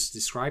would use to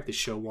describe this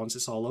show once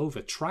it's all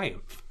over.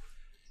 Triumph.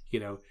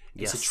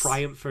 It's a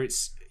triumph for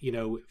its,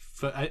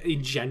 for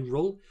in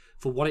general,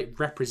 for what it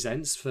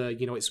represents, for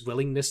its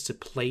willingness to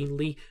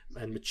plainly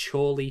and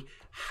maturely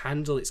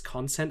handle its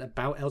content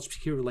about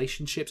LGBTQ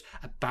relationships,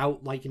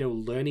 about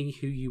learning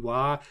who you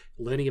are,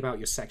 learning about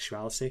your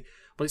sexuality.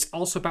 But it's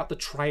also about the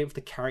triumph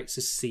the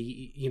characters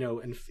see,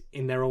 and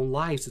in their own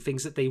lives, the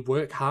things that they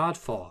work hard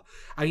for.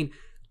 I mean,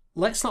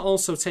 let's not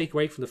also take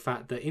away from the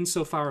fact that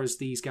insofar as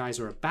these guys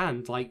are a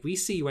band, we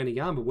see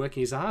Uenigama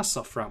working his ass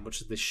off throughout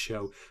much of this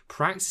show,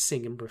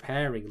 practicing and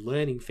preparing,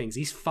 learning things.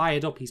 He's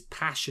fired up, he's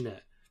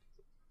passionate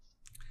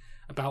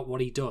about what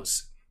he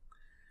does.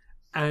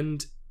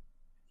 And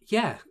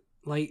yeah,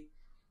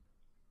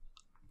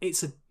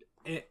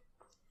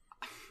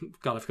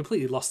 God, I've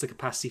completely lost the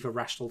capacity for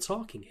rational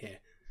talking here.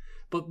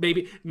 But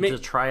maybe the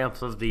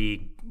triumph of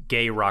the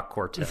gay rock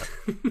quartet.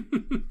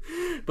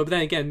 But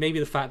then again, maybe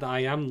the fact that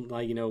I am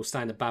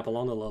starting to babble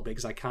on a little bit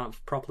because I can't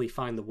properly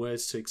find the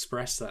words to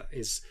express that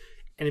is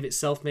in of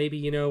itself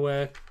maybe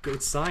a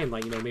good sign.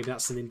 Maybe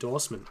that's an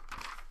endorsement.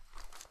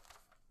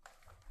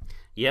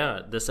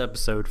 Yeah, this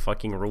episode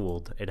fucking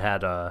ruled. It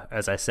had,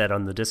 as I said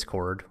on the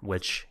Discord,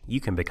 which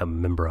you can become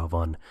a member of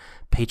on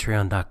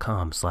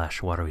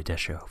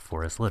patreon.com/wataruidesho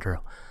for as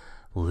little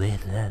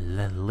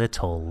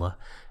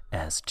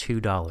as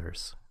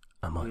 $2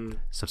 a month.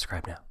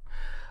 Subscribe now.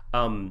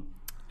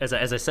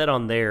 As I said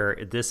on there,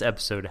 this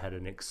episode had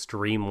an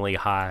extremely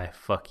high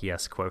fuck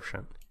yes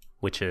quotient,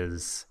 which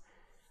is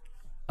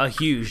a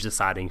huge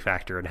deciding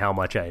factor in how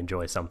much I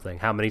enjoy something,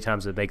 how many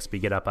times it makes me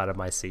get up out of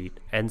my seat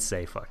and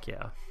say fuck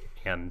yeah.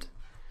 And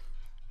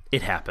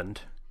it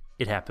happened.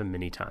 It happened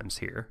many times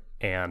here.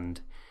 And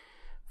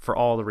for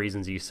all the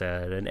reasons you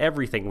said and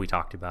everything we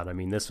talked about. I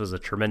mean, this was a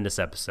tremendous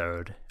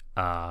episode.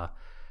 Sort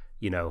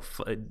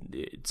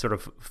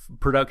of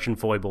production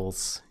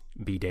foibles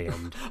be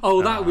damned.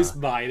 Oh, that was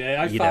mine.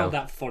 I found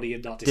that funny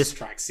and not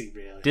distracting,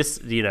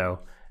 really.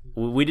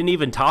 We didn't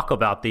even talk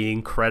about the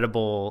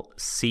incredible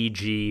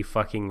CG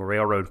fucking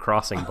railroad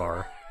crossing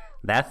bar.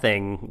 That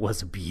thing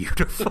was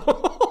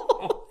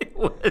beautiful. It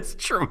was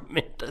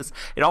tremendous.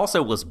 It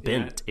also was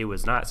bent. Yeah. It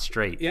was not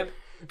straight. Yep.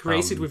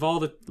 Created with all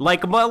the...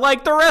 Like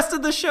the rest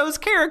of the show's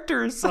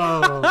characters.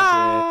 Oh, dear.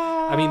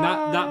 I mean,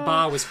 that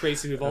bar was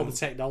created with all the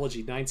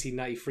technology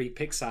 1993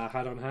 Pixar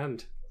had on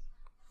hand.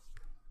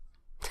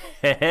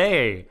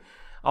 Hey.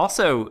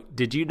 Also,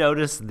 did you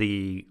notice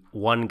the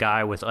one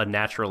guy with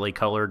unnaturally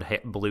colored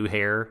blue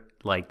hair?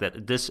 Like,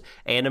 that this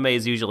anime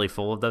is usually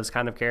full of those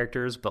kind of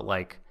characters, but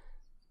like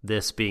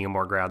this being a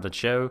more grounded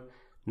show,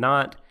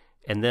 not.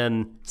 And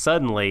then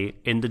suddenly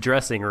in the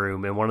dressing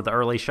room in one of the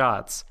early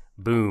shots,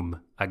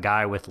 boom, a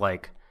guy with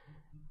like,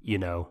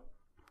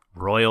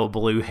 royal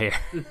blue hair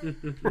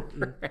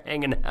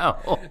hanging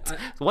out.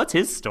 What's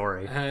his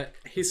story?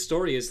 His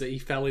story is that he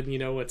fell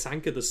in, a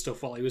tank of the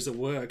stuff while he was at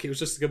work. It was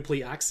just a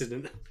complete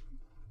accident.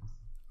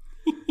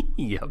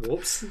 Yep.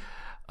 Whoops.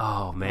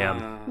 Oh,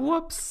 man.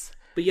 Whoops.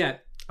 But yeah.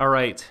 All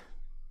right.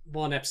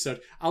 One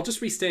episode. I'll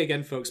just restate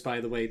again, folks,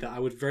 by the way, that I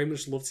would very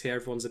much love to hear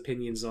everyone's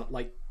opinions on,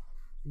 like,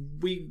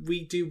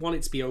 we do want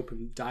it to be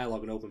open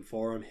dialogue and open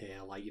forum here.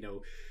 Like,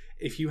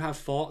 if you have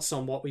thoughts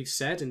on what we've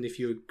said and if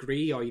you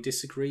agree or you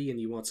disagree and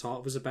you want to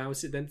talk to us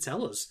about it, then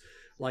tell us.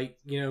 Like,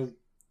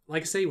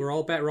 like I say, we're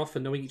all better off for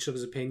knowing each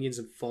other's opinions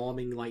and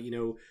forming,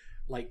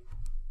 like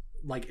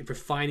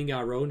refining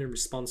our own in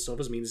response to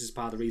others. I mean, this is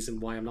part of the reason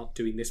why I'm not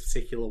doing this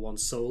particular one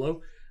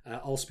solo.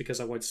 Also because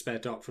I want to spare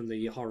Doc from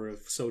the horror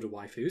of soda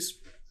waifus.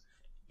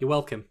 You're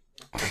welcome.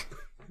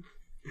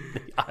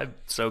 I'm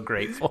so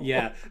grateful.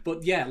 Yeah,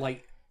 but yeah,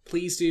 like,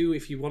 please do,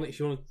 if you want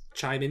to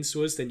chime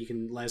into us, then you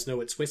can let us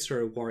know at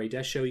Twitter at Warrior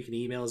Death Show. You can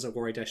email us at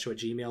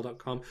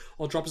warriordeshow@gmail.com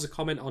or drop us a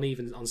comment on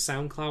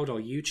SoundCloud or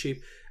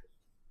YouTube.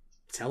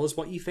 Tell us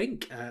what you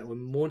think. We're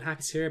more than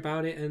happy to hear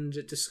about it and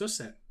discuss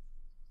it.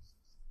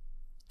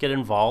 Get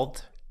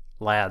involved,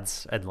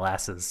 lads and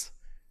lasses.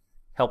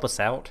 Help us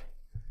out.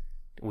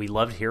 We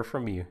love to hear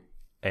from you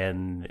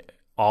and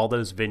all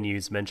those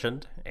venues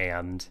mentioned.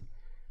 And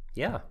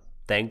yeah,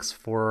 thanks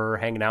for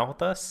hanging out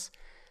with us.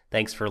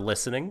 Thanks for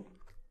listening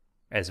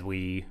as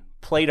we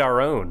played our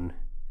own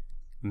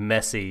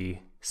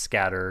messy,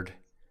 scattered,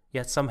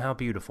 yet somehow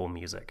beautiful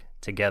music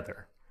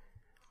together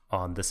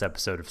on this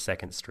episode of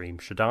Second Stream.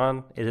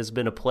 Shadon, it has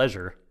been a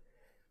pleasure.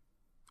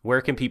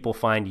 Where can people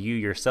find you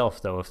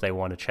yourself, though, if they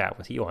want to chat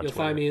with you on Twitter?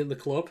 You'll find me in the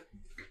club.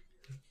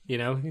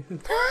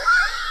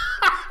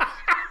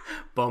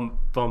 Bum,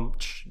 bum,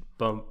 ch,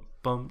 bum,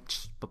 bum,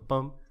 ch,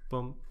 bum,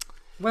 bum.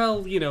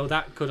 Well,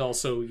 that could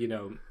also,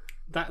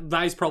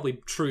 that is probably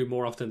true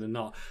more often than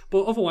not.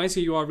 But otherwise,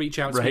 if you are, reach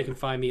out to me. You can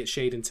find me at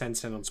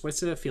Shaden1010 on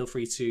Twitter. Feel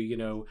free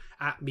to,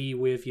 at me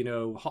with,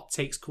 hot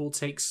takes, cool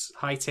takes,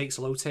 high takes,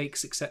 low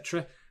takes,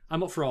 etc.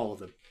 I'm up for all of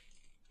them.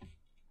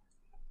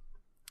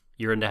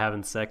 You're into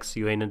having sex,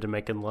 you ain't into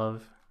making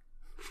love.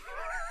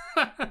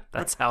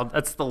 That's how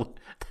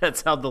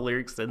the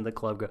lyrics in the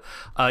club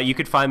go. You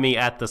could find me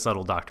at The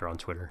Subtle Doctor on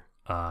Twitter.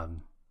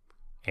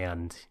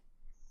 And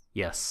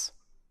yes,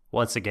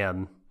 once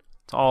again,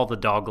 to all the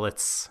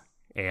doglets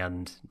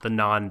and the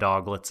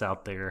non-doglets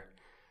out there,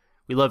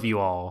 we love you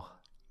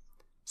all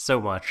so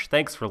much.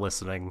 Thanks for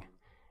listening,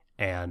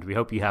 and we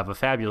hope you have a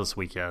fabulous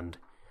weekend.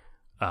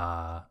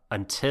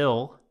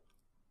 Until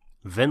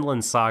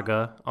Vinland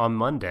Saga on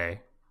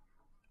Monday,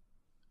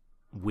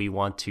 we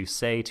want to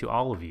say to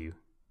all of you,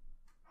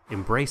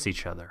 embrace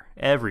each other,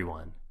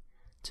 everyone,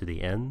 to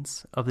the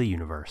ends of the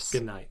universe.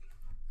 Good night.